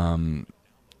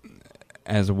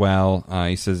 As well,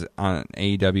 he says on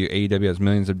AEW has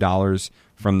millions of dollars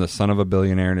from the son of a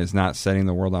billionaire and is not setting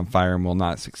the world on fire and will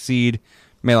not succeed.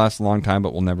 May last a long time,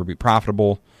 but will never be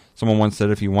profitable. Someone once said,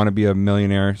 if you want to be a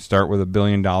millionaire, start with $1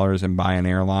 billion and buy an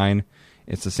airline.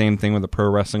 It's the same thing with a pro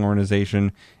wrestling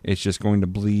organization. It's just going to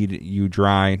bleed you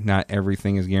dry. Not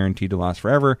everything is guaranteed to last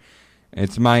forever.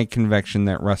 It's my conviction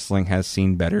that wrestling has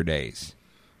seen better days.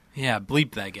 Yeah,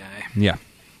 bleep that guy. Yeah.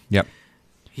 Yep.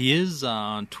 He is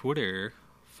on Twitter,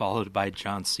 followed by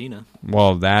John Cena.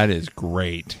 Well, that is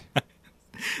great.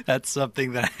 That's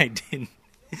something that I didn't...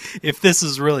 If this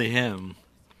is really him...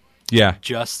 Yeah.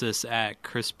 Justice at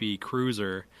Crispy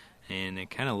Cruiser, and it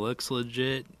kind of looks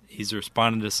legit. He's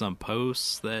responded to some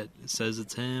posts that says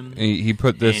it's him. He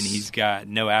put this... And he's got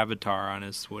no avatar on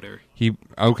his Twitter.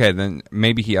 Okay, then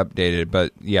maybe he updated,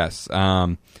 but yes.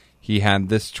 He had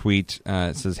this tweet.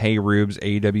 It says, "Hey, Rubes,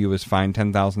 AEW was fined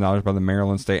 $10,000 by the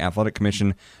Maryland State Athletic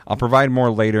Commission. I'll provide more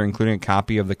later, including a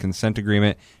copy of the consent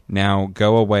agreement. Now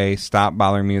go away. Stop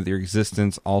bothering me with your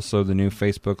existence. Also, the new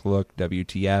Facebook look,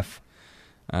 WTF.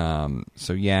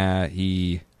 So yeah,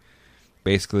 he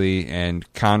basically,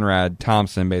 and Conrad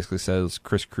Thompson basically says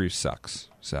Chris Cruz sucks.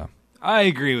 So I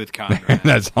agree with Conrad.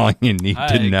 That's all you need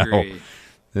to know. Agree.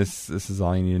 This is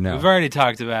all you need to know. We've already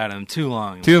talked about him too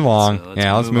long. So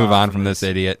let's move on from this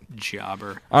idiot.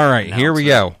 Jobber. All right, here we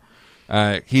go.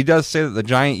 He does say that the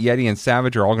Giant, Yeti, and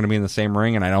Savage are all going to be in the same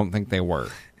ring, and I don't think they were.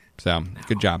 So,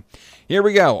 Good job. Here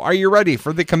we go. Are you ready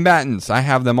for the combatants? I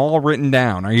have them all written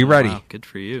down. Are you ready? Wow, good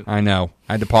for you. I know.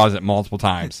 I had to pause it multiple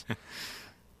times.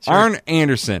 Sure. Arn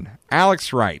Anderson,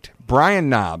 Alex Wright, Brian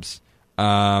Knobbs,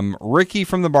 Ricky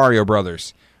from the Barrio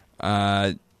Brothers,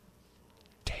 Dave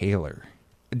Taylor,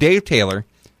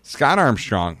 Scott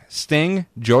Armstrong, Sting,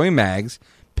 Joey Maggs,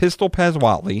 Pistol Pez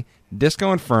Watley,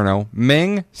 Disco Inferno,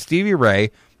 Ming, Stevie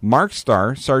Ray, Mark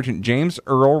Starr, Sergeant James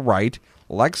Earl Wright,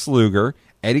 Lex Luger,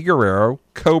 Eddie Guerrero,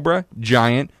 Cobra,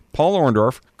 Giant, Paul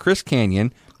Orndorff, Chris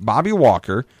Kanyon, Bobby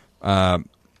Walker,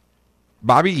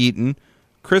 Bobby Eaton,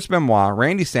 Chris Benoit,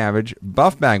 Randy Savage,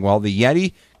 Buff Bagwell, The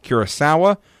Yeti,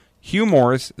 Kurosawa, Hugh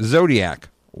Morris, Zodiac,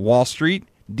 Wall Street,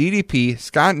 DDP,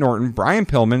 Scott Norton, Brian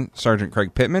Pillman, Sergeant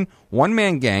Craig Pittman, One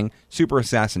Man Gang, Super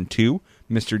Assassin 2,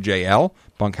 Mr. JL,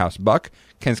 Bunkhouse Buck,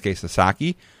 Kensuke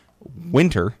Sasaki,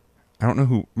 Winter, I don't know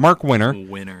who, Mark Winter,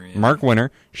 yeah. Mark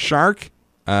Winter, Shark,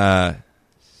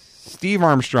 Steve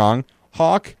Armstrong,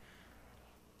 Hawk,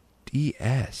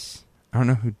 DS. I don't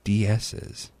know who DS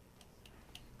is.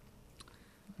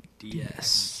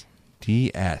 DS.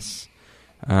 Dave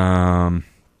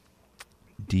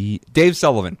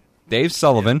Sullivan. Yep,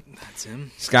 that's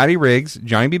him. Scotty Riggs,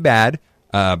 Johnny B. Bad,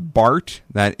 Bart,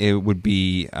 that it would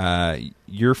be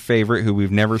your favorite who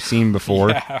we've never seen before.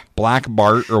 Yeah. Black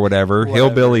Bart or whatever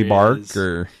Hillbilly Bart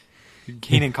or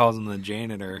Keenan calls him the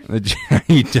janitor.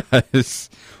 He does,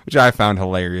 which I found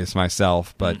hilarious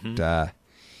myself. But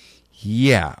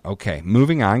yeah, okay.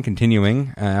 Moving on,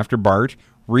 continuing after Bart,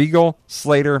 Regal,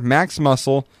 Slater, Max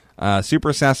Muscle, Super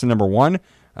Assassin number 1,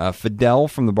 Fidel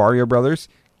from the Barrio Brothers,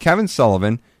 Kevin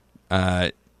Sullivan,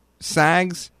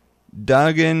 Sags,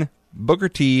 Duggan, Booker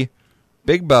T,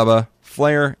 Big Bubba,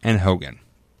 Flair, and Hogan.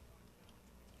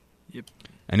 Yep.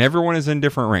 And everyone is in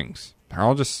different rings.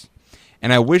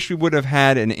 And I wish we would have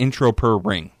had an intro per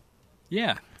ring.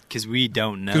 Yeah, because we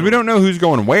don't know. Because we don't know who's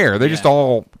going where. They just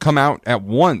all come out at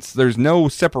once. There's no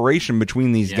separation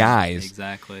between these guys.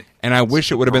 Exactly. And I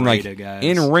wish it would have been like, guys.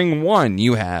 In ring 1,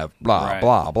 you have blah,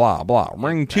 blah, blah, blah.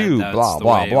 Ring 2, blah,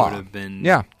 blah, blah. Would have been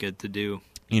good to do.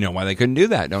 You know why they couldn't do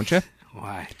that, don't you?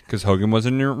 Why? Because Hogan was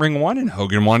in ring 1, and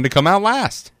Hogan wanted to come out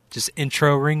last. Just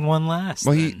intro ring 1 last.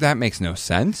 Well, that makes no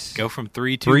sense. Go from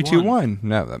 3, 2, 1. 3, 2, 1.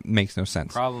 No, that makes no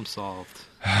sense. Problem solved.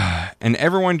 And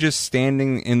everyone just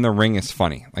standing in the ring is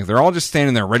funny. Like, they're all just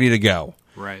standing there ready to go.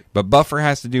 Right. But Buffer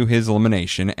has to do his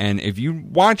elimination. And if you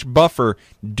watch Buffer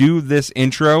do this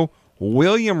intro,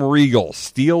 William Regal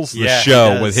steals the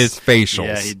show with his facials.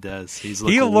 Yeah, he does. He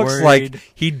looks worried. like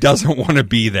he doesn't want to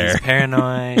be there. He's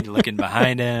paranoid, looking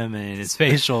behind him, and his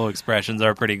facial expressions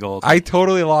are pretty golden. I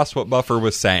totally lost what Buffer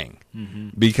was saying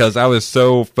because I was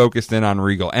so focused in on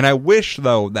Regal. And I wish,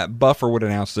 though, that Buffer would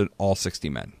announce it all 60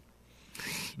 men.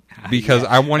 Because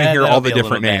I want to hear all the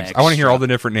different names. I want to hear all the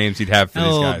different names he'd have for these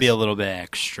guys. It'll be a little bit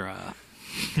extra.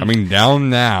 Coming down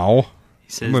now.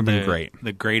 He says would be great.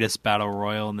 The greatest battle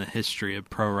royal in the history of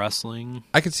pro wrestling.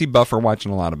 I could see Buffer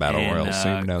watching a lot of battle royals,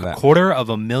 so you know that.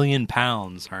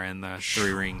 £250,000 are in the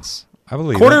 3 rings. I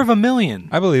believe it. $250,000.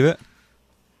 I believe it.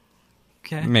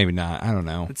 Okay. Maybe not. I don't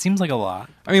know. It seems like a lot.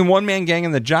 I mean, One Man Gang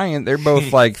and the Giant, they're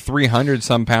both like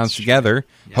 300-some pounds together.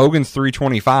 Yep. Hogan's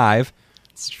 325.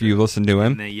 If you listen to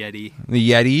him. And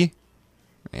the Yeti.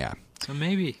 Yeah. So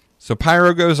maybe. So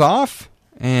Pyro goes off,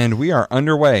 and we are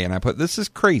underway. And I put, this is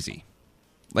crazy.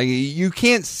 Like, you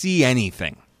can't see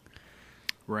anything.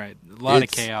 Right. A lot of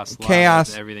chaos.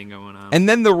 Chaos. Everything going on. And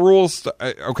then the rules.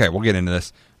 Okay, we'll get into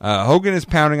this. Hogan is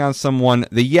pounding on someone.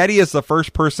 The Yeti is the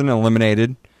first person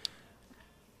eliminated.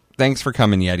 Thanks for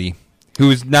coming, Yeti.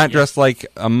 Who's not dressed like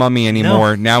a mummy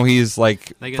anymore. No. Now he's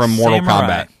like from Mortal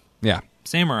Kombat. Yeah.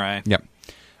 Samurai. Yep.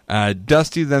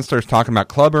 Dusty then starts talking about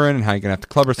clubbering and how you're going to have to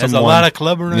clubber someone. There's a lot of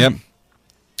clubbering. Yep.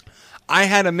 I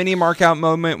had a mini mark out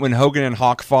moment when Hogan and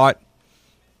Hawk fought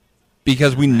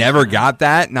because we never got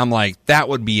that. And I'm like, that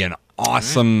would be an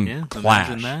awesome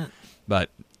clash. That. But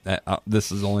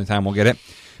this is the only time we'll get it.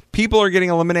 People are getting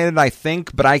eliminated, I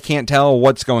think, but I can't tell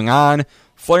what's going on.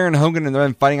 Flair and Hogan are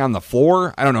then fighting on the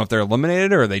floor. I don't know if they're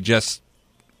eliminated or are they just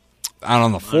out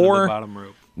on the floor. The bottom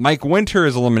rope. Mike Winter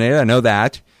is eliminated. I know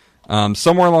that.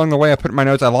 Somewhere along the way, I put in my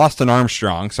notes, I lost an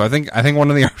Armstrong. So I think one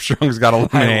of the Armstrongs got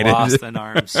eliminated. I lost an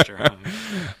Armstrong.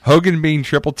 Hogan being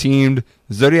triple teamed.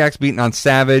 Zodiac's beating on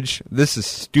Savage. This is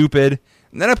stupid.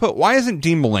 And then I put, why isn't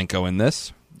Dean Malenko in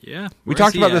this? Yeah. We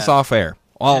talked about this off air.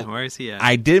 Well, where is he at?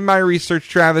 I did my research,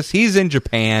 Travis. He's in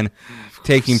Japan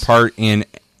taking part in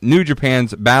New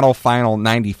Japan's Battle Final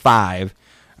 95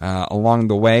 along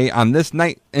the way. On this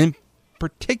night in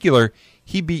particular,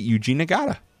 he beat Yuji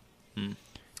Nagata.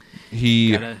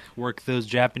 He gotta work those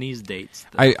Japanese dates.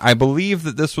 I believe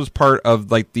that this was part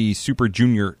of like the Super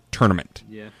Junior tournament.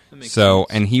 Yeah, that makes sense.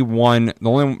 And he won the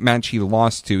only match he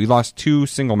lost 2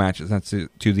 single matches. That's to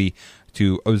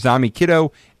Ozami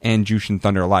Kido and Jushin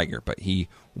Thunder Liger, but he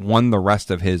won the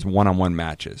rest of his one-on-one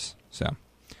matches. So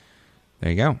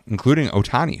there you go, including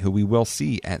Otani, who we will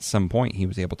see at some point. He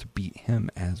was able to beat him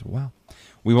as well.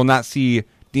 We will not see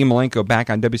Dean Malenko back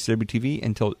on WCW TV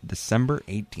until December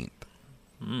 18th.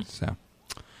 So,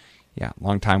 yeah,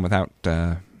 long time without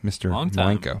Mr.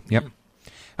 Malenko. Yep.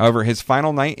 However, his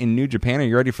final night in New Japan, are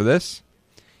you ready for this?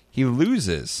 He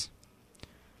loses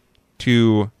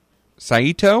to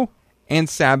Saito and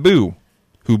Sabu,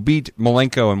 who beat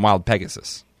Malenko and Wild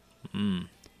Pegasus.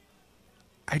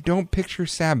 I don't picture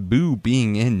Sabu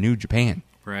being in New Japan.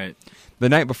 Right. The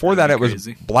night before that, it was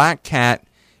Black Cat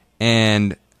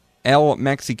and El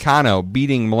Mexicano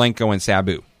beating Malenko and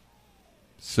Sabu.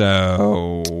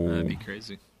 So that'd be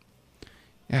crazy.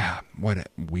 Yeah,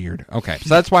 weird. Okay, so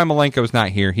that's why Malenko's not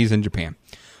here. He's in Japan.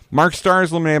 Mark Starr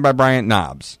is eliminated by Bryant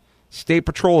Knobbs. State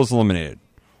Patrol is eliminated.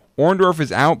 Orndorff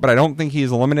is out, but I don't think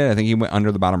he's eliminated. I think he went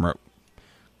under the bottom rope.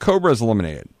 Cobra is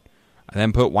eliminated. I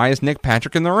then put, why is Nick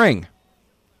Patrick in the ring?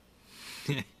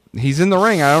 He's in the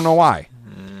ring. I don't know why.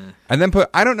 I then put,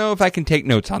 I don't know if I can take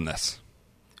notes on this.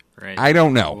 Right. I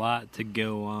don't know. A lot to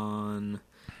go on.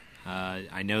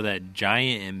 I know that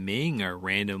Giant and Ming are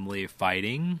randomly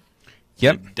fighting.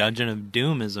 Yep. The Dungeon of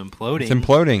Doom is imploding. It's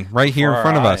imploding right here in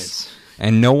front of us.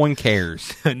 And no one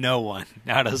cares. No one.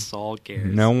 Not a soul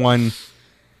cares. No one.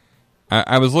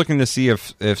 I was looking to see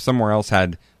if somewhere else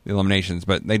had the eliminations,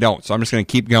 but they don't. So I'm just going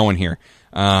to keep going here.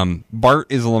 Bart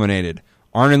is eliminated.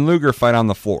 Arn and Luger fight on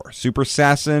the floor. Super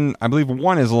Assassin, I believe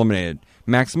one is eliminated.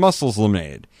 Max Muscle's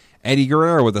eliminated. Eddie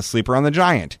Guerrero with a sleeper on the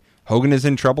Giant. Hogan is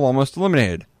in trouble, almost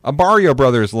eliminated. A Barrio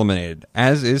brother is eliminated,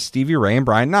 as is Stevie Ray and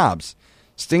Brian Knobbs.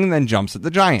 Sting then jumps at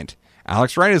the Giant.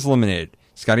 Alex Wright is eliminated.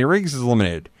 Scotty Riggs is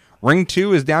eliminated. Ring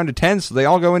 2 is down to 10, so they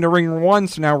all go into Ring 1.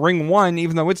 So now Ring 1,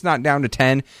 even though it's not down to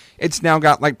 10, it's now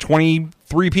got like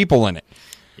 23 people in it.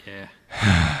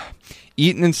 Yeah.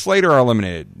 Eaton and Slater are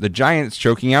eliminated. The Giant's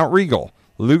choking out Regal.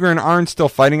 Luger and Arn still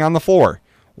fighting on the floor.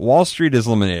 Wall Street is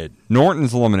eliminated.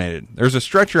 Norton's eliminated. There's a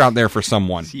stretcher out there for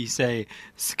someone. You say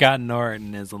Scott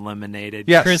Norton is eliminated.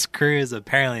 Yes. Chris Cruz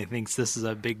apparently thinks this is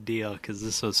a big deal because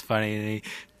this was funny.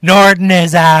 Norton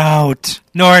is out.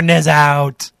 Norton is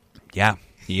out. Yeah,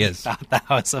 he is. He thought that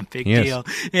was a big deal.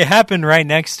 It happened right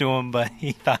next to him, but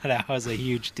he thought that was a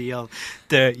huge deal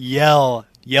to yell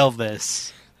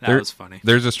this. That was funny.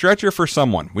 There's a stretcher for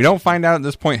someone. We don't find out at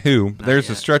this point who, but there's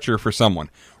a stretcher for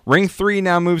someone. Ring 3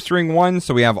 now moves to Ring 1,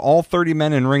 so we have all 30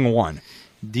 men in Ring 1.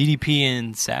 DDP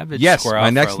and Savage square off my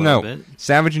next note. Bit.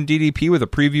 Savage and DDP with a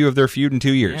preview of their feud in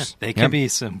 2 years. Yeah, they could be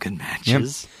some good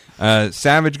matches. Yep.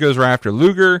 Savage goes right after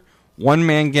Luger. One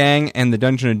Man Gang and the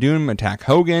Dungeon of Doom attack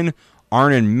Hogan.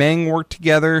 Arn and Meng work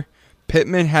together.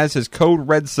 Pittman has his code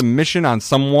red submission on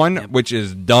someone, which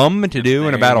is dumb to do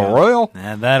in a battle royal.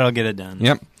 Yeah, that'll get it done.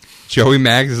 Yep. Joey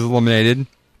Maggs is eliminated.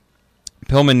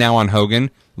 Pillman now on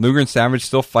Hogan. Luger and Savage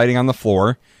still fighting on the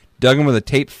floor. Duggan with a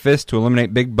taped fist to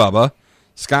eliminate Big Bubba.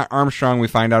 Scott Armstrong, we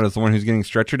find out, is the one who's getting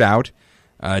stretchered out.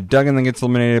 Duggan then gets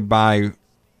eliminated by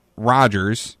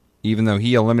Rogers, even though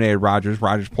he eliminated Rogers.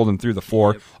 Rogers pulled him through the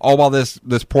floor. Yep. All while this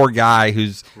poor guy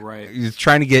who's he's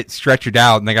trying to get stretchered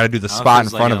out, and they got to do the spot in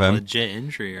front of him. Legit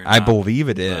injury or I not. believe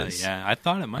it is. Yeah, I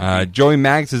thought it might be. Joey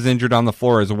Maggs is injured on the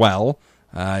floor as well.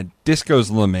 Disco's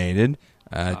eliminated.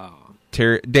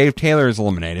 Dave Taylor is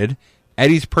eliminated.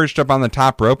 Eddie's perched up on the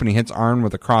top rope, and he hits Arn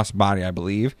with a crossbody, I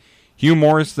believe. Hugh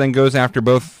Morris then goes after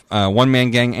both One Man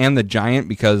Gang and the Giant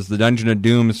because the Dungeon of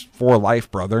Doom's for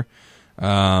life, brother.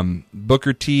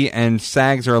 Booker T and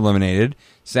Sags are eliminated.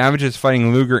 Savage is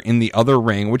fighting Luger in the other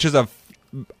ring, which is a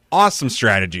awesome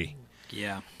strategy.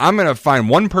 Yeah. I'm going to find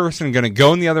one person going to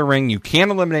go in the other ring. You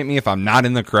can't eliminate me if I'm not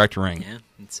in the correct ring. Yeah,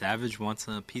 and Savage wants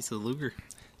a piece of Luger.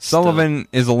 Sullivan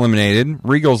is eliminated.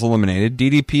 Regal's eliminated.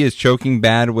 DDP is choking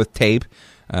Bad with tape.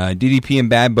 DDP and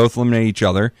Bad both eliminate each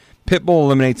other. Pitbull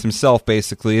eliminates himself,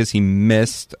 basically, as he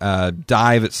missed a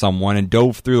dive at someone and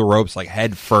dove through the ropes like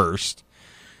head first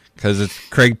because it's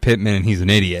Craig Pittman and he's an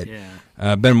idiot.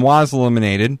 Yeah. Benoit's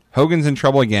eliminated. Hogan's in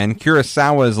trouble again.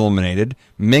 Kurosawa is eliminated.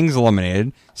 Ming's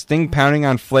eliminated. Sting pounding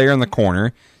on Flair in the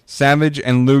corner. Savage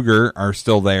and Luger are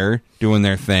still there doing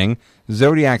their thing.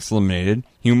 Zodiac's eliminated.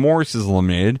 Hugh Morris is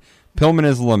eliminated. Pillman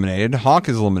is eliminated. Hawk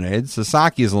is eliminated.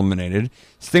 Sasaki is eliminated.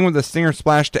 Sting with a stinger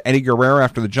splash to Eddie Guerrero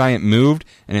after the Giant moved,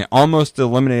 and it almost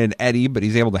eliminated Eddie, but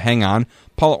he's able to hang on.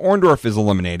 Paula Orndorff is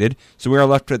eliminated, so we are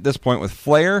left at this point with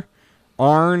Flair,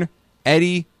 Arn,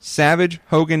 Eddie, Savage,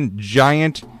 Hogan,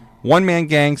 Giant, One Man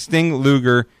Gang, Sting,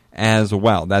 Luger as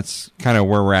well. That's kind of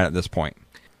where we're at this point.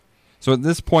 So at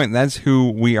this point, that's who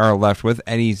we are left with.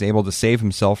 Eddie's able to save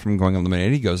himself from going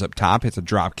eliminated. He goes up top, hits a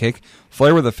drop kick.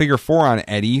 Flair with a figure 4 on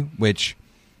Eddie, which,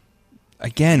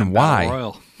 again,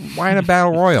 why? Why in a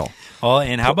battle royal? Oh,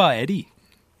 and how about Eddie?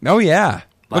 Oh, yeah.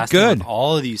 Look good. With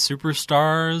all of these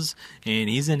superstars, and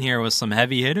he's in here with some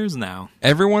heavy hitters now.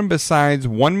 Everyone besides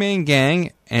One Man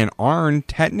Gang and Arn,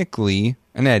 technically,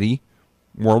 and Eddie,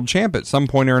 world champ at some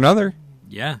point or another.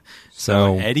 Yeah.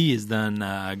 So Eddie has done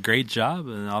a great job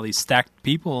and all these stacked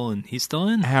people, and he's still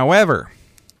in. However,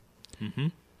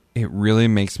 it really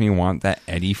makes me want that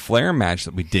Eddie Flair match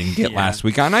that we didn't get last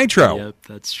week on Nitro. Yep,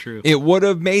 that's true. It would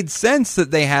have made sense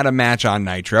that they had a match on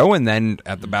Nitro, and then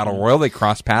at the Battle Royal they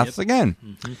crossed paths again.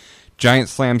 Giant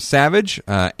slams Savage.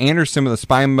 Anderson with a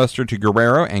spine buster to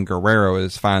Guerrero, and Guerrero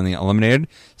is finally eliminated.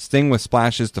 Sting with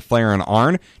splashes to Flair and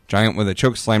Arn. Giant with a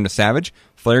choke slam to Savage.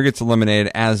 Flair gets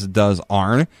eliminated, as does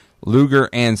Arn. Luger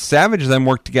and Savage then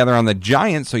work together on the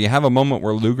Giant, so you have a moment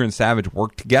where Luger and Savage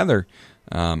work together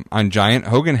on Giant.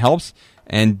 Hogan helps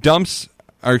and dumps,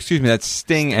 or excuse me, that's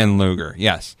Sting and Luger.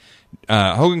 Yes.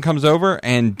 Hogan comes over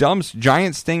and dumps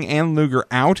Giant, Sting, and Luger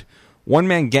out.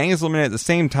 One-man gang is eliminated at the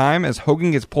same time as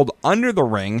Hogan gets pulled under the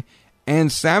ring,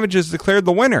 and Savage is declared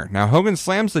the winner. Now, Hogan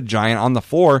slams the Giant on the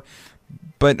floor,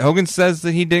 but Hogan says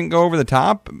that he didn't go over the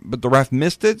top, but the ref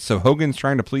missed it, so Hogan's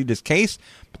trying to plead his case.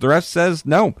 But the ref says,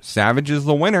 no, Savage is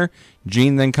the winner.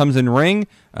 Gene then comes in ring.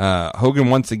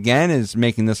 Hogan once again is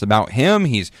making this about him.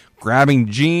 He's grabbing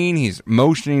Gene. He's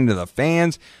motioning to the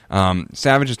fans.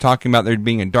 Savage is talking about there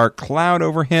being a dark cloud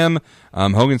over him.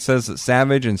 Hogan says that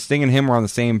Savage and Sting and him were on the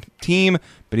same team,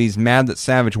 but he's mad that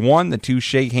Savage won. The two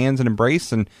shake hands and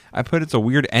embrace, and I put it's a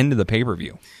weird end to the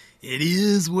pay-per-view. It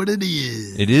is what it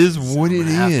is. It is what it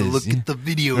is. I have to look at the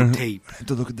videotape. I have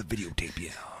to look at the videotape,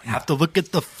 yeah. I have to look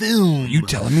at the film. You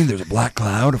telling me there's a black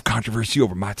cloud of controversy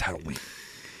over my title win?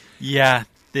 Yeah,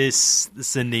 this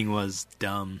ending was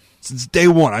dumb. Since day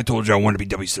one, I told you I wanted to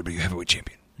be WCW Heavyweight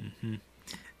Champion. Mm-hmm.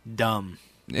 Dumb.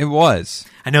 It was.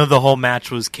 I know the whole match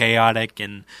was chaotic,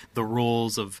 and the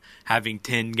rules of having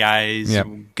 10 guys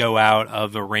go out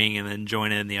of the ring and then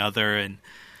join in the other, and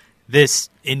this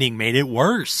ending made it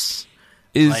worse.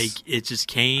 It just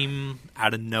came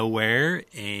out of nowhere,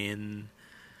 and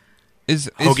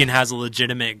Hogan has a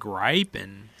legitimate gripe,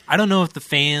 and I don't know if the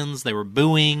fans, they were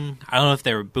booing. I don't know if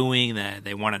they were booing that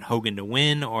they wanted Hogan to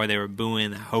win, or they were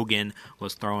booing that Hogan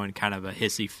was throwing kind of a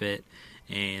hissy fit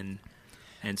and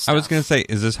stuff. I was going to say,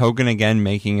 is this Hogan again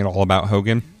making it all about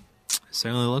Hogan? It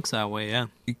certainly looks that way, yeah.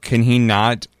 Can he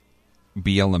not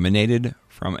be eliminated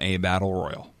from a battle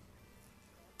royal?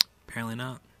 Apparently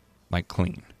not. Like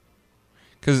clean.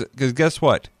 Because guess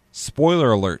what?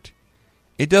 Spoiler alert.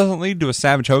 It doesn't lead to a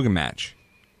Savage Hogan match.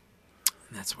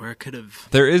 That's where it could have.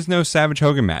 There is no Savage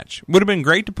Hogan match. Would have been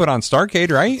great to put on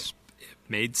Starrcade, right? It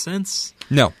made sense.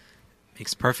 No.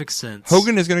 Makes perfect sense.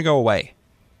 Hogan is going to go away.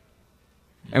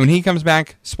 And when he comes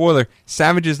back, spoiler,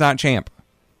 Savage is not champ.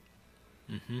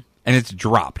 Mm-hmm. And it's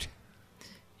dropped.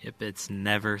 Yep, it's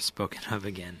never spoken of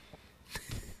again.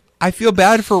 I feel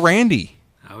bad for Randy.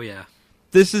 Oh, yeah.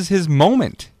 This is his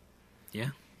moment. Yeah.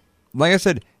 Like I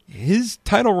said, his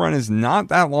title run is not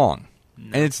that long.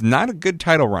 No. And it's not a good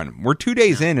title run. We're 2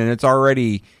 days in, and it's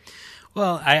already...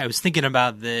 Well, I was thinking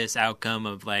about this outcome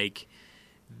of, like,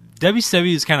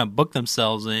 WCW's kind of booked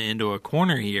themselves into a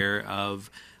corner here of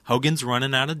Hogan's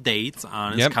running out of dates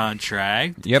on his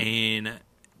contract. Yep. And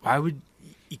why would...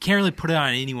 You can't really put it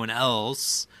on anyone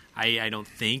else, I don't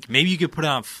think. Maybe you could put it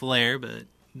on Flair, but...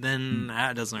 then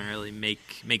that doesn't really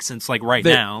make sense like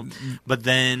now. But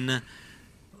then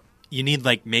you need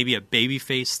like maybe a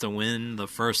babyface to win the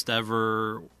first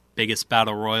ever biggest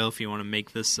battle royal if you want to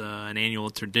make this an annual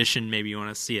tradition. Maybe you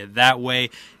want to see it that way.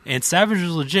 And Savage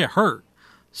was legit hurt.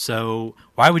 So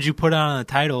why would you put on a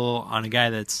title on a guy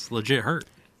that's legit hurt?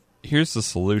 Here's the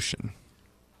solution.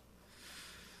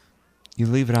 You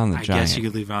leave it on the Giant. I guess you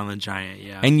could leave it on the Giant,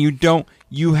 yeah. And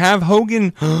you have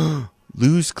Hogan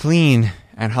lose clean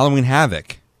at Halloween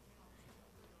Havoc.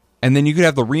 And then you could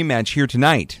have the rematch here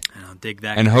tonight. I don't dig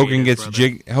that. And Hogan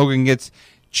gets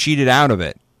cheated out of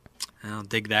it. I don't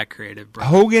dig that creative, brother.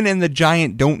 Hogan and the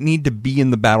Giant don't need to be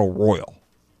in the Battle Royal.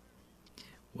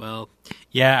 Well,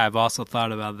 yeah, I've also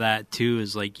thought about that too,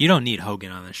 is like you don't need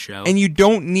Hogan on the show. And you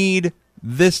don't need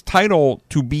this title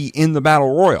to be in the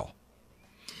Battle Royal.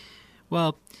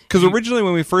 Well, because originally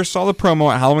when we first saw the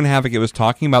promo at Halloween Havoc, it was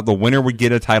talking about the winner would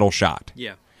get a title shot.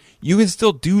 Yeah. You can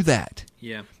still do that.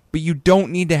 Yeah. But you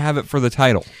don't need to have it for the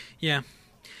title. Yeah.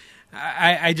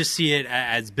 I just see it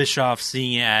as Bischoff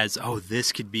seeing it as,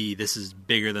 this is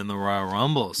bigger than the Royal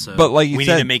Rumble. So but like we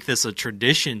need to make this a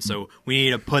tradition. So we need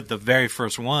to put the very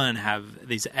first one, have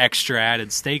these extra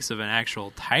added stakes of an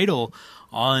actual title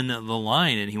on the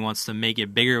line, and he wants to make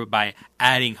it bigger by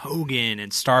adding Hogan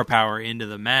and star power into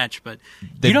the match. But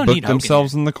you don't need Hogan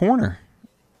themselves in the corner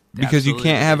because you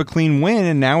can't have a clean win,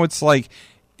 and now it's like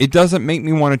it doesn't make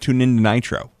me want to tune into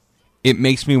Nitro. It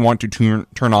makes me want to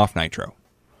turn off Nitro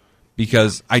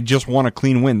because I just want a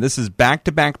clean win. This is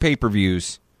back-to-back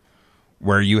pay-per-views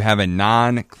where you have a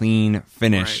non-clean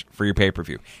finish for your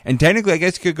pay-per-view. And technically, I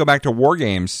guess you could go back to War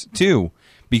Games, too,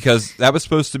 because that was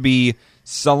supposed to be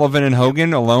Sullivan and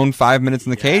Hogan alone 5 minutes in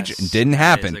the cage, and didn't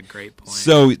happen. That is a great point.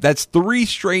 So that's 3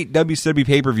 straight WCW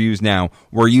pay-per-views now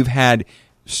where you've had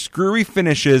screwy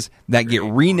finishes that get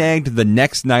reneged the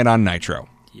next night on Nitro.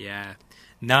 Yeah.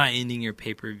 Not ending your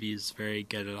pay-per-view is very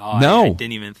good at all. No. I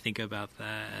didn't even think about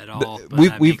that at all, but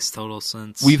that makes total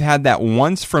sense. We've had that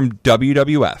once from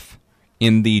WWF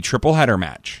in the triple header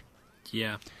match.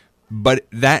 Yeah. But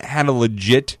that had a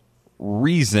legit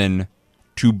reason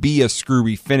to be a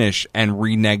screwy finish and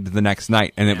reneged the next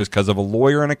night, and it was because of a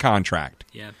lawyer and a contract.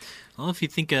 Yeah. Well, if you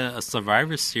think a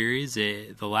Survivor Series,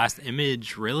 the last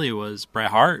image really was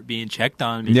Bret Hart being checked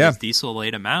on because Diesel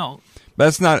laid him out.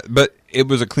 But it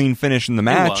was a clean finish in the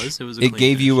match. It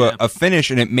gave you a finish,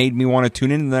 and it made me want to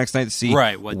tune in the next night to see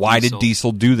why did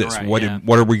Diesel do this? Right,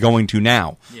 what are we going to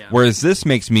now? Yeah. Whereas this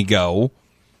makes me go,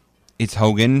 it's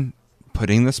Hogan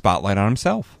putting the spotlight on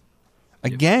himself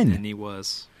again. And he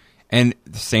was. And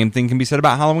the same thing can be said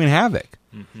about Halloween Havoc.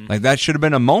 Mm-hmm. Like, that should have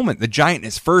been a moment. The Giant in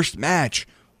his first match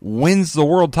wins the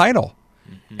world title.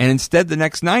 Mm-hmm. And instead, the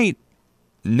next night,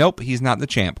 nope, he's not the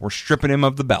champ. We're stripping him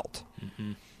of the belt.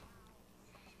 Mm-hmm.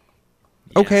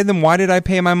 Yeah. Okay, then why did I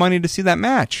pay my money to see that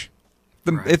match?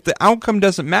 If the outcome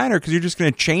doesn't matter because you're just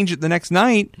going to change it the next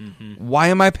night, why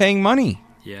am I paying money?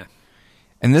 Yeah.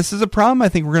 And this is a problem I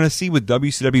think we're going to see with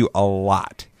WCW a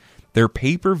lot. Their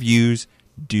pay-per-views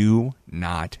do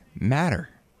not matter.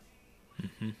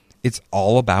 Mm-hmm. It's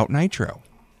all about Nitro.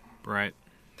 Right.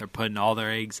 They're putting all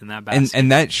their eggs in that basket.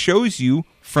 And that shows you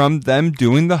from them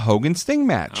doing the Hogan Sting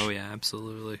match. Oh, yeah,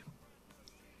 absolutely.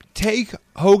 Take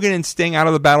Hogan and Sting out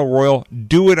of the Battle Royal,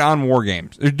 do it on War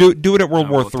Games. Or do it at World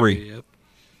War III. Yep.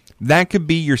 That could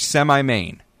be your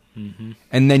semi-main. Mm-hmm.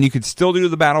 And then you could still do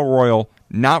the Battle Royal,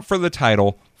 not for the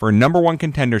title, for a number one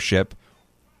contendership.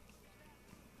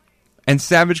 And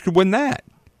Savage could win that.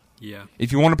 Yeah.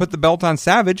 If you want to put the belt on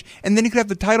Savage, and then you could have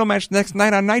the title match next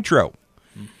night on Nitro.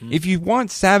 Mm-hmm. If you want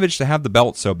Savage to have the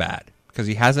belt so bad, because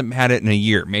he hasn't had it in a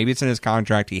year, maybe it's in his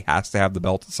contract, he has to have the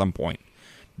belt at some point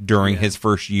during his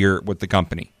first year with the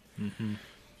company. Mm-hmm.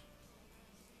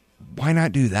 Why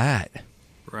not do that?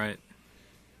 Right.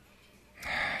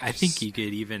 I think you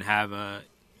could even have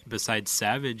besides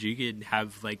Savage, you could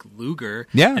have like Luger.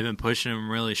 Yeah. They've been pushing him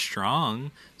really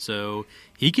strong, so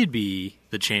he could be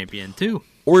the champion too.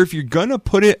 Or if you're going to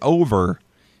put it over,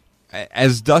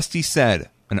 as Dusty said,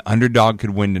 an underdog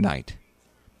could win tonight.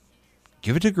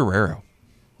 Give it to Guerrero.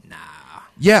 Nah.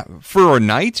 Yeah, for a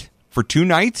night? For 2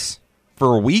 nights?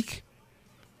 For a week?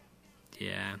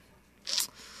 Yeah.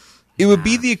 It would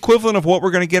be the equivalent of what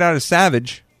we're going to get out of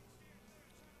Savage.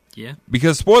 Yeah.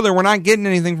 Because, spoiler, we're not getting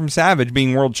anything from Savage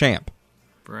being world champ.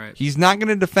 Right. He's not going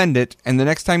to defend it, and the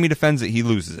next time he defends it, he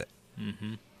loses it.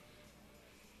 Mm-hmm.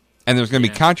 And there's going to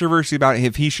be controversy about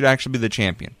if he should actually be the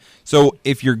champion. So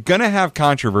if you're going to have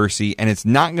controversy, and it's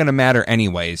not going to matter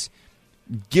anyways,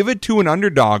 give it to an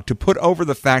underdog to put over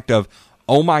the fact of,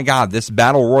 oh my God, this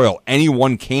Battle Royal,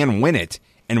 anyone can win it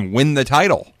and win the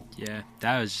title. Yeah,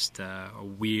 that was just a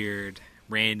weird,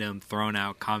 random,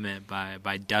 thrown-out comment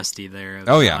by Dusty there of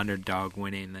the underdog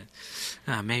winning.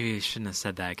 That maybe we shouldn't have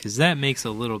said that, because that makes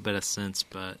a little bit of sense,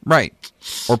 but... Right.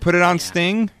 Or put it on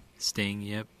Sting. Sting,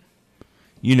 yep.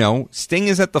 You know, Sting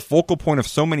is at the focal point of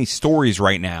so many stories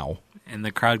right now. And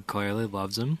the crowd clearly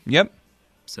loves him. Yep.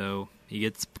 So he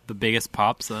gets the biggest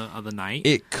pops of the night.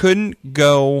 It couldn't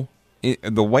go...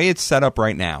 the way it's set up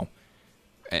right now,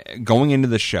 going into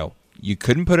the show, you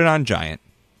couldn't put it on Giant.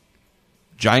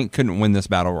 Giant couldn't win this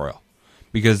Battle Royal.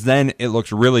 Because then it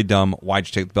looks really dumb. Why'd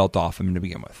you take the belt off him to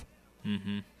begin with?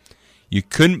 Mm-hmm. You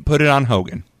couldn't put it on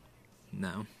Hogan.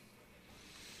 No.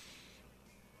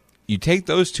 You take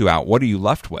those two out, what are you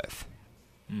left with?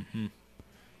 Mm-hmm.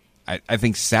 I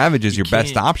think Savage is your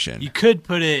best option. You could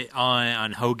put it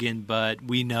on Hogan, but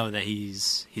we know that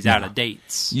he's out of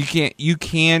dates. You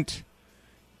can't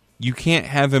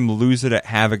have him lose it at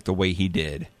Havoc the way he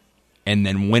did and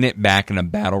then win it back in a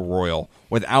Battle Royal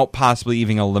without possibly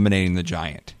even eliminating the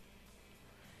Giant.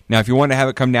 Now, if you want to have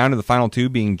it come down to the final two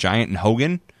being Giant and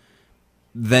Hogan,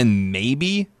 then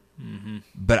maybe. Mm-hmm.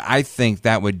 But I think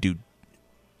that would do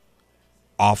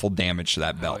awful damage to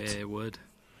that belt. Oh, yeah, it would.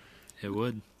 It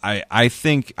would. I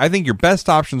think your best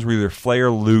options were either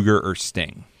Flair, Luger, or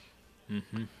Sting.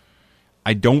 Mm-hmm.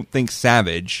 I don't think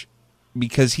Savage,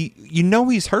 because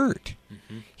he's hurt.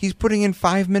 Mm-hmm. He's putting in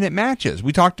 5-minute matches.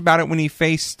 We talked about it when he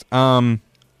faced,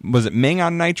 was it Ming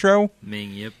on Nitro?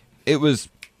 Ming, yep. It was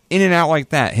in and out like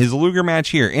that. His Luger match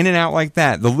here, in and out like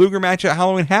that. The Luger match at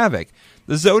Halloween Havoc.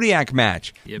 The Zodiac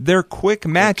match. Yep. They're quick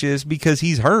matches because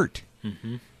he's hurt.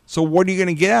 Mm-hmm. So what are you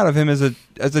going to get out of him as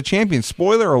a champion?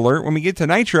 Spoiler alert, when we get to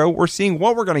Nitro, we're seeing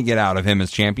what we're going to get out of him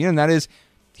as champion, and that is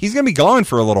he's going to be gone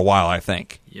for a little while, I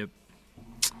think. Yep.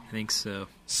 I think so.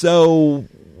 So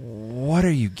what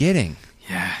are you getting?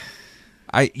 Yeah.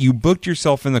 You booked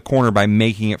yourself in the corner by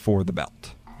making it for the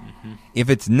belt. Mm-hmm. If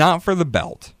it's not for the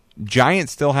belt, Giant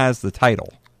still has the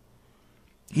title.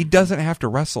 He doesn't have to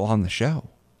wrestle on the show.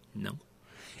 No.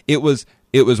 It was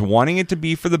wanting it to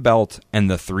be for the belt and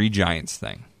the 3 Giants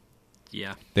thing.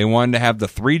 Yeah. They wanted to have the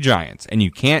 3 Giants, and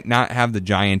you can't not have the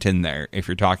Giant in there if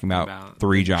you're talking about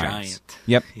 3 Giants. Giant.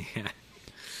 Yep. Yeah.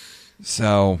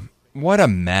 So, what a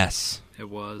mess. It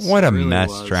was. What a really mess,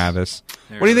 was. Travis.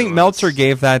 What do you think Meltzer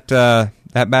gave that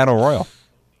Battle Royal?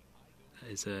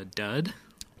 Is it a dud?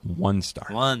 1 star.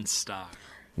 1 star.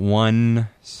 1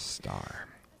 star.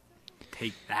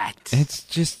 Take that. It's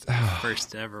just...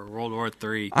 First ever World War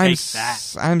III. I'm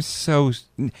so...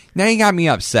 Now you got me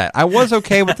upset. I was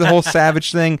okay with the whole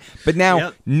Savage thing, but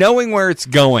now, knowing where it's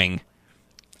going,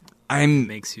 it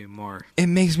makes me more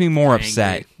angry.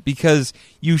 Upset, because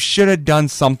you should have done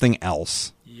something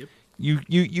else. Yep.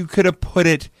 You could have put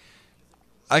it...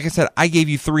 Like I said, I gave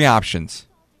you 3 options.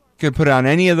 Could have put it on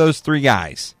any of those 3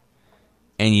 guys.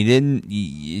 And you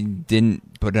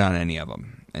didn't put it on any of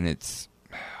them. And it's...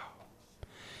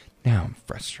 Now I'm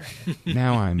frustrated.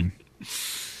 Now I'm...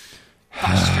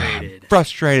 Frustrated.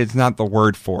 Frustrated's not the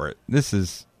word for it. This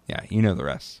is... Yeah, you know the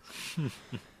rest.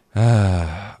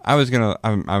 I was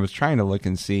trying to look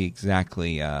and see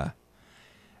exactly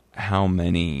how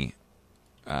many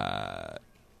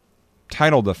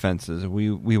title defenses we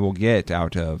will get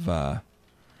out of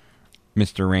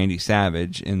Mr. Randy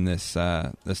Savage in this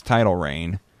title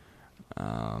reign.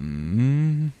 But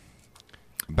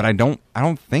I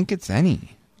don't think it's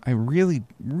any. I really,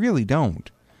 really don't.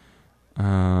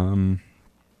 So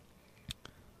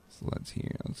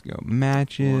let's go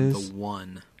matches. The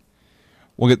 1.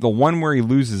 We'll get the 1 where he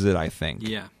loses it, I think.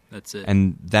 Yeah, that's it.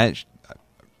 And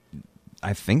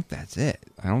I think that's it.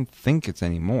 I don't think it's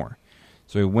any more.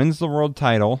 So he wins the world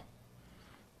title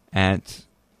at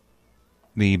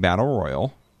the Battle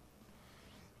Royal.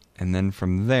 And then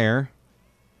from there,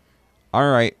 all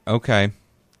right, okay.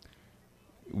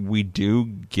 We do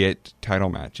get title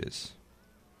matches.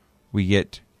 We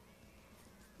get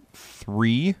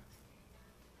 4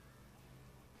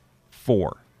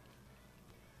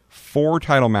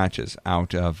 title matches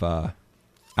out of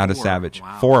Savage.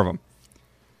 Wow. 4 of them,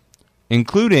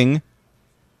 including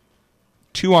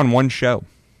 2 on one show.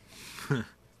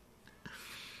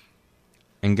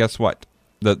 And guess what?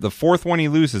 The 4th one he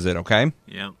loses it. Okay.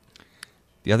 Yep.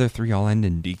 The other 3 all end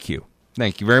in DQ.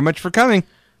 Thank you very much for coming.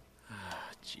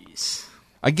 Jeez.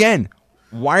 Again,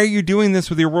 why are you doing this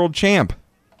with your world champ?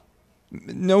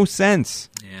 No sense.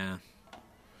 Yeah.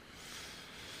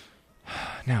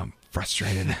 Now I'm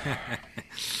frustrated.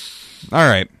 All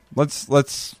right, let's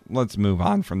move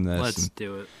on from this. Let's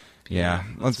do it. Yeah,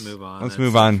 let's move on. Let's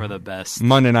move on for the best.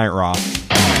 Monday Night Raw.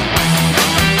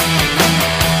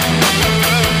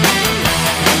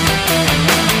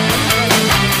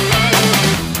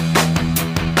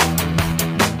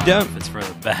 It's for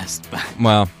the best.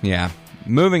 Well, yeah.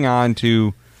 Moving on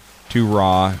to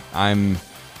Raw.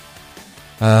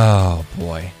 Oh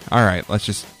boy. All right, let's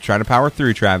just try to power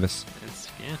through, Travis.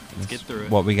 Let's get through it.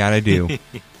 What we got to do.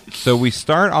 So we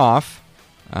start off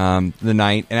the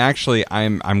night, and actually,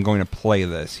 I'm going to play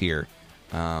this here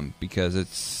because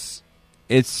it's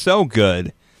so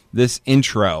good. This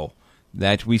intro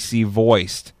that we see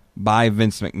voiced by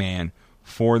Vince McMahon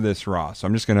for this Raw. So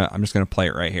I'm just gonna play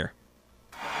it right here.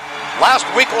 Last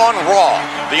week on Raw,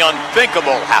 the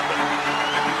unthinkable happened.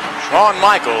 Shawn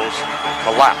Michaels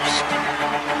collapsed.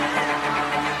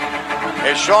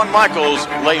 As Shawn Michaels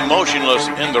lay motionless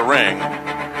in the ring,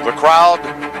 the crowd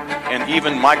and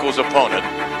even Michaels' opponent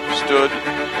stood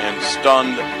in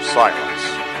stunned silence.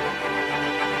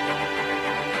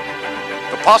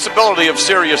 The possibility of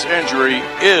serious injury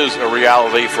is a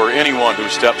reality for anyone who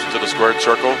steps into the squared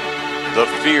circle. The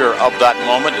fear of that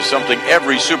moment is something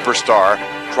every superstar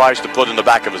tries to put in the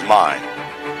back of his mind.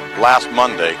 Last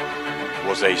Monday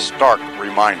was a stark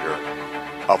reminder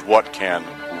of what can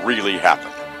really happen.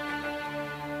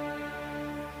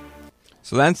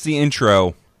 So that's the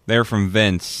intro there from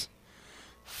Vince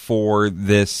for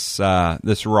this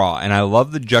Raw, and I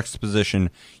love the juxtaposition.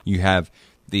 You have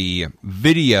the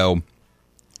video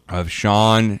of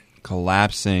Shawn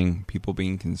collapsing, people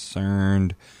being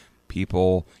concerned,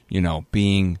 people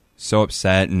being so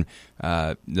upset, and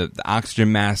the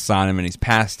oxygen masks on him, and he's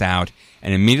passed out.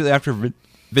 And immediately after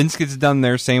Vince gets done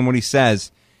there saying what he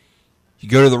says, you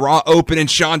go to the Raw Open,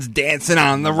 and Shawn's dancing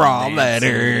on the Raw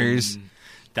letters.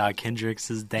 Doc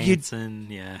Hendricks is dancing.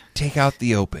 Yeah. Take out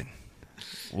the Open.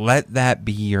 Let that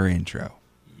be your intro.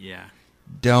 Yeah.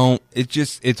 Don't.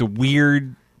 It's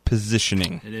weird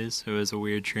positioning. It is. It was a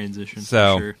weird transition.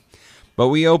 So, for sure. But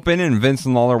we open, and Vince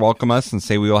and Lawler welcome us and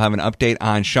say we will have an update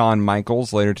on Shawn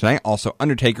Michaels later tonight. Also,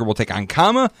 Undertaker will take on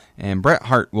Kama, and Bret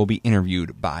Hart will be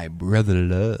interviewed by Brother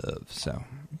Love. So,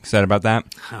 excited about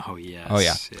that? Oh, yes. Oh,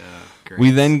 yeah. Great.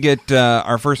 We then get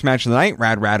our first match of the night.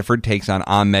 Rad Radford takes on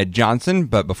Ahmed Johnson.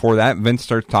 But before that, Vince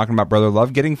starts talking about Brother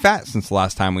Love getting fat since the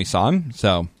last time we saw him.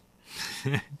 So,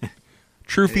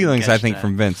 true feelings, I think,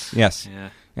 from Vince. Yes.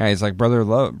 Yeah, he's like, Brother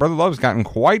Love's gotten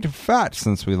quite fat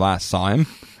since we last saw him.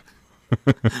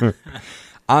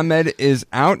 Ahmed is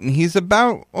out, and he's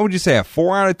about, what would you say, a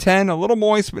 4 out of 10? A little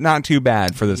moist, but not too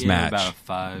bad for this match. About a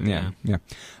 5, yeah.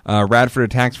 Radford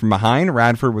attacks from behind.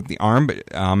 Radford with the arm,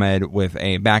 but Ahmed with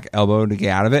a back elbow to get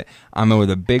out of it. Ahmed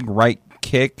with a big right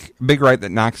that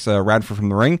knocks Radford from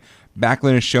the ring.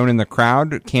 Backlund is shown in the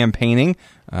crowd campaigning.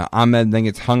 Ahmed then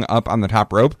gets hung up on the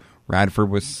top rope. Radford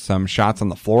with some shots on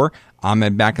the floor.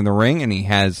 Ahmed back in the ring, and he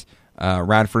has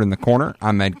Radford in the corner.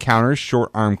 Ahmed counters,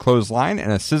 short arm clothesline,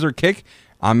 and a scissor kick.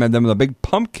 Ahmed then with a big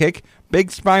pump kick,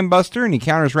 big spine buster, and he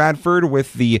counters Radford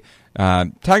with the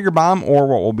Tiger Bomb, or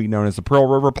what will be known as the Pearl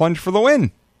River Plunge for the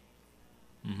win.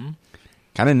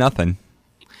 Kind of nothing.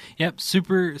 Yep,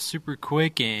 super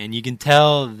quick, and you can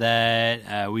tell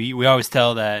that we always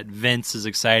tell that Vince is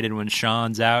excited when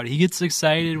Shawn's out. He gets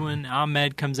excited when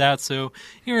Ahmed comes out, so you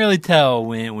can really tell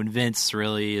when Vince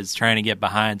really is trying to get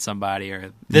behind somebody,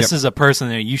 or this is a person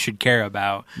that you should care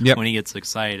about when he gets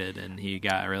excited, and he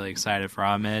got really excited for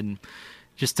Ahmed, and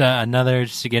just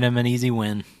to get him an easy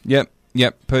win. Yep,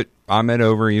 put Ahmed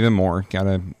over even more.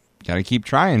 Gotta keep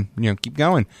trying, keep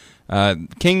going.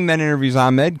 King then interviews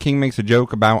Ahmed. King makes a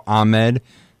joke about Ahmed.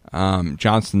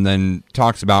 Johnson then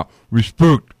talks about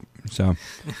respect. So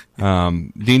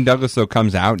Dean Douglas, though,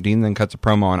 comes out. Dean then cuts a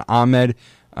promo on Ahmed.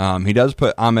 He does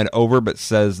put Ahmed over, but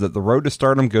says that the road to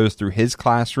stardom goes through his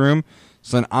classroom.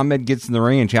 So then Ahmed gets in the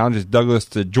ring and challenges Douglas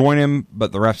to join him,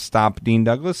 but the refs stop Dean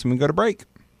Douglas, and we go to break.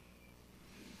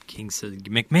 King says,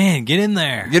 McMahon, get in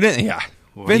there. Get in, yeah.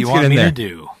 What do you want me to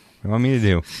do? What do you want me to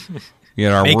do?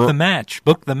 The match.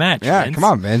 Book the match, yeah, Vince. Come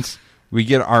on, Vince. We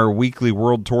get our weekly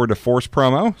World Tour de Force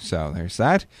promo, so there's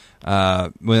that.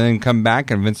 We then come back,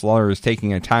 and Vince Lawler is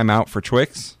taking a timeout for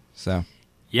Twix. So,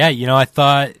 yeah, I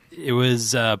thought it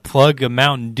was plug a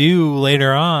Mountain Dew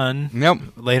later on. Nope.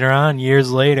 Later on,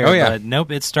 years later. Oh, yeah. But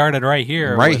nope, it started right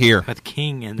here. With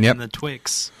King and the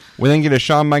Twix. We then get a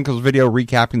Shawn Michaels video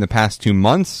recapping the past 2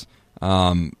 months.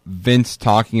 Vince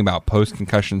talking about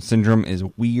post-concussion syndrome is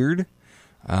weird.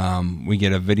 We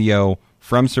get a video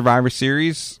from Survivor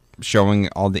Series showing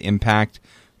all the Impact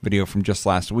video from just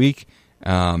last week.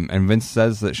 And Vince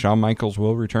says that Shawn Michaels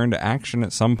will return to action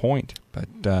at some point.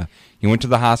 But he went to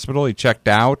the hospital. He checked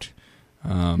out.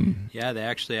 Yeah, they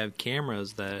actually have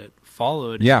cameras that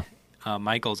followed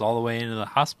Michaels all the way into the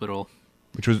hospital.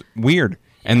 Which was weird.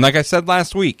 And like I said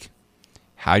last week,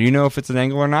 how do you know if it's an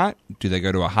angle or not? Do they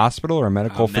go to a hospital or a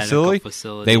medical facility?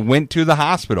 They went to the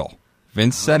hospital.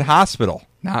 Vince said hospital,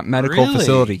 not medical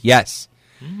facility. Yes.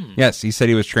 Yes, he said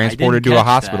he was transported to a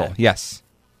hospital. That. Yes.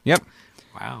 Yep.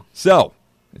 Wow. So,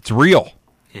 it's real.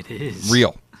 It is.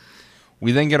 Real.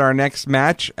 We then get our next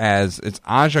match as it's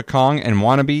Aja Kong and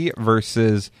Wannabe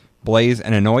versus Blaze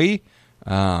and Inoue.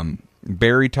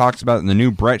 Barry talks about it in the new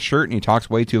Brett shirt, and he talks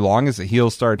way too long as the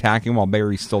heels start attacking while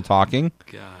Barry's still talking.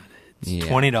 God, it's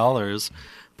 $20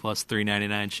 plus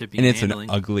 $3.99 shipping and it's handling.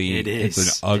 An ugly. It is.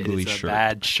 It's an ugly it's a shirt.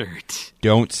 Bad shirt.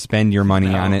 Don't spend your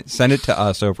money on it. Send it to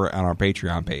us over on our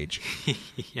Patreon page.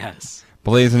 Yes.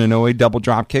 Blaze and Inoue double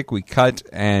drop kick. We cut,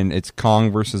 and it's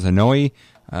Kong versus Inoue.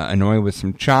 Inoue with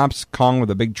some chops. Kong with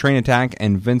a big train attack,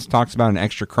 and Vince talks about an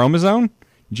extra chromosome.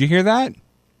 Did you hear that?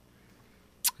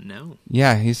 No.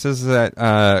 Yeah, he says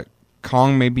that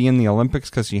Kong may be in the Olympics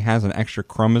because he has an extra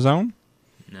chromosome.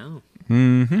 No.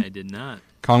 Mm-hmm. I did not.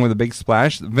 Kong with a big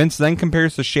splash. Vince then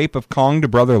compares the shape of Kong to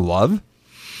Brother Love.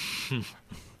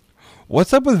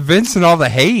 What's up with Vince and all the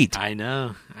hate? I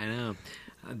know.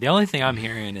 The only thing I'm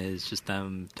hearing is just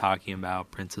them talking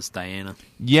about Princess Diana.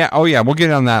 Yeah. Oh, yeah. We'll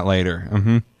get on that later.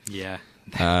 Mm-hmm. Yeah.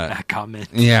 That comment.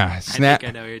 Yeah. I think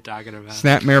I know what you're talking about.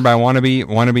 Snapmare by Wannabe.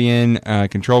 Wannabe in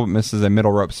control, but misses a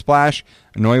middle rope splash.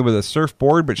 Inoue with a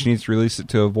surfboard, but she needs to release it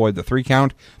to avoid the 3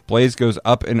 count. Blaze goes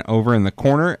up and over in the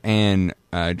corner and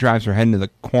drives her head into the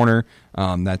corner.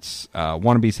 That's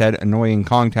Wannabe's head. Inoue and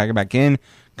Kong tag it back in.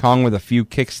 Kong with a few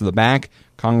kicks to the back.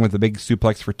 Kong with a big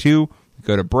suplex for 2. We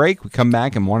go to break. We come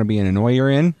back, and Wannabe and Inoue are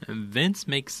in. And Vince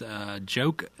makes a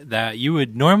joke that you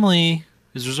would normally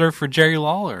is reserved for Jerry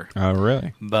Lawler. Oh,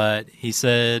 really? But he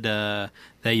said that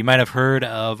you might have heard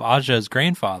of Aja's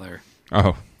grandfather.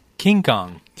 Oh. King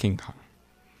Kong. King Kong.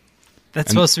 That's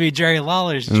supposed to be Jerry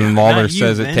Lawler's joke. And Lawler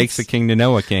says Vince. It takes a king to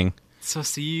know a king. So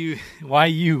why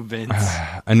you, Vince?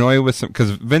 Anoa'i with some, because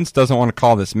Vince doesn't want to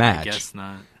call this match. I guess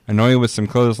not. Anoa'i with some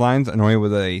clotheslines. Anoa'i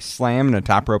with a slam and a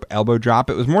top rope elbow drop.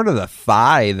 It was more to the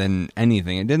thigh than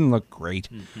anything. It didn't look great.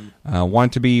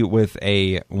 Want to be with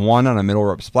a 1 on a middle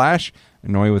rope splash.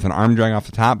 Anoa'i with an arm drag off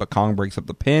the top, but Kong breaks up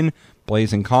the pin.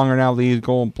 Blaze and Kong are now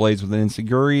legal. Blaze with an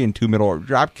enziguri and 2 middle rope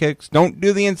drop kicks. Don't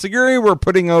do the enziguri. We're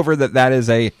putting over that is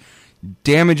a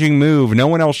damaging move. No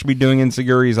one else should be doing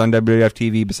enziguris on WWF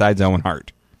TV besides Owen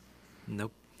Hart.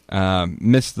 Nope.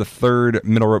 Missed the 3rd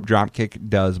middle rope drop kick.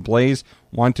 Does Blaze.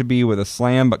 Want to be with a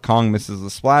slam, but Kong misses the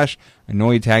splash.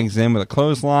 Anoa'i tags in with a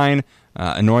clothesline.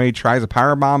 Anoa'i tries a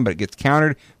powerbomb, but it gets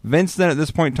countered. Vince then at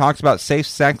this point talks about safe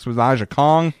sex with Aja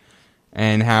Kong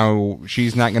and how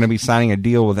she's not going to be signing a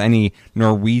deal with any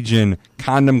Norwegian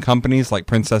condom companies like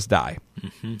Princess Di.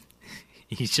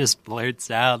 He just blurts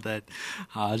out that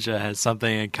Aja has something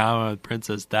in common with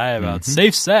Princess Di about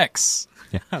safe sex.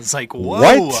 Yeah. I was like,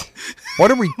 whoa.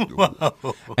 What are we...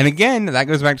 Whoa. And again, that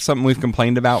goes back to something we've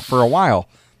complained about for a while.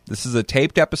 This is a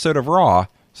taped episode of Raw,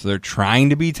 so they're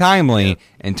trying to be timely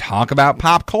and talk about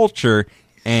pop culture,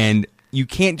 and you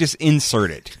can't just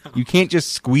insert it. You can't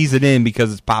just squeeze it in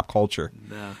because it's pop culture.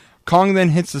 No. Kong then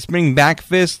hits the spinning back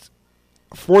fist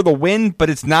for the win, but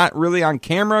it's not really on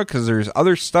camera because there's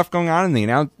other stuff going on,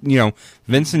 and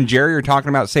Vince and Jerry are talking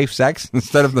about safe sex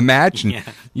instead of the match, and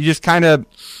you just kind of...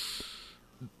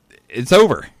 It's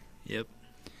over. Yep.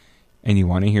 And you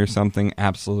want to hear something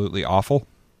absolutely awful?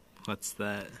 What's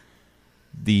that?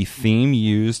 The theme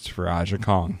used for Aja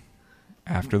Kong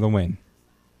after the win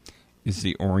is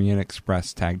the Orient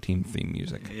Express tag team theme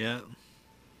music. Yeah.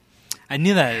 I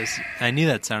knew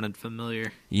that sounded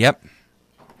familiar. Yep.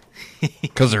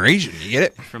 Because they're Asian, you get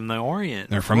it? From the Orient.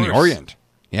 They're from the Orient.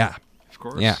 Yeah. Of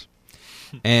course. Yeah.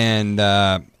 And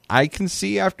I can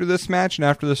see after this match and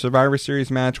after the Survivor Series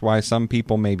match why some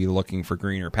people may be looking for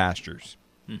greener pastures.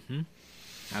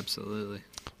 Absolutely.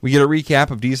 We get a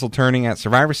recap of Diesel turning at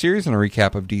Survivor Series and a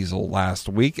recap of Diesel last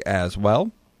week as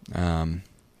well. Now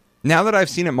that I've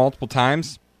seen it multiple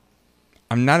times,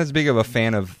 I'm not as big of a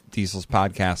fan of Diesel's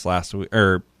podcast last week,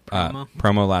 or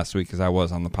promo last week, as I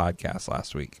was on the podcast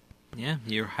last week. Yeah,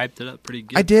 you hyped it up pretty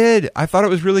good. I did. I thought it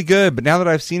was really good, but now that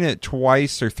I've seen it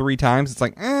twice or 3 times, it's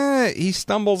like, he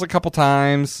stumbles a couple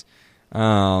times.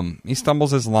 He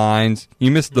stumbles his lines.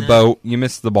 You missed the boat. You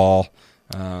missed the ball.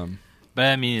 But,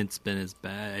 I mean, it's been his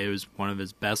best. It was one of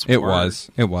his best It work,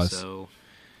 was. So.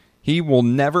 He will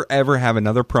never, ever have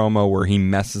another promo where he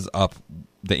messes up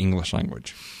the English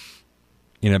language.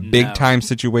 In a big-time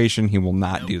situation, he will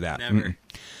not do that. Never.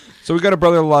 So we got a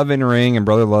Brother Love in ring, and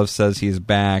Brother Love says he's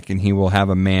back, and he will have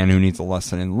a man who needs a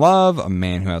lesson in love, a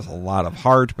man who has a lot of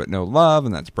heart but no love,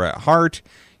 and that's Bret Hart.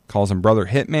 Calls him Brother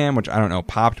Hitman, which I don't know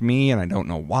popped me, and I don't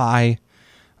know why.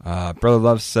 Brother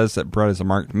Love says that Bret is a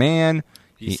marked man.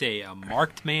 You say a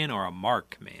marked man or a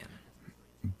mark man?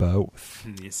 Both.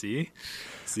 You see?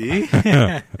 See?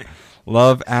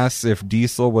 Love asks if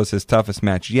Diesel was his toughest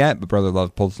match yet, but Brother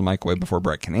Love pulls the mic away before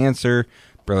Bret can answer.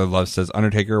 Brother Love says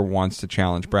Undertaker wants to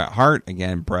challenge Bret Hart.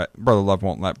 Again, Brother Love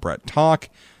won't let Bret talk.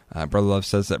 Brother Love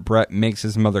says that Bret makes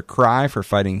his mother cry for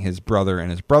fighting his brother and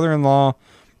his brother-in-law.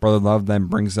 Brother Love then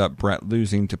brings up Bret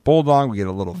losing to Bulldog. We get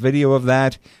a little video of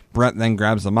that. Bret then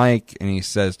grabs the mic and he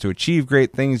says, to achieve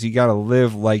great things, you got to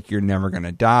live like you're never going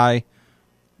to die.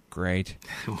 Great.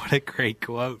 What a great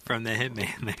quote from the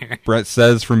Hitman there. Bret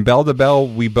says, from bell to bell,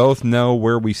 we both know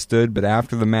where we stood, but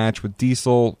after the match with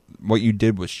Diesel, what you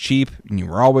did was cheap, and you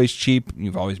were always cheap, and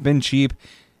you've always been cheap.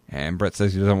 And Bret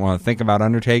says he doesn't want to think about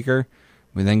Undertaker.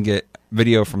 We then get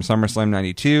video from SummerSlam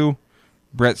 92.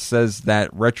 Bret says that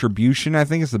retribution, I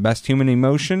think, is the best human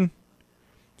emotion.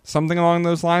 Something along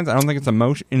those lines. I don't think it's an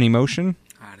emotion.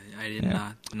 I did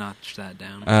not notch that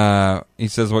down. He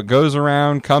says what goes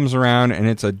around comes around, and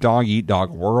it's a dog-eat-dog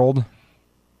world.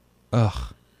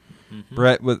 Ugh.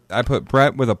 Mm-hmm. I put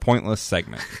Bret with a pointless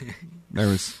segment. There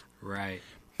was right.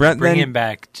 Bret bringing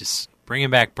back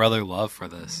Brother Love for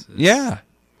this. Yeah.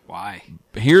 Why?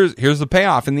 Here's the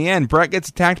payoff. In the end, Bret gets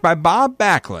attacked by Bob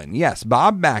Backlund. Yes,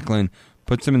 Bob Backlund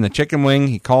puts him in the chicken wing.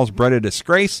 He calls Bret a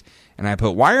disgrace. And I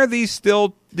put, why are these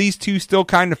two still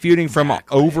kind of feuding from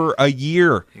over a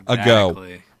year ago?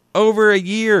 Over a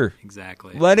year.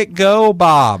 Exactly. Let it go,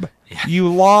 Bob. Yeah.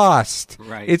 You lost.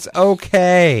 Right. It's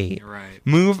okay. Right.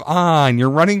 Move on. You're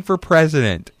running for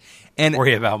president. And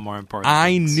worry about more important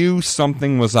things. I knew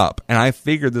something was up, and I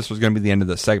figured this was going to be the end of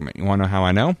the segment. You want to know how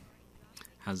I know?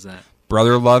 How's that?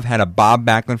 Brother Love had a Bob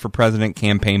Backlund for President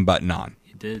campaign button on.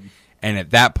 He did. And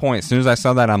at that point, as soon as I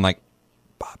saw that, I'm like,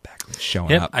 Bob Backlund's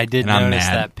showing up. I did notice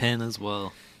that pin as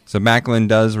well. So Backlund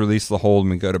does release the hold,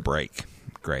 and we go to break.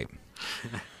 Great.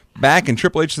 Back, and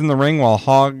Triple H is in the ring while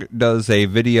Hog does a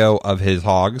video of his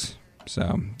hogs.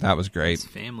 So that was great. His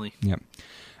family. Yep.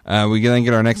 We then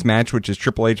get our next match, which is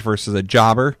Triple H versus a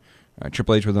jobber.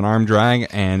 Triple H with an arm drag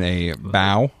and a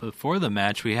bow. Before the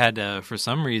match, we had to, for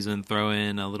some reason, throw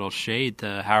in a little shade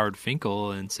to Howard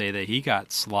Finkel and say that he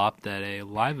got slopped at a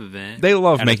live event. They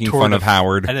love making fun of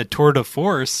Howard. At a tour de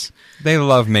force. They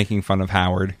love making fun of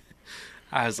Howard.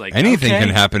 I was like, anything can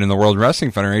happen in the World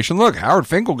Wrestling Federation. Look, Howard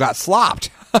Finkel got slopped.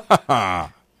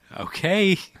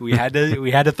 Okay, we had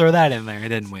to throw that in there,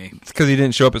 didn't we? It's because he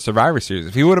didn't show up at Survivor Series.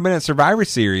 If he would have been at Survivor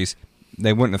Series,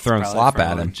 they wouldn't have thrown slop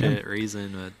at him. Legit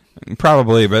reason, but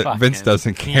probably, but Vince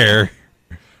doesn't care.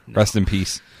 No. Rest in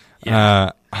peace.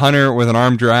 Yeah. Hunter with an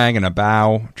arm drag and a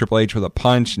bow. Triple H with a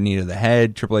punch, knee to the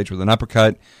head. Triple H with an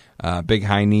uppercut. Big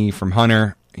high knee from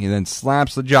Hunter. He then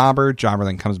slaps the jobber. Jobber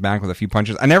then comes back with a few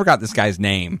punches. I never got this guy's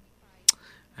name.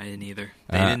 I didn't either.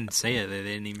 They didn't say it. They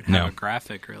didn't even have a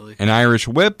graphic, really. An Irish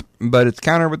whip, but it's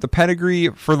countered with the pedigree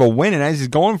for the win. And as he's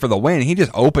going for the win, he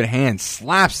just open hand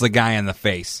slaps the guy in the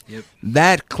face. Yep.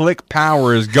 That click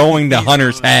power is going to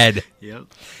Hunter's head. Yep.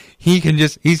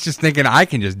 He's just thinking, I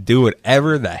can just do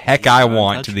whatever the heck I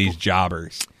want to these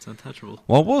jobbers. It's untouchable.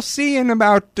 Well, we'll see in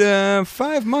about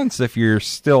 5 months if you're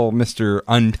still Mr.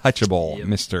 Untouchable, yep.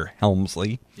 Mr.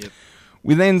 Helmsley. Yep.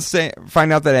 We then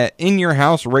find out that at In Your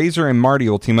House, Razor and Marty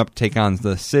will team up to take on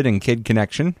the Sid and Kid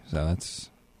connection. So that's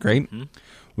great. Mm-hmm.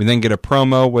 We then get a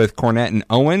promo with Cornette and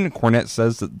Owen. Cornette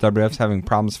says that WWF's having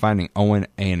problems finding Owen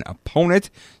an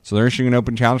opponent. So they're issuing an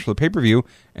open challenge for the pay-per-view.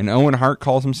 And Owen Hart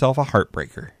calls himself a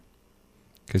heartbreaker.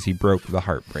 Because he broke the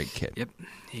Heartbreak Kid. Yep,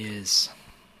 he is.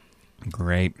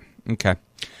 Great. Okay.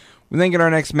 We then get our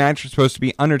next match. It's supposed to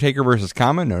be Undertaker versus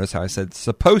Kama. Notice how I said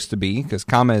supposed to be, because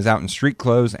Kama is out in street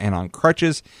clothes and on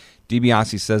crutches.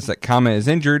 DiBiase says that Kama is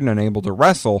injured and unable to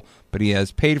wrestle, but he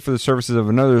has paid for the services of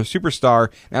another superstar.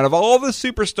 And out of all the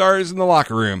superstars in the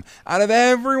locker room, out of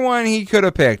everyone he could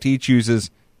have picked, he chooses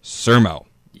Sir-Mo.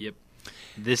 Yep.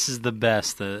 This is the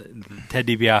best that Ted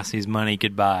DiBiase's money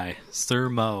could buy.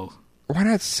 Sir-Mo. Why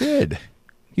not Sid?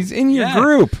 He's in your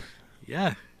group.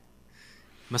 Yeah.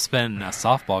 Must have been a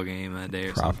softball game that day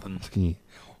or something.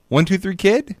 1, 2, 3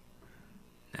 Kid?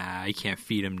 Nah, you can't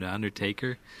feed him to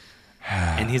Undertaker.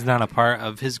 And he's not a part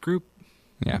of his group.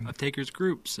 Yeah. Of Taker's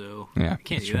group, so you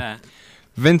can't do that.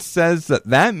 Vince says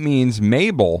that means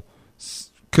Mabel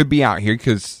could be out here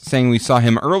because saying we saw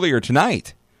him earlier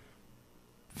tonight.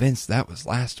 Vince, that was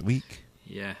last week.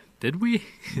 Yeah. Did we?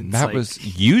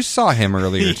 You saw him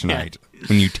earlier tonight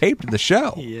when you taped the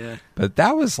show. Yeah. But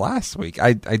that was last week.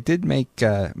 I did make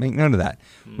note of that.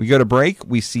 We go to break.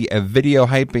 We see a video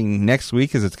hyping next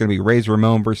week as it's going to be Razor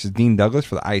Ramon versus Dean Douglas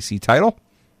for the IC title.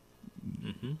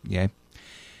 Mm-hmm. Yeah.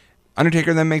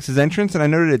 Undertaker then makes his entrance, and I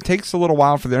noted it takes a little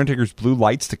while for the Undertaker's blue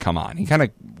lights to come on. He kind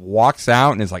of walks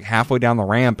out and is like halfway down the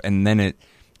ramp, and then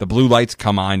the blue lights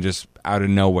come on just out of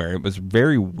nowhere. It was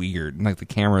very weird. And, like, the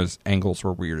camera's angles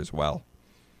were weird as well.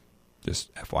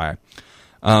 Just FYI.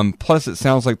 Plus, it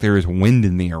sounds like there is wind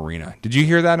in the arena. Did you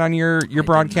hear that on your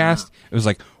broadcast? It was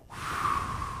like...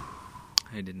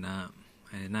 I did not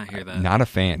hear that. Not a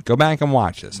fan. Go back and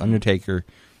watch this. Undertaker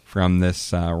from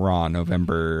this Raw,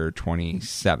 November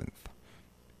 27th.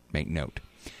 Make note.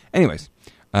 Anyways,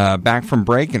 back from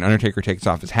break, and Undertaker takes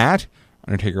off his hat.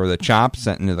 Undertaker with a chop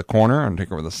sent into the corner.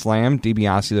 Undertaker with a slam.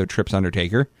 DiBiase, though, trips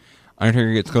Undertaker.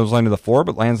 Undertaker gets clotheslined to the floor,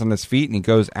 but lands on his feet, and he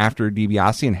goes after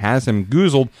DiBiase and has him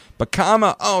goozled. But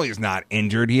Kama, he's not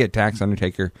injured. He attacks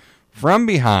Undertaker from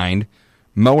behind.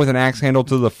 Mo with an axe handle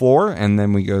to the floor, and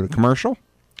then we go to commercial.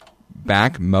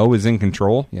 Back, Mo is in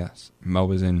control. Yes,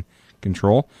 Mo is in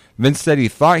control. Vince said he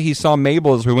thought he saw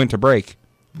Mabel as we went to break.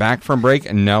 Back from break,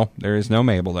 and no, there is no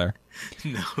Mabel there.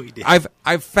 No, he didn't.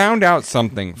 I've found out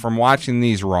something from watching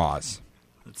these Raws.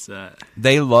 What's that?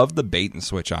 They love the bait and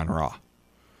switch on Raw.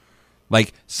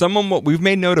 Like, we've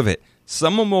made note of it.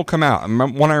 Someone will come out.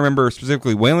 One I remember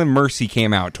specifically, Waylon Mercy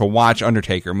came out to watch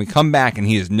Undertaker, and we come back, and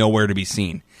he is nowhere to be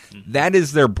seen. Mm-hmm. That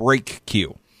is their break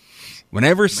cue.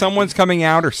 Whenever someone's coming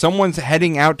out or someone's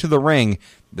heading out to the ring,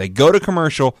 they go to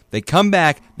commercial, they come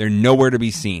back, they're nowhere to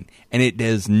be seen. And it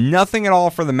does nothing at all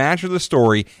for the match or the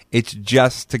story. It's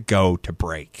just to go to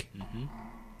break. Mm-hmm.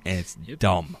 And it's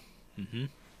dumb. Mm-hmm.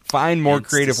 Find more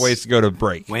creative ways to go to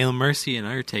break. Waylon Mercy and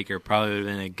Undertaker probably would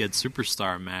have been a good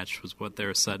superstar match was what they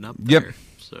were setting up there.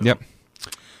 Yep.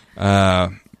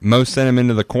 Mo sent him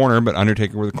into the corner, but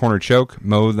Undertaker with a corner choke.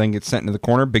 Mo then gets sent into the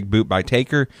corner. Big boot by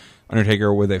Taker.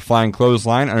 Undertaker with a flying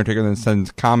clothesline. Undertaker then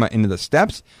sends Kama into the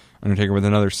steps. Undertaker with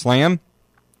another slam.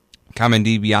 Kama and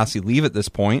DiBiase leave at this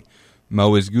point.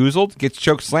 Mo is goozled. Gets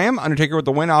choke slam. Undertaker with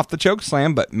the win off the choke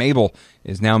slam, but Mabel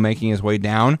is now making his way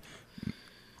down.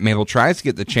 Mabel tries to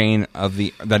get the chain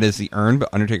that is the urn, but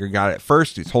Undertaker got it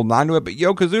first. He's holding on to it, but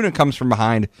Yokozuna comes from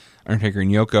behind. Undertaker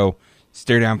and Yoko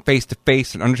stare down face to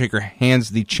face, and Undertaker hands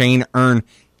the chain urn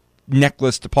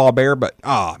necklace to Paul Bearer, but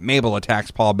Mabel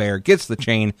attacks Paul Bearer, gets the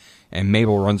chain, and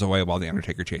Mabel runs away while the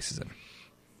Undertaker chases him.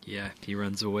 Yeah, he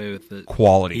runs away with it.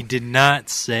 Quality. He did not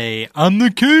say, "I'm the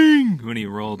king" when he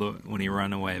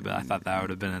ran away, but I thought that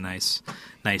would have been a nice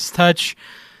touch.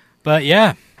 But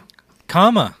yeah,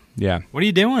 Kama. Yeah. What are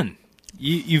you doing?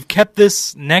 You've kept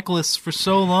this necklace for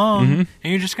so long,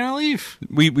 and you're just gonna leave.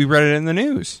 We read it in the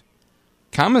news.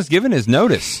 Kama's given his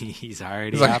notice. He's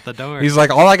already out the door. He's like,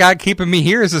 all I got keeping me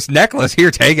here is this necklace. Here,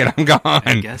 take it. I'm gone.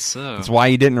 I guess so. That's why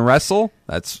he didn't wrestle.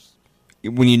 That's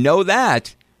when you know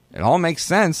that, it all makes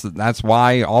sense. That's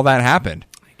why all that happened.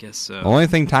 I guess so. The only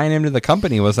thing tying him to the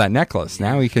company was that necklace.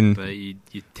 Now he can. But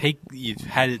you've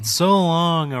had it so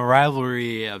long, a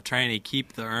rivalry of trying to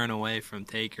keep the urn away from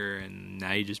Taker, and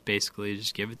now you just basically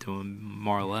give it to him,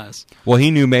 more or less. Well,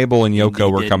 he knew Mabel and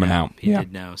Yoko were coming out. He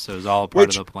did know, so it was all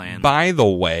part of the plan. By the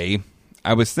way,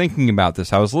 I was thinking about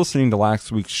this. I was listening to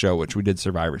last week's show, which we did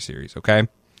Survivor Series, okay?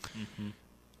 Mm-hmm.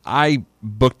 I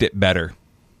booked it better.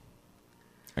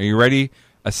 Are you ready?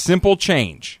 A simple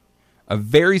change. A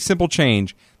very simple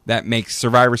change that makes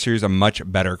Survivor Series a much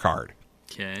better card.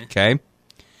 Okay?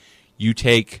 You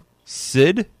take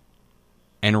Sid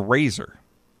and Razor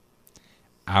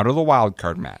out of the wild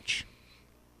card match.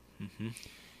 Mm-hmm.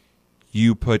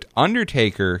 You put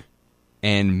Undertaker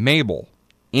and Mabel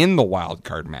in the wild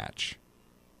card match.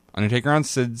 Undertaker on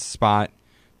Sid's spot,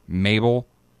 Mabel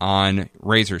on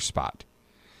Razor's spot.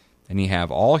 Then you have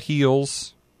all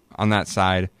heels on that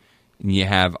side. And you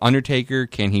have Undertaker.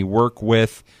 Can he work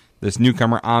with this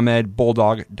newcomer, Ahmed?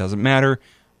 Bulldog, doesn't matter.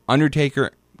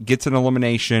 Undertaker gets an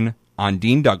elimination on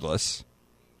Dean Douglas.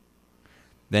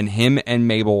 Then him and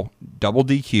Mabel double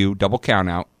DQ, double count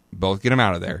out. Both get him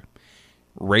out of there.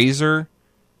 Razor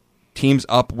teams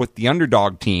up with the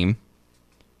underdog team.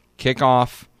 Kick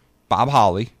off Bob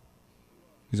Holly,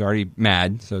 who's already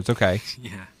mad, so it's okay.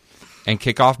 Yeah. And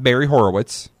kick off Barry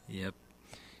Horowitz. Yep.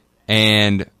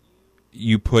 And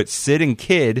you put Sid and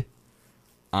Kid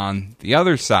on the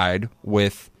other side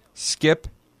with Skip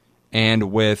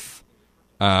and with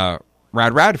Rad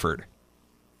Radford.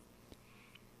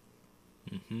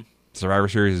 Mm-hmm. Survivor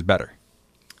Series is better.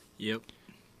 Yep.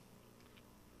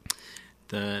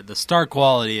 The star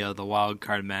quality of the wild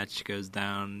card match goes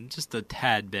down just a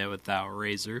tad bit without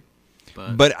Razor.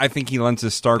 But I think he lends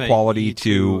his star quality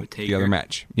to the other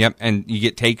match. Yep, and you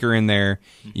get Taker in there.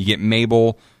 You get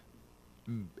Mabel.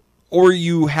 Or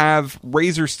you have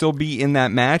Razor still be in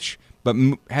that match, but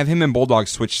have him and Bulldog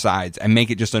switch sides and make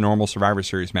it just a normal Survivor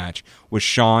Series match with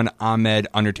Shawn, Ahmed,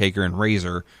 Undertaker, and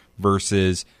Razor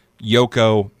versus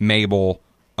Yoko, Mabel,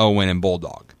 Owen, and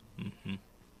Bulldog. Mm-hmm.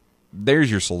 There's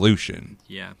your solution.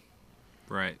 Yeah,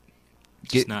 right.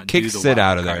 Kick Sid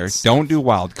out of there. Don't do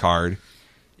wild card.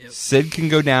 Yep. Sid can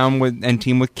go down and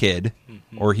team with Kid,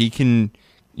 or he can,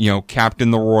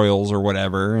 captain the Royals or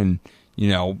whatever, and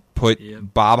put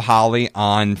Bob Holly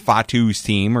on Fatu's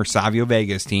team or Savio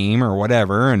Vega's team or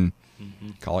whatever, and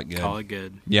call it good. Call it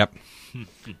good. Yep.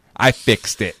 I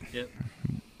fixed it. Yep.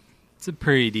 It's a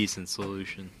pretty decent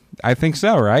solution. I think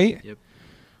so, right? Yep.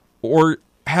 Or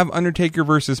have Undertaker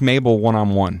versus Mabel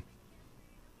one-on-one.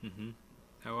 Mm-hmm.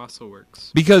 That also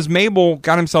works. Because Mabel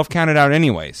got himself counted out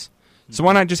anyways. So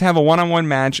why not just have a one-on-one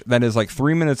match that is like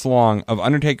 3 minutes long of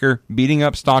Undertaker beating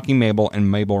up, stalking Mabel,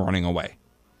 and Mabel running away?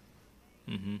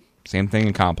 Mm-hmm. Same thing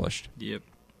accomplished. Yep.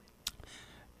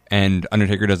 And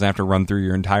Undertaker doesn't have to run through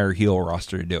your entire heel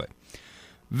roster to do it.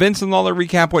 Vince and Lawler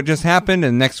recap what just happened,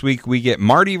 and next week we get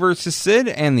Marty versus Sid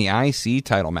and the IC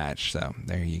title match. So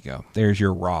there you go. There's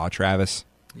your Raw, Travis.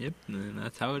 Yep, and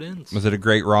that's how it ends. Was it a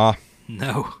great Raw?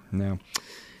 No. No.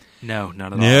 No, not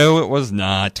at all. No, it was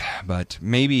not. But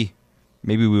maybe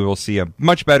we will see a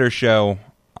much better show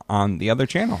on the other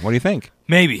channel. What do you think?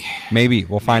 Maybe.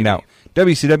 We'll find out.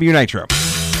 WCW Nitro.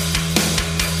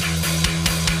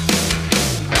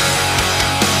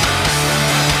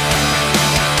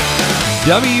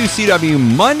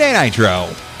 WCW Monday Nitro,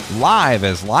 live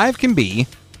as live can be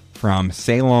from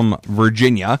Salem,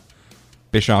 Virginia.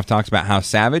 Bischoff talks about how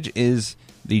Savage is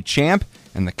the champ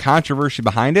and the controversy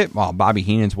behind it, while Bobby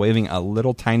Heenan's waving a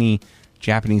little tiny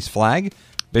Japanese flag.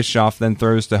 Bischoff then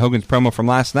throws to Hogan's promo from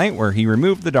last night where he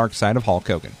removed the dark side of Hulk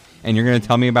Hogan. And you're going to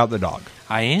tell me about the dog.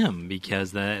 I am,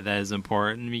 because that is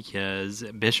important, because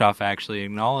Bischoff actually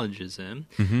acknowledges him.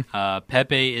 Mm-hmm.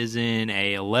 Pepe is in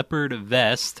a leopard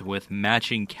vest with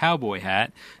matching cowboy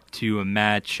hat to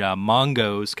match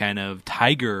Mongo's kind of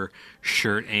tiger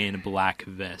shirt and black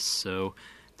vest. So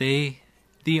they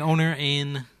the owner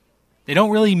and they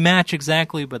don't really match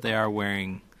exactly, but they are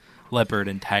wearing leopard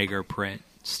and tiger print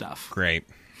stuff. Great.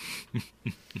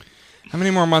 How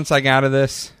many more months I got of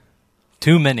this?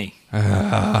 Too many.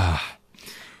 And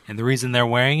the reason they're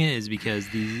wearing it is because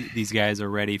these guys are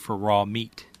ready for Raw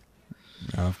meat.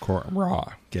 Of course,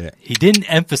 Raw. Get it. He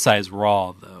didn't emphasize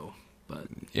Raw, though. But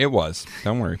it was.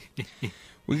 Don't worry.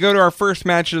 We go to our first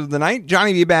match of the night.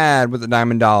 Johnny B. Bad with the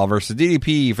Diamond Doll versus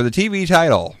DDP for the TV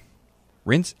title.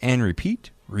 Rinse and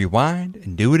repeat, rewind,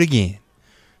 and do it again.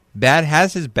 Bad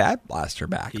has his Bad Blaster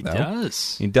back, though.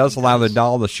 He does allow the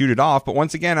doll to shoot it off, but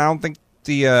once again, I don't think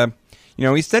he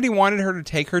said he wanted her to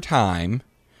take her time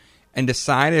and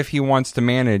decide if he wants to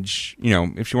manage,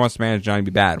 if she wants to manage Johnny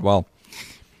B. Bad. Well,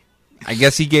 I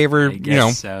guess he gave her,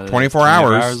 24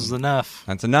 hours. Hours is enough.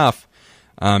 That's enough.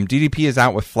 DDP is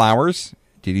out with flowers.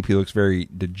 DDP looks very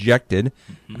dejected.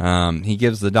 Mm-hmm. He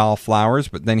gives the doll flowers,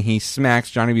 but then he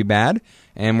smacks Johnny B. Bad,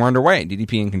 and we're underway.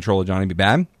 DDP in control of Johnny B.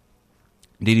 Bad.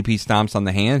 DDP stomps on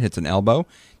the hand, hits an elbow.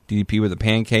 DDP with a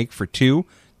pancake for 2.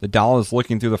 The doll is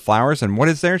looking through the flowers, and what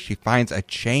is there? She finds a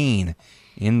chain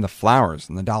in the flowers,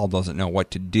 and the doll doesn't know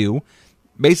what to do.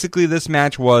 Basically, this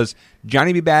match was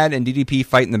Johnny B. Bad and DDP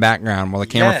fight in the background while the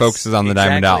camera focuses on the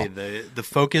Diamond Doll. The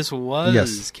focus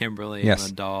was Kimberly and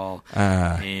the doll.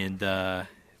 And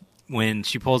when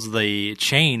she pulls the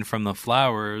chain from the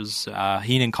flowers,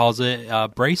 Heenan calls it a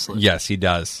bracelet. Yes, he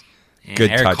does. And good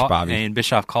touch, Bobby. And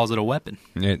Bischoff calls it a weapon.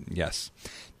 Yes.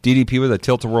 DDP with a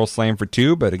tilt-a-whirl slam for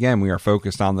 2, but again, we are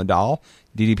focused on the doll.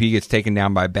 DDP gets taken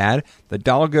down by Bad. The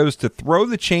doll goes to throw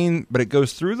the chain, but it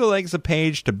goes through the legs of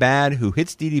Paige to Bad, who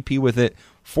hits DDP with it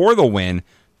for the win.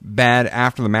 Bad,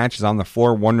 after the match, is on the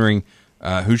floor wondering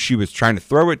who she was trying to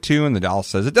throw it to, and the doll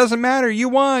says, "It doesn't matter. You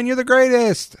won. You're the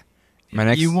greatest."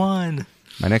 You won.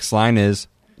 My next line is,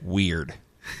 weird.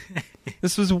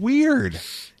 This was weird.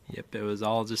 Yep, it was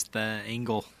all just the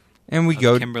angle. And we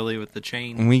go Kimberly with the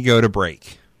chain. And we go to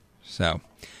break. So,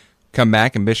 come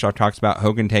back and Bischoff talks about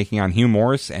Hogan taking on Hugh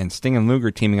Morris and Sting and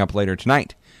Luger teaming up later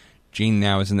tonight. Gene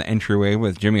now is in the entryway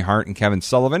with Jimmy Hart and Kevin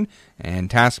Sullivan, and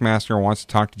Taskmaster wants to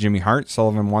talk to Jimmy Hart.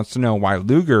 Sullivan wants to know why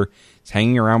Luger is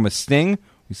hanging around with Sting.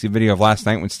 We see a video of last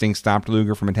night when Sting stopped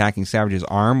Luger from attacking Savage's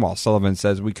arm, while Sullivan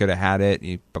says we could have had it,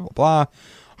 blah, blah, blah.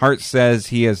 Hart says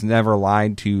he has never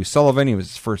lied to Sullivan. He was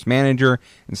his first manager.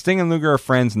 And Sting and Luger are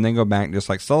friends, and they go back just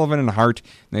like Sullivan and Hart.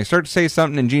 And they start to say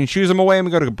something, and Gene shoos them away, and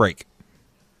we go to a break.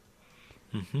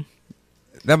 Mm-hmm.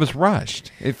 That was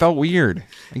rushed. It felt weird.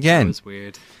 Again. That was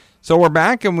weird. So we're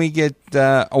back, and we get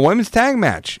a women's tag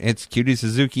match. It's Cutie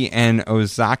Suzuki and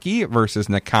Ozaki versus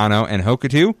Nakano and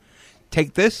Hokuto.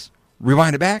 Take this,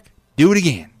 rewind it back, do it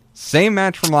again. Same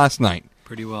match from last night.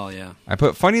 Pretty well, yeah. I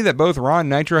put funny that both Raw and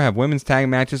Nitro have women's tag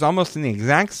matches almost in the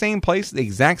exact same place, the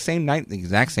exact same night, the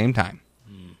exact same time.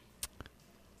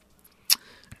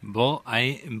 Bull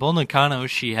Nakano,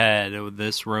 she had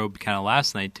this robe kind of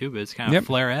last night too, but it's kind of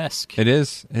Flair-esque. It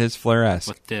is. It is Flair-esque.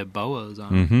 With the boas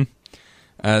on.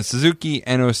 Mm-hmm. Suzuki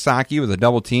and Osaki with a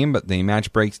double team, but the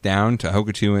match breaks down to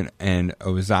Hokuto and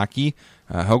Ozaki.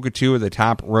 Hokuto with a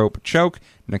top rope choke.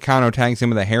 Nakano tags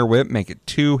him with a hair whip, make it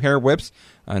 2 hair whips.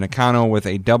 Nakano with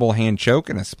a double hand choke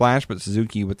and a splash, but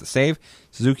Suzuki with the save.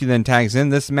 Suzuki then tags in.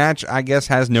 This match, I guess,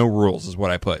 has no rules, is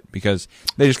what I put, because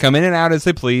they just come in and out as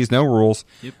they please, no rules.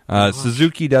 Yep.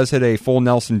 Suzuki does hit a full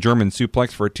Nelson German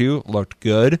suplex for a 2. Looked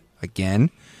good, again.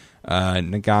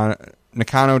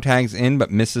 Nakano tags in, but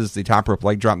misses the top rope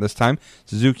leg drop this time.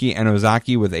 Suzuki and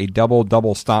Ozaki with a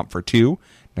double stomp for 2.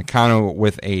 Nakano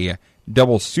with a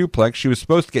double suplex. She was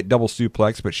supposed to get double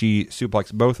suplex, but she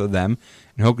suplexed both of them.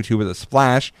 And Hokuto with a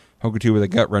splash. Hokuto with a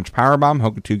gut wrench powerbomb.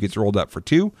 Hokuto gets rolled up for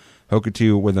 2.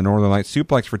 Hokuto with a Northern Light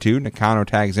suplex for 2. Nakano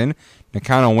tags in.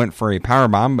 Nakano went for a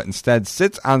powerbomb, but instead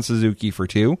sits on Suzuki for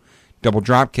 2. Double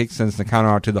drop kick sends Nakano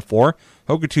out to the floor.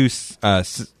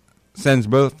 Hokuto sends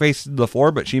both faces to the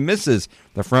floor, but she misses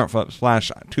the front flip splash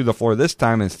to the floor this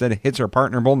time. Instead, hits her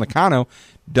partner, Bull Nakano.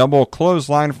 Double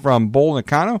clothesline from Bull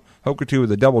Nakano. Hokuto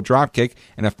with a double drop kick,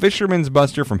 and a fisherman's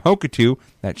buster from Hokuto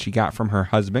that she got from her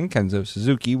husband, Kenzo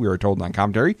Suzuki, we were told on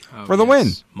commentary, for the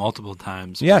win. Multiple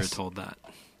times we were told that.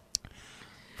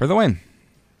 For the win.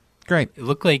 Great. It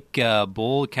looked like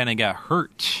Bull kind of got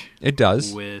hurt. It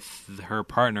does. With her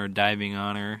partner diving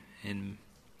on her, and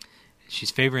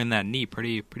she's favoring that knee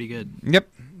pretty good.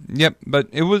 Yep. But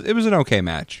it was an okay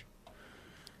match.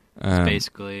 It's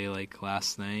basically like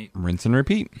last night. Rinse and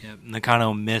repeat. Yep.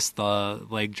 Nakano missed the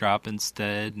leg drop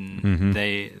instead, and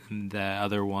the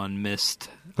other one missed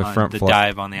the front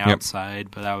dive on the outside.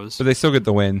 But they still get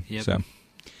the win. Yep. So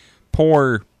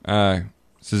poor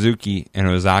Suzuki and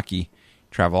Ozaki.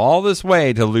 travel all this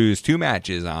way to lose 2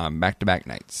 matches on back-to-back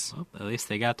nights. Well, at least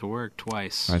they got to work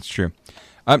twice. That's true.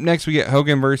 Up next, we get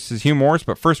Hogan versus Hugh Morris,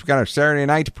 but first we got our Saturday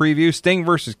night preview. Sting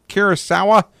versus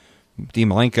Kurosawa. Dean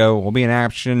Malenko will be in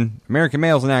action. American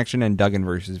Male's in action, and Duggan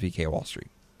versus VK Wall Street.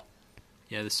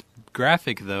 Yeah, this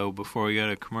graphic, though, before we go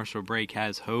to commercial break,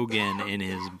 has Hogan in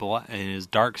his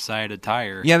dark side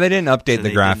attire. Yeah, they didn't update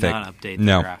the graphic. Did not update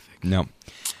the graphic. No.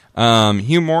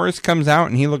 Hugh Morris comes out,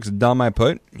 and he looks dumb, I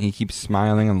put. He keeps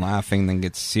smiling and laughing, then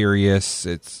gets serious.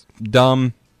 It's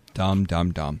dumb.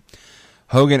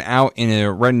 Hogan out in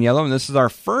a red and yellow, and this is our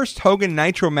first Hogan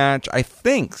Nitro match, I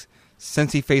think,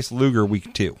 since he faced Luger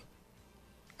week 2.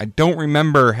 I don't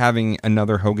remember having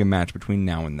another Hogan match between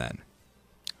now and then.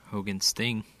 Hogan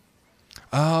Sting.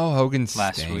 Oh, Hogan Sting.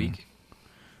 Last week.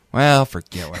 Well,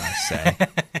 forget what I say.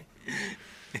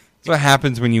 That's what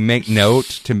happens when you make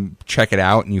note to check it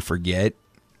out and you forget.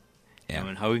 Yeah. And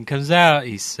when Hogan comes out,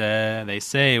 they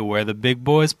say, where the big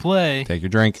boys play. Take a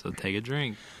drink. So take a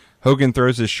drink. Hogan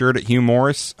throws his shirt at Hugh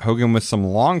Morris. Hogan with some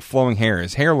long flowing hair.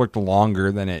 His hair looked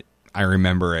longer than I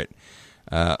remember it.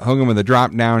 Hogan with a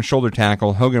drop down shoulder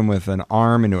tackle. Hogan with an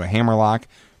arm into a hammerlock.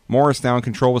 Morris now in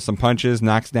control with some punches.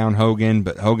 Knocks down Hogan,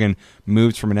 but Hogan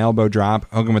moves from an elbow drop.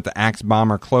 Hogan with the axe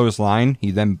bomber clothesline.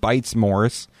 He then bites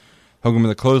Morris. Hogan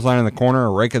with a clothesline in the corner, a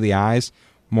rake of the eyes.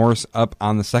 Morris up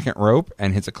on the second rope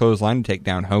and hits a clothesline to take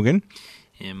down Hogan.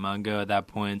 And Mongo at that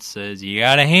point says, you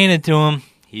got to hand it to him.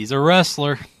 He's a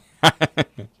wrestler.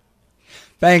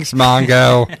 Thanks,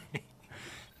 Mongo.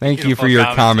 Thank you for your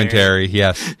commentary.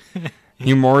 Yes.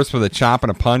 Hugh Morris with a chop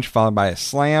and a punch followed by a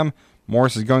slam.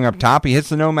 Morris is going up top. He hits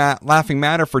the laughing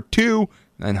matter for 2.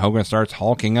 Then Hogan starts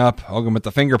hulking up. Hogan with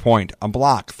the finger point. A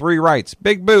block. 3 rights.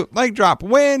 Big boot. Leg drop.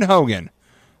 Win, Hogan.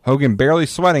 Hogan barely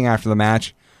sweating after the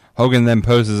match. Hogan then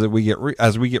poses as we get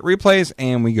replays,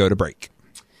 and we go to break.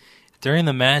 During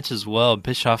the match as well,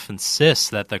 Bischoff insists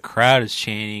that the crowd is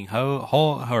chanting Hogan.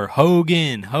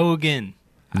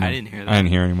 I didn't hear that. I didn't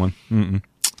hear anyone. Mm-mm.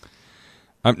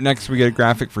 Up next, we get a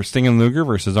graphic for Sting and Luger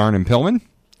versus Arn and Pillman.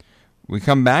 We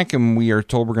come back, and we are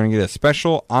told we're going to get a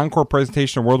special encore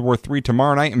presentation of World War III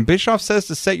tomorrow night, and Bischoff says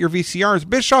to set your VCRs.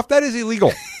 Bischoff, that is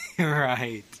illegal.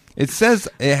 Right. It says,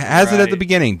 it has it at the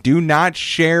beginning. Do not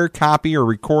share, copy, or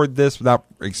record this without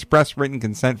express written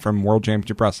consent from World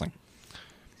Championship Wrestling.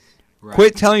 Right.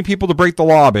 Quit telling people to break the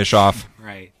law, Bischoff.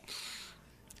 Right.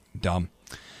 Dumb.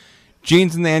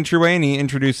 Gene's in the entryway, and he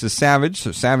introduces Savage.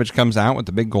 So Savage comes out with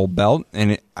the big gold belt,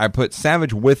 and I put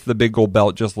Savage with the big gold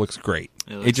belt. Just looks great.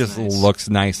 It just looks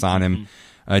nice on him.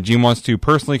 Gene wants to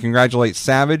personally congratulate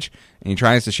Savage, and he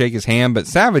tries to shake his hand, but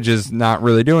Savage is not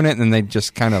really doing it, and then they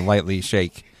just kind of lightly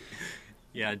shake.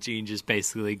 Yeah, Gene just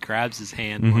basically grabs his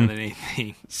hand more than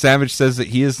anything. Savage says that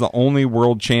he is the only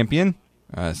world champion.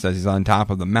 Says he's on top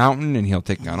of the mountain, and he'll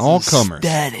take on all comers.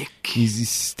 He's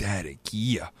ecstatic,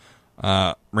 yeah.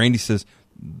 Randy says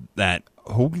that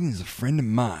Hogan is a friend of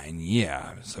mine,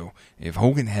 yeah. So if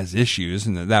Hogan has issues,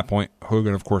 and at that point,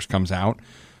 Hogan, of course, comes out.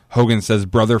 Hogan says,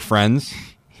 brother, friends.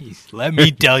 Let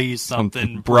me tell you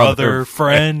something, brother,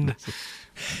 friend.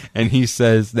 And he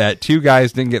says that 2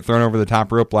 guys didn't get thrown over the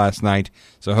top rope last night.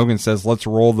 So Hogan says, let's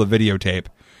roll the videotape.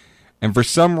 And for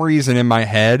some reason in my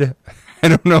head, I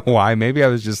don't know why, maybe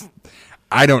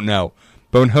I don't know.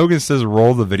 But when Hogan says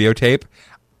roll the videotape,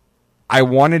 I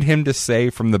wanted him to say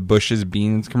from the Bush's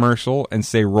Beans commercial and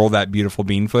say roll that beautiful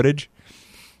bean footage.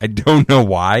 I don't know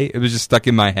why. It was just stuck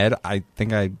in my head. I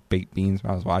think I baked beans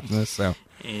when I was watching this. So.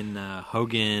 And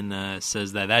Hogan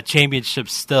says that championship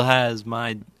still has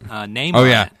my name on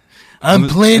it. I'm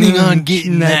planning on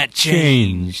getting that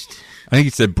changed. I think he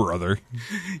said brother.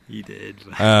 He did.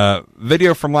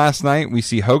 Video from last night, we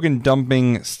see Hogan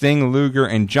dumping Sting, Luger,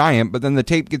 and Giant, but then the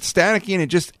tape gets staticky and it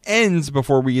just ends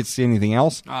before we get to see anything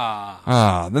else.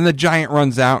 Then the Giant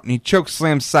runs out and he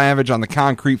chokeslams Savage on the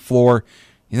concrete floor.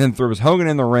 He then throws Hogan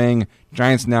in the ring.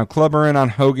 Giant's now clubbering on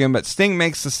Hogan, but Sting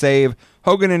makes the save.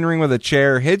 Hogan in the ring with a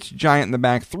chair, hits Giant in the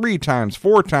back 3 times,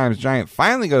 4 times. Giant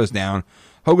finally goes down.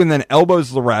 Hogan then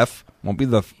elbows the ref. Won't be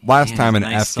the last time an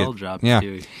nice F drop. Yeah.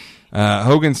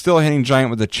 Hogan still hitting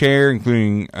Giant with a chair,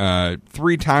 including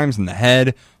 3 times in the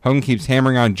head. Hogan keeps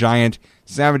hammering on Giant.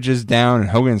 Savage is down,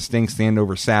 and Hogan and Sting stand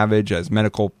over Savage as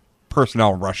medical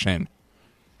personnel rush in.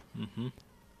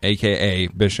 A.K.A.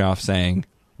 Bischoff saying,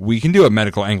 we can do a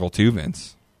medical angle too,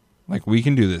 Vince. Like, we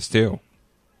can do this too.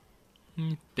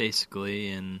 Basically,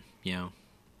 and,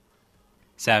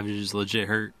 Savage is legit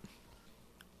hurt.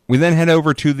 We then head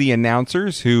over to the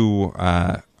announcers who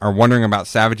are wondering about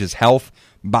Savage's health.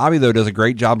 Bobby, though, does a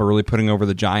great job of really putting over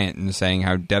the Giant and saying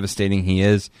how devastating he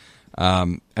is.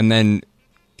 And then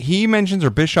he mentions, or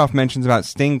Bischoff mentions, about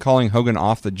Sting calling Hogan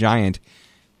off the Giant.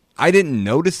 I didn't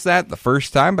notice that the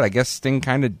first time, but I guess Sting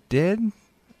kind of did.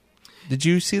 Did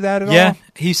you see that at all? Yeah,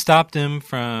 he stopped him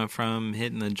from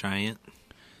hitting the Giant.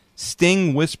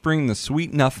 Sting whispering the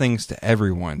sweet nothings to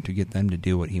everyone to get them to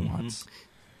do what he wants.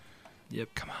 Yep.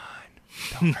 Come on.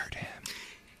 Don't hurt him.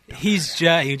 He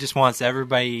just wants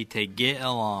everybody to get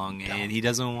along, and he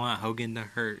doesn't want Hogan to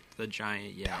hurt the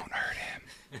Giant yet. Don't hurt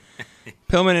him.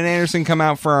 Pillman and Anderson come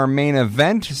out for our main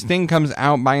event. Sting comes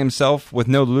out by himself with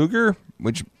no Luger,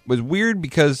 which was weird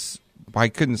because why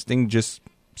couldn't Sting just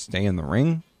stay in the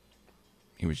ring?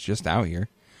 He was just out here.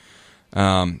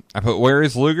 I put, where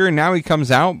is Luger? Now he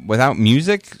comes out without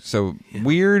music, so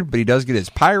weird, but he does get his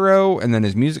pyro, and then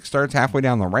his music starts halfway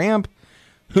down the ramp.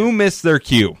 Who missed their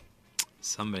cue?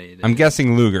 Somebody did. I'm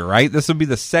guessing Luger, right? This will be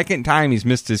the second time he's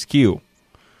missed his cue.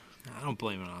 I don't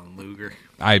blame it on Luger.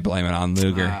 I blame it on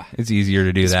Luger. It's easier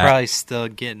to do that. He's probably still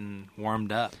getting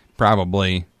warmed up.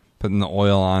 Probably. Putting the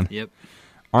oil on. Yep.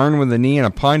 Arn with a knee and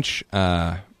a punch.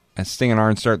 As Sting and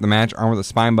Arn start the match, Arn with a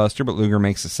spine buster, but Luger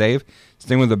makes the save.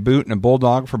 Sting with a boot and a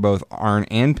bulldog for both Arn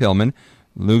and Pillman.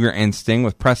 Luger and Sting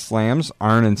with press slams.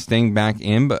 Arn and Sting back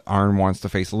in, but Arn wants to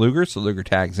face Luger, so Luger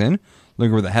tags in.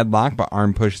 Luger with a headlock, but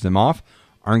Arn pushes him off.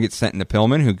 Arn gets sent into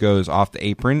Pillman, who goes off the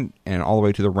apron and all the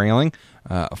way to the railing.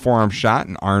 A forearm shot,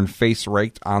 and Arn face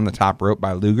raked on the top rope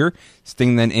by Luger.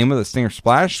 Sting then in with a Stinger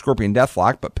Splash, Scorpion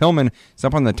Deathlock, but Pillman is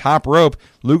up on the top rope.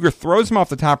 Luger throws him off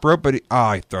the top rope, but he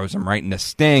throws him right into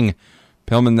Sting.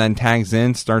 Pillman then tags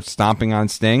in, starts stomping on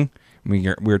Sting.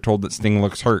 We're told that Sting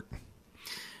looks hurt.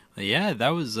 Yeah, that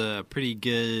was a pretty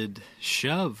good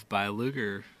shove by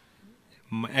Luger.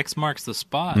 X marks the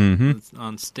spot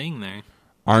on Sting there.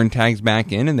 Arn tags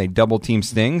back in, and they double-team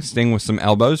Sting. Sting with some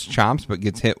elbows, chops, but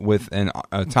gets hit with an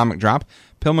atomic drop.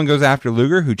 Pillman goes after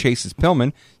Luger, who chases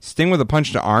Pillman. Sting with a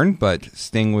punch to Arn, but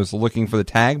Sting was looking for the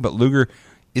tag, but Luger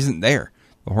isn't there.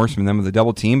 The Horsemen then with a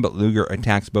double-team, but Luger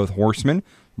attacks both Horsemen.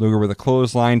 Luger with a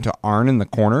clothesline to Arn in the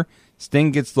corner. Sting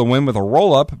gets the win with a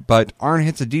roll-up, but Arn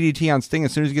hits a DDT on Sting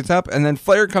as soon as he gets up, and then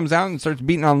Flair comes out and starts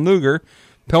beating on Luger.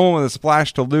 Pillman with a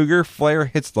splash to Luger. Flair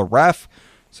hits the ref.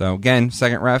 So, again,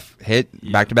 second ref hit,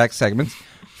 back-to-back segments.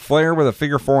 Flair with a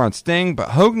figure four on Sting, but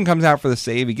Hogan comes out for the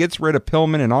save. He gets rid of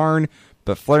Pillman and Arn,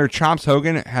 but Flair chops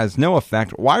Hogan. It has no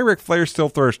effect. Why Ric Flair still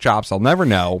throws chops, I'll never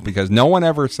know, because no one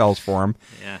ever sells for him.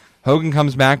 Yeah. Hogan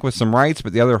comes back with some rights,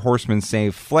 but the other Horsemen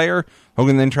save Flair.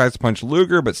 Hogan then tries to punch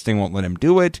Luger, but Sting won't let him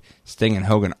do it. Sting and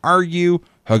Hogan argue.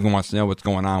 Hogan wants to know what's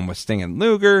going on with Sting and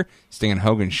Luger. Sting and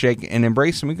Hogan shake and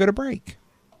embrace, and we go to break.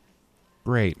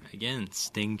 Great. Again,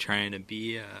 Sting trying to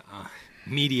be a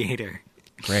mediator.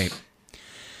 Great.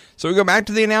 So we go back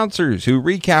to the announcers who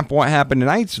recap what happened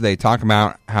tonight. So they talk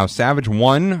about how Savage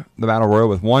won the Battle Royal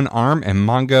with one arm, and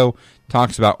Mongo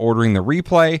talks about ordering the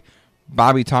replay.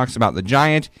 Bobby talks about the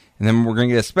Giant, and then we're going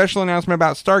to get a special announcement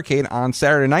about Starrcade on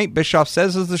Saturday night. Bischoff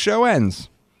says as the show ends.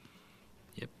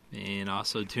 Yep, and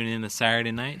also tune in to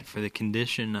Saturday night for the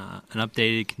condition, an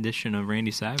updated condition of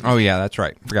Randy Savage. Oh yeah, that's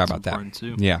right. Forgot about that.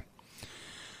 Too. Yeah.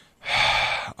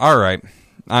 All right.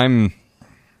 I'm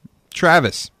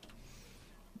Travis.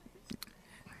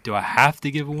 Do I have to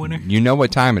give a winner? You know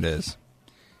what time it is.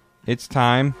 It's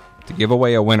time to give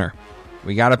away a winner.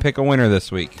 We got to pick a winner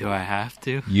this week. Do I have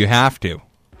to? You have to.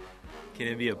 Can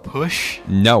it be a push?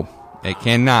 No, it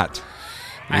cannot.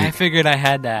 I figured I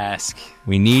had to ask.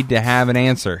 We need to have an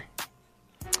answer.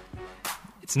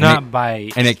 It's not by...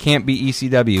 And it can't be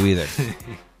ECW either.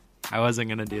 I wasn't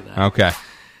going to do that. Okay.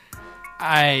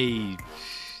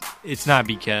 It's not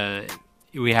because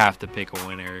we have to pick a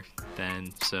winner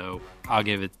then, so I'll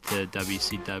give it to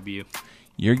WCW.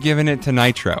 You're giving it to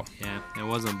Nitro. Yeah, it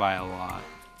wasn't by a lot.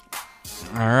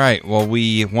 All right, well,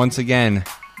 we once again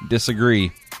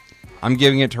disagree. I'm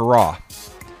giving it to Raw,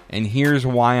 and here's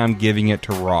why I'm giving it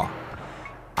to Raw.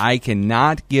 I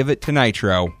cannot give it to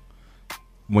Nitro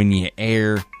when you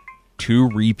air 2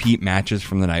 repeat matches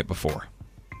from the night before.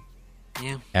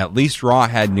 Yeah. At least Raw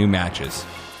had new matches.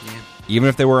 Yeah. Even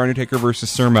if they were Undertaker versus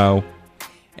Sir Mo,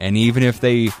 and even if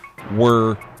they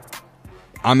were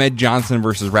Ahmed Johnson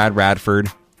versus Rad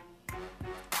Radford,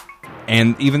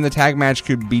 and even the tag match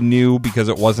could be new because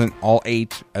it wasn't all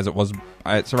 8 as it was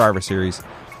at Survivor Series.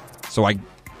 So I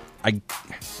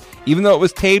even though it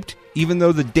was taped, even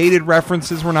though the dated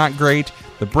references were not great,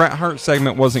 the Bret Hart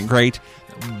segment wasn't great,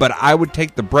 but I would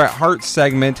take the Bret Hart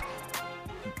segment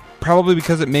probably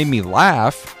because it made me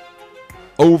laugh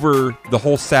over the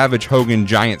whole Savage Hogan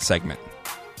Giant segment.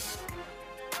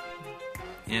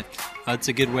 Yeah, that's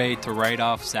a good way to write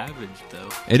off Savage, though.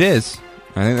 It is.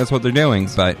 I think that's what they're doing,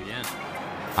 but yeah.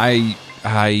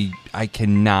 I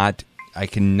cannot I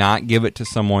cannot give it to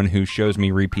someone who shows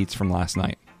me repeats from last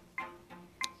night.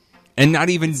 And not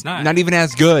even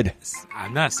as good.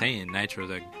 I'm not saying Nitro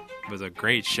was a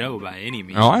great show by any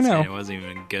means. Oh, I know. It wasn't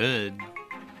even good,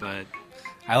 but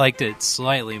I liked it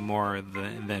slightly more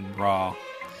than Raw.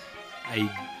 I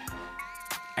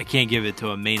can't give it to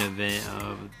a main event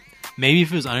of maybe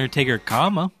if it was Undertaker,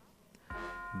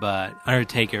 but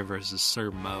Undertaker versus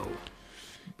Sir Mo.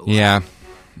 Yeah.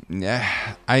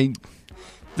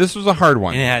 This was a hard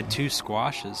one. And it had 2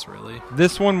 squashes, really.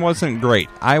 This one wasn't great.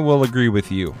 I will agree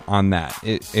with you on that.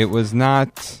 It was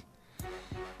not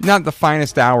the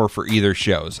finest hour for either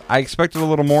shows. I expected a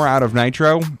little more out of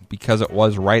Nitro because it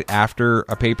was right after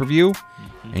a pay-per-view,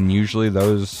 and usually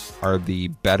those are the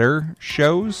better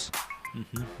shows.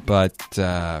 But,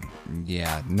 not...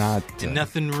 And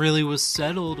nothing really was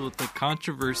settled with the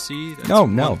controversy. That's no.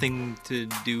 one thing to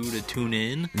do to tune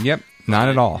in. Yep, not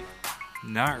at all.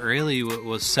 Not really what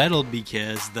was settled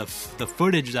because the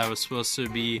footage that was supposed to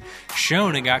be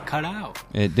shown, it got cut out.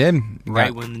 It did.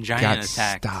 Right when the Giant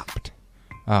attacked. Stopped.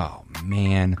 Oh,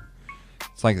 man.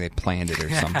 It's like they planned it or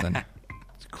something.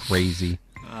 It's crazy.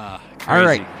 Crazy. All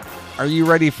right. Are you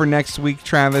ready for next week,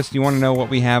 Travis? Do you want to know what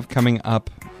we have coming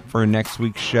up for next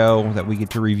week's show that we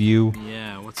get to review?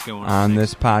 Yeah, what's going on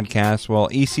this podcast? Well,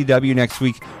 ECW next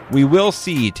week, we will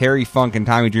see Terry Funk and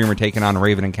Tommy Dreamer taking on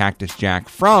Raven and Cactus Jack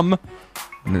from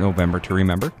November to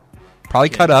Remember. Probably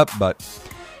cut up, but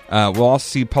we'll also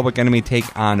see Public Enemy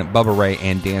take on Bubba Ray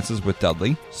and Dances with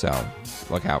Dudley. So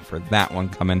look out for that one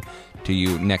coming to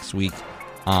you next week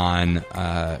on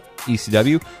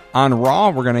ECW. On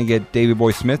Raw, we're going to get Davey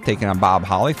Boy Smith taking on Bob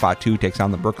Holly. Fatu takes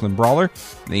on the Brooklyn Brawler.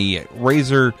 The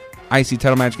Razor IC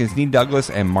title match against Dean Douglas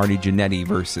and Marty Jannetty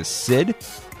versus Sid.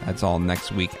 That's all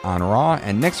next week on Raw.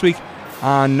 And next week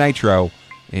on Nitro,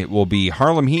 it will be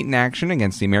Harlem Heat in action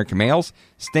against the American Males.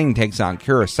 Sting takes on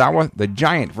Kurosawa. The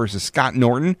Giant versus Scott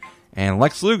Norton. And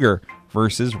Lex Luger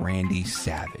versus Randy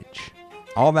Savage.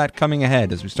 All that coming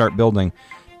ahead as we start building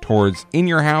towards In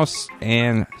Your House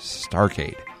and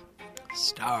Starrcade.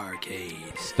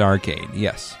 Starrcade,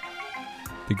 yes.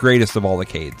 The greatest of all the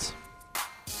Cades.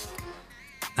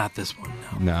 Not this one,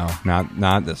 no. No,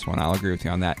 not this one. I'll agree with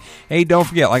you on that. Hey, don't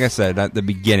forget, like I said at the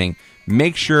beginning,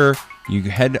 make sure you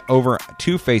head over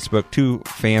to Facebook,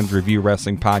 2Fans Review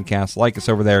Wrestling Podcast. Like us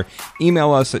over there.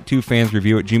 Email us at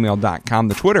 2fansreview@gmail.com.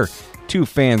 The Twitter,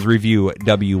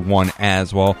 2fansreview.w1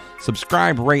 as well.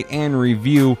 Subscribe, rate, and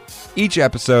review each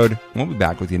episode. We'll be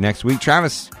back with you next week.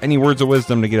 Travis, any words of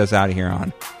wisdom to get us out of here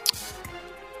on?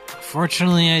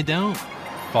 Fortunately, I don't.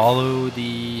 Follow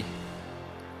the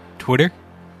Twitter,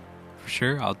 for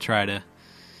sure. I'll try to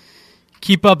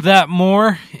keep up that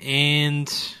more. And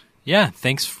yeah,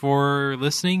 thanks for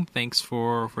listening. Thanks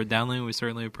for downloading. We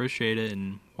certainly appreciate it.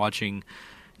 And watching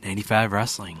 95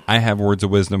 Wrestling. I have words of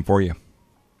wisdom for you.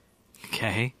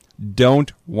 Okay.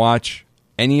 Don't watch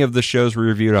any of the shows we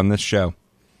reviewed on this show.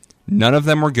 None of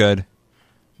them were good.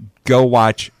 Go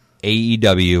watch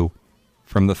AEW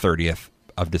from the 30th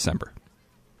of December.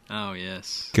 Oh,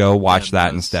 yes. Go watch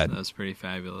that instead. That's pretty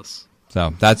fabulous.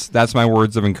 So that's my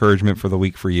words of encouragement for the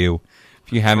week for you.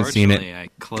 If you haven't seen it, I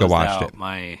go watch it.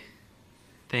 My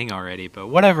thing already, but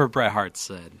whatever Bret Hart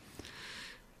said.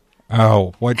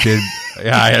 Oh, what did...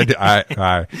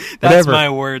 I That's my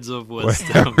words of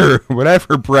wisdom.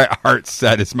 Whatever Bret Hart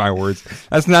said is my words.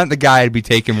 That's not the guy I'd be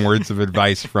taking words of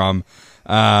advice from.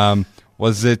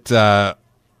 Was it... to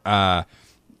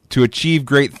achieve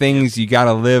great things, you got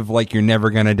to live like you're never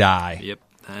going to die. Yep,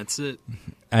 that's it.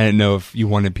 I didn't know if you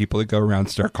wanted people to go around and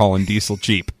start calling Diesel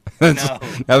cheap. No.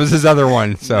 That was his other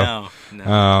one. So,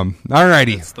 no. All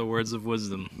righty. That's the words of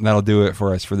wisdom. That'll do it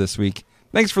for us for this week.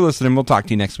 Thanks for listening. We'll talk to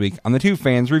you next week on the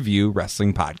 2Fans Review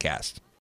Wrestling Podcast.